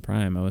Amazon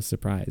Prime. I was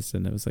surprised.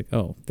 And it was like,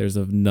 oh, there's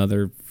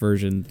another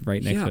version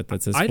right next to it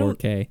that says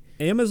 4K.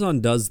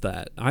 Amazon does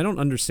that. I don't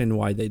understand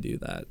why they do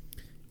that.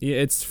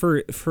 It's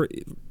for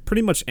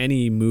pretty much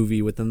any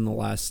movie within the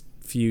last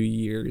few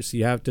years.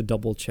 You have to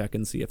double check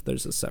and see if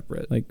there's a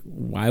separate. Like,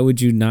 why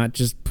would you not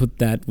just put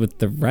that with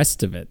the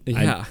rest of it?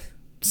 Yeah.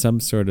 Some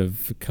sort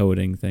of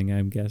coding thing,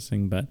 I'm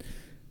guessing. But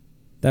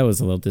that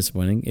was a little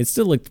disappointing. It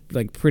still looked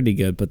like pretty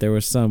good, but there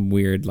was some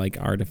weird like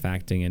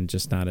artifacting and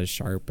just not as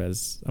sharp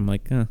as I'm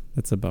like,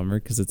 that's a bummer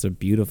because it's a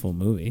beautiful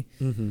movie.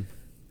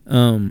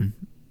 Mm-hmm.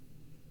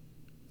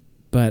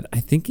 But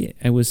I think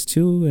it was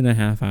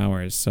 2.5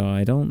 hours, so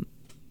I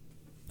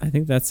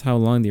think that's how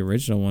long the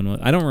original one was.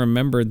 I don't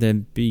remember there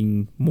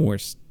being more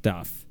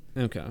stuff.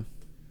 Okay.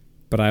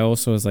 But I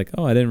also was like,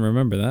 oh, I didn't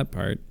remember that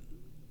part.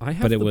 I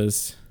have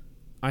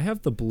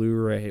the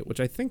Blu-ray, which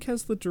I think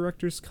has the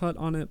director's cut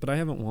on it, but I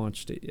haven't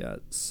watched it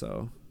yet,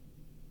 so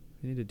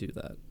I need to do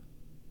that.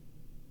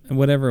 And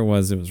whatever it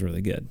was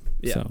really good.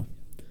 Yeah. So,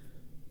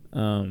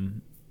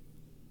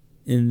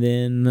 And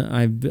then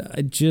I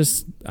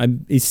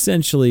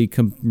essentially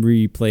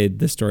replayed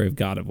the story of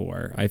God of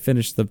War. I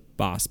finished the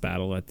boss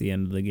battle at the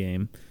end of the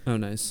game. Oh,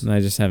 nice. And I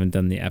just haven't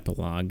done the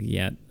epilogue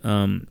yet.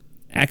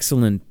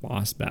 Excellent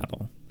boss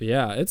battle.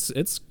 Yeah, it's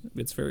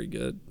very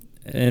good.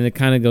 And it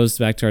kind of goes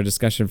back to our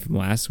discussion from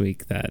last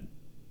week that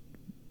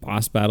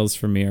boss battles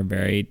for me are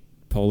very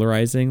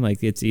polarizing.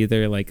 Like, it's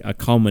either like a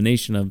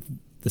culmination of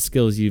the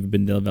skills you've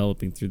been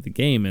developing through the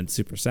game and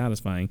super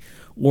satisfying,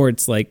 or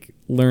it's like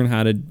learn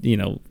how to,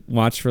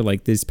 watch for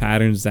like these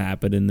patterns to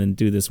happen and then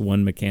do this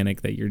one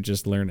mechanic that you're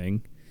just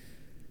learning.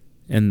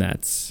 And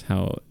that's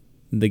how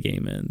the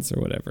game ends or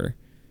whatever.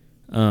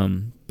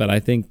 But I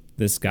think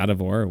this God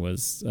of War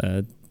was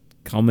a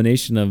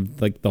culmination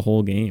of like the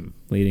whole game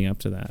leading up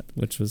to that,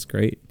 which was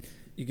great.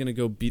 You gonna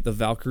go beat the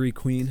Valkyrie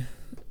Queen?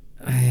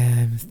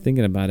 I'm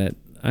thinking about it.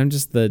 I'm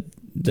just the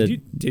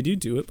Did you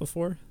do it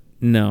before?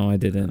 No, I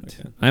didn't.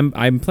 Okay.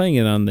 I'm playing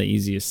it on the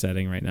easiest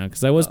setting right now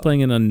because I was playing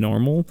it on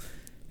normal,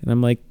 and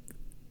I'm like,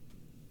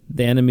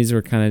 the enemies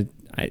were kind of.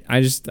 I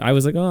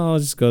was like, oh, I'll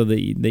just go to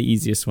the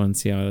easiest one,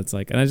 see how it's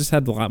like, and I just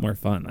had a lot more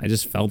fun. I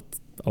just felt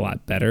a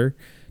lot better.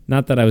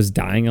 Not that I was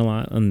dying a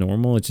lot on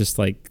normal. It's just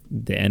like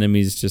the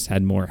enemies just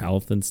had more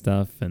health and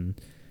stuff,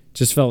 and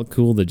just felt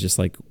cool to just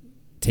like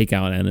take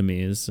out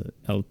enemies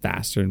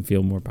faster and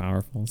feel more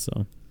powerful.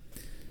 So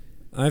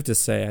I have to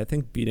say, I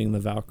think beating the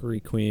Valkyrie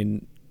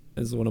Queen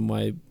is one of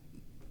my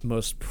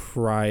most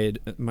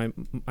my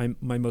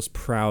most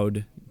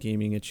proud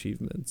gaming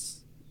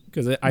achievements,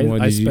 because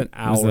I spent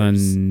hours.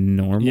 Was it on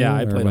normal? Yeah,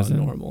 I played on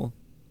normal.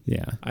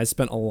 Yeah, I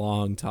spent a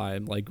long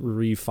time like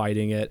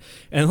refighting it,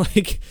 and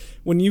like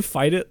when you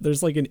fight it,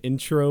 there's like an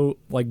intro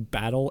like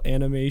battle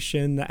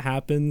animation that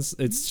happens.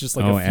 It's just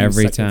like a few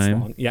every seconds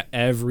time. long. Yeah,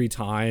 every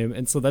time,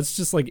 and so that's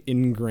just like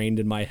ingrained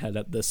in my head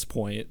at this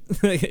point.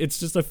 It's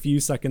just a few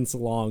seconds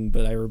long,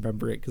 but I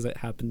remember it because it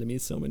happened to me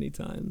so many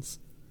times.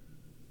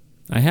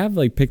 I have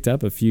like picked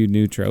up a few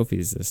new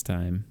trophies this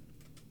time.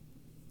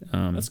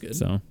 That's good.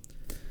 So,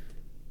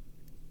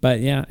 but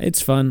yeah,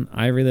 it's fun.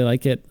 I really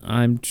like it.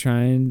 I'm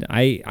trying.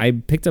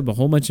 I picked up a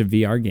whole bunch of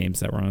VR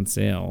games that were on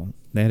sale.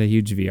 They had a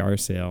huge VR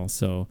sale,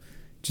 so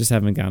just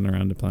haven't gotten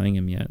around to playing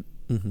them yet.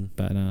 Mm-hmm.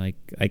 But like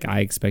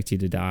I Expect You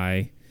to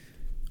Die,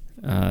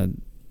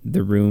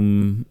 The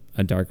Room,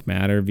 A Dark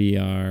Matter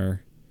VR,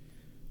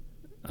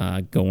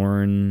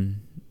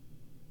 Gorn,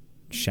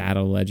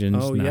 Shadow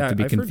Legends, not to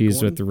be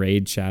confused with the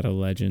Raid Shadow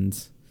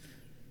Legends.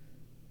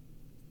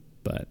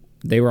 But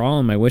they were all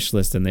on my wish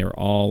list, and they were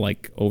all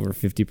like over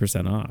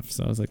 50% off.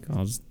 So I was like,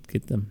 I'll just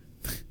get them.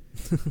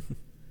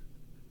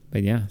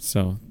 But yeah,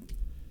 so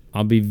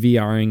I'll be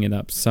VRing it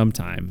up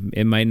sometime.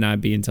 It might not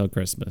be until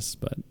Christmas,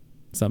 but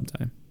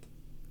sometime.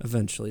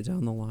 Eventually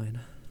down the line.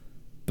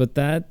 But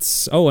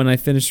that's... Oh, and I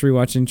finished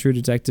rewatching True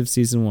Detective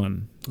Season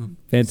 1.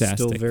 Fantastic.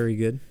 Still very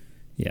good.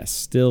 Yes,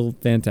 still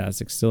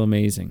fantastic. Still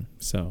amazing.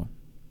 So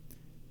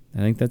I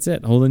think that's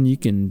it. Holden, you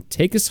can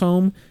take us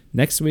home.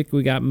 Next week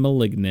we got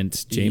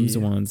Malignant, James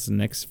Wan's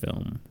next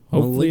film.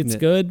 Hopefully it's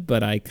good,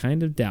 but I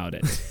kind of doubt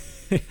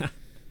it.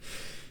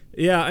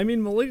 Yeah, I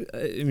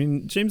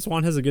mean, James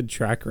Wan has a good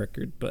track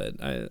record, but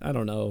I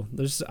don't know.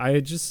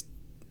 The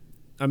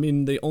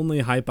only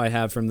hype I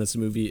have from this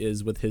movie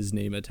is with his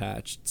name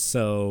attached,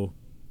 so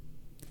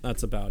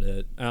that's about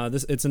it.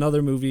 It's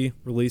another movie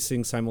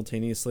releasing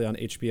simultaneously on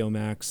HBO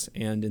Max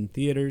and in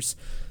theaters,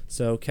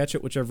 so catch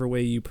it whichever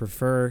way you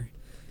prefer.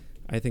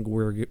 I think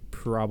we're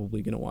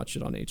probably going to watch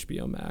it on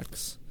HBO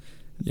Max.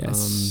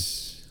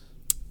 Yes.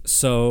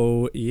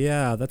 So,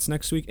 yeah, that's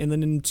next week. And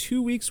then in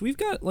 2 weeks, we've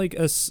got like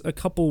a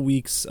couple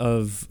weeks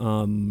of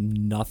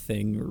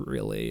nothing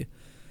really.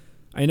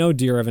 I know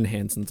Dear Evan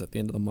Hansen's at the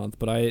end of the month,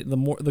 but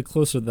the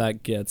closer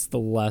that gets, the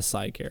less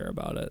I care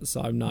about it. So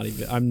I'm not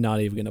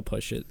even going to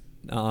push it.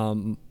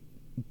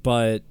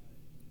 But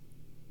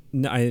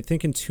I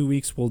think in 2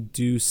 weeks we'll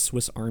do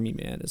Swiss Army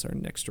Man as our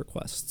next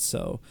request.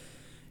 So,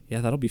 yeah,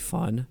 that'll be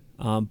fun.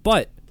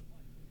 But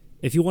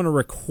if you want to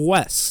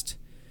request,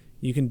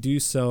 you can do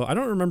so. I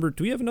don't remember.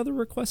 Do we have another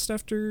request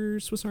after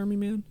Swiss Army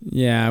Man?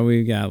 Yeah,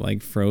 we got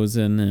like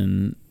Frozen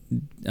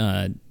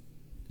and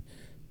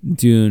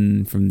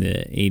Dune from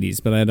the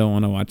 80s, but I don't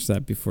want to watch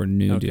that before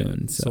new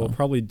Dune. So we'll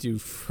probably do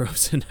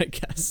Frozen, I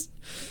guess,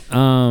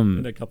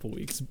 in a couple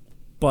weeks.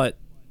 But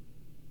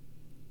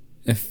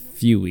a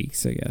few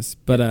weeks, I guess.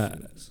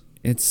 But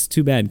it's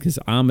too bad because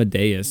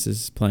Amadeus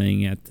is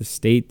playing at the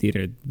State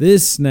Theater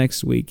this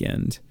next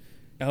weekend.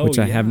 Which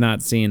I have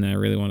not seen. I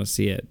really want to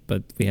see it,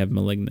 but we have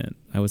Malignant.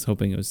 I was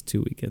hoping it was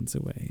 2 weekends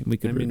away, and we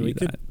could review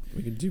that.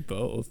 We could do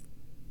both.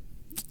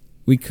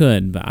 We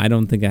could, but I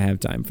don't think I have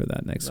time for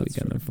that next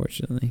weekend, fair.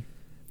 Unfortunately.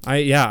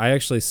 I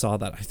actually saw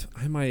that.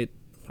 I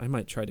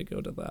might try to go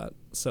to that.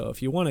 So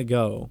if you want to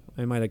go,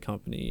 I might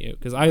accompany you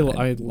because I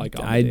like Amadeus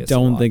I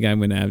don't think I'm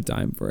going to have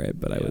time for it,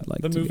 but I would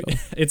like to go.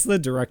 It's the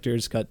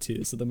director's cut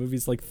too, so the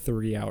movie's like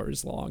 3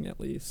 hours long at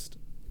least.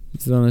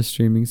 Is it on a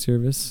streaming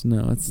service?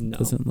 No, it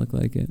doesn't look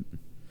like it.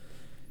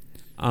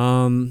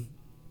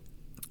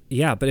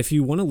 Yeah, but if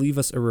you want to leave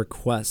us a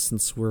request,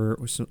 since we're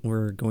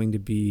going to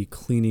be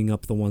cleaning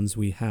up the ones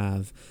we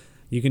have,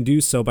 You can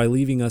do so by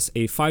leaving us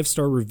a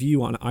 5-star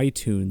review on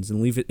iTunes and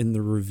leave it in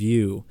the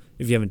review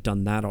if you haven't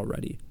done that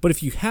already. But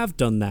if you have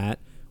done that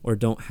or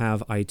don't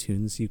have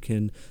iTunes, you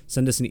can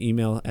send us an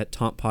email at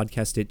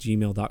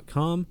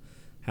tauntpodcast@gmail.com,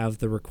 have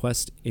the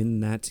request in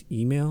that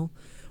email,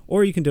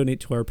 or you can donate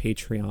to our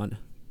Patreon.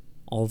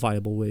 All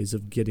viable ways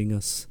of getting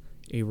us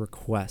a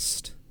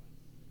request.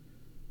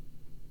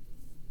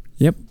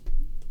 Yep.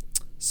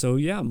 So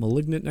yeah,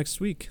 Malignant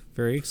next week.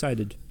 Very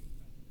excited.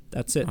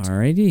 That's it.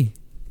 Alrighty.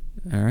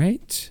 All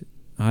right.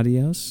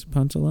 Adios,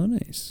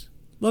 pantalones.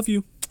 Love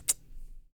you.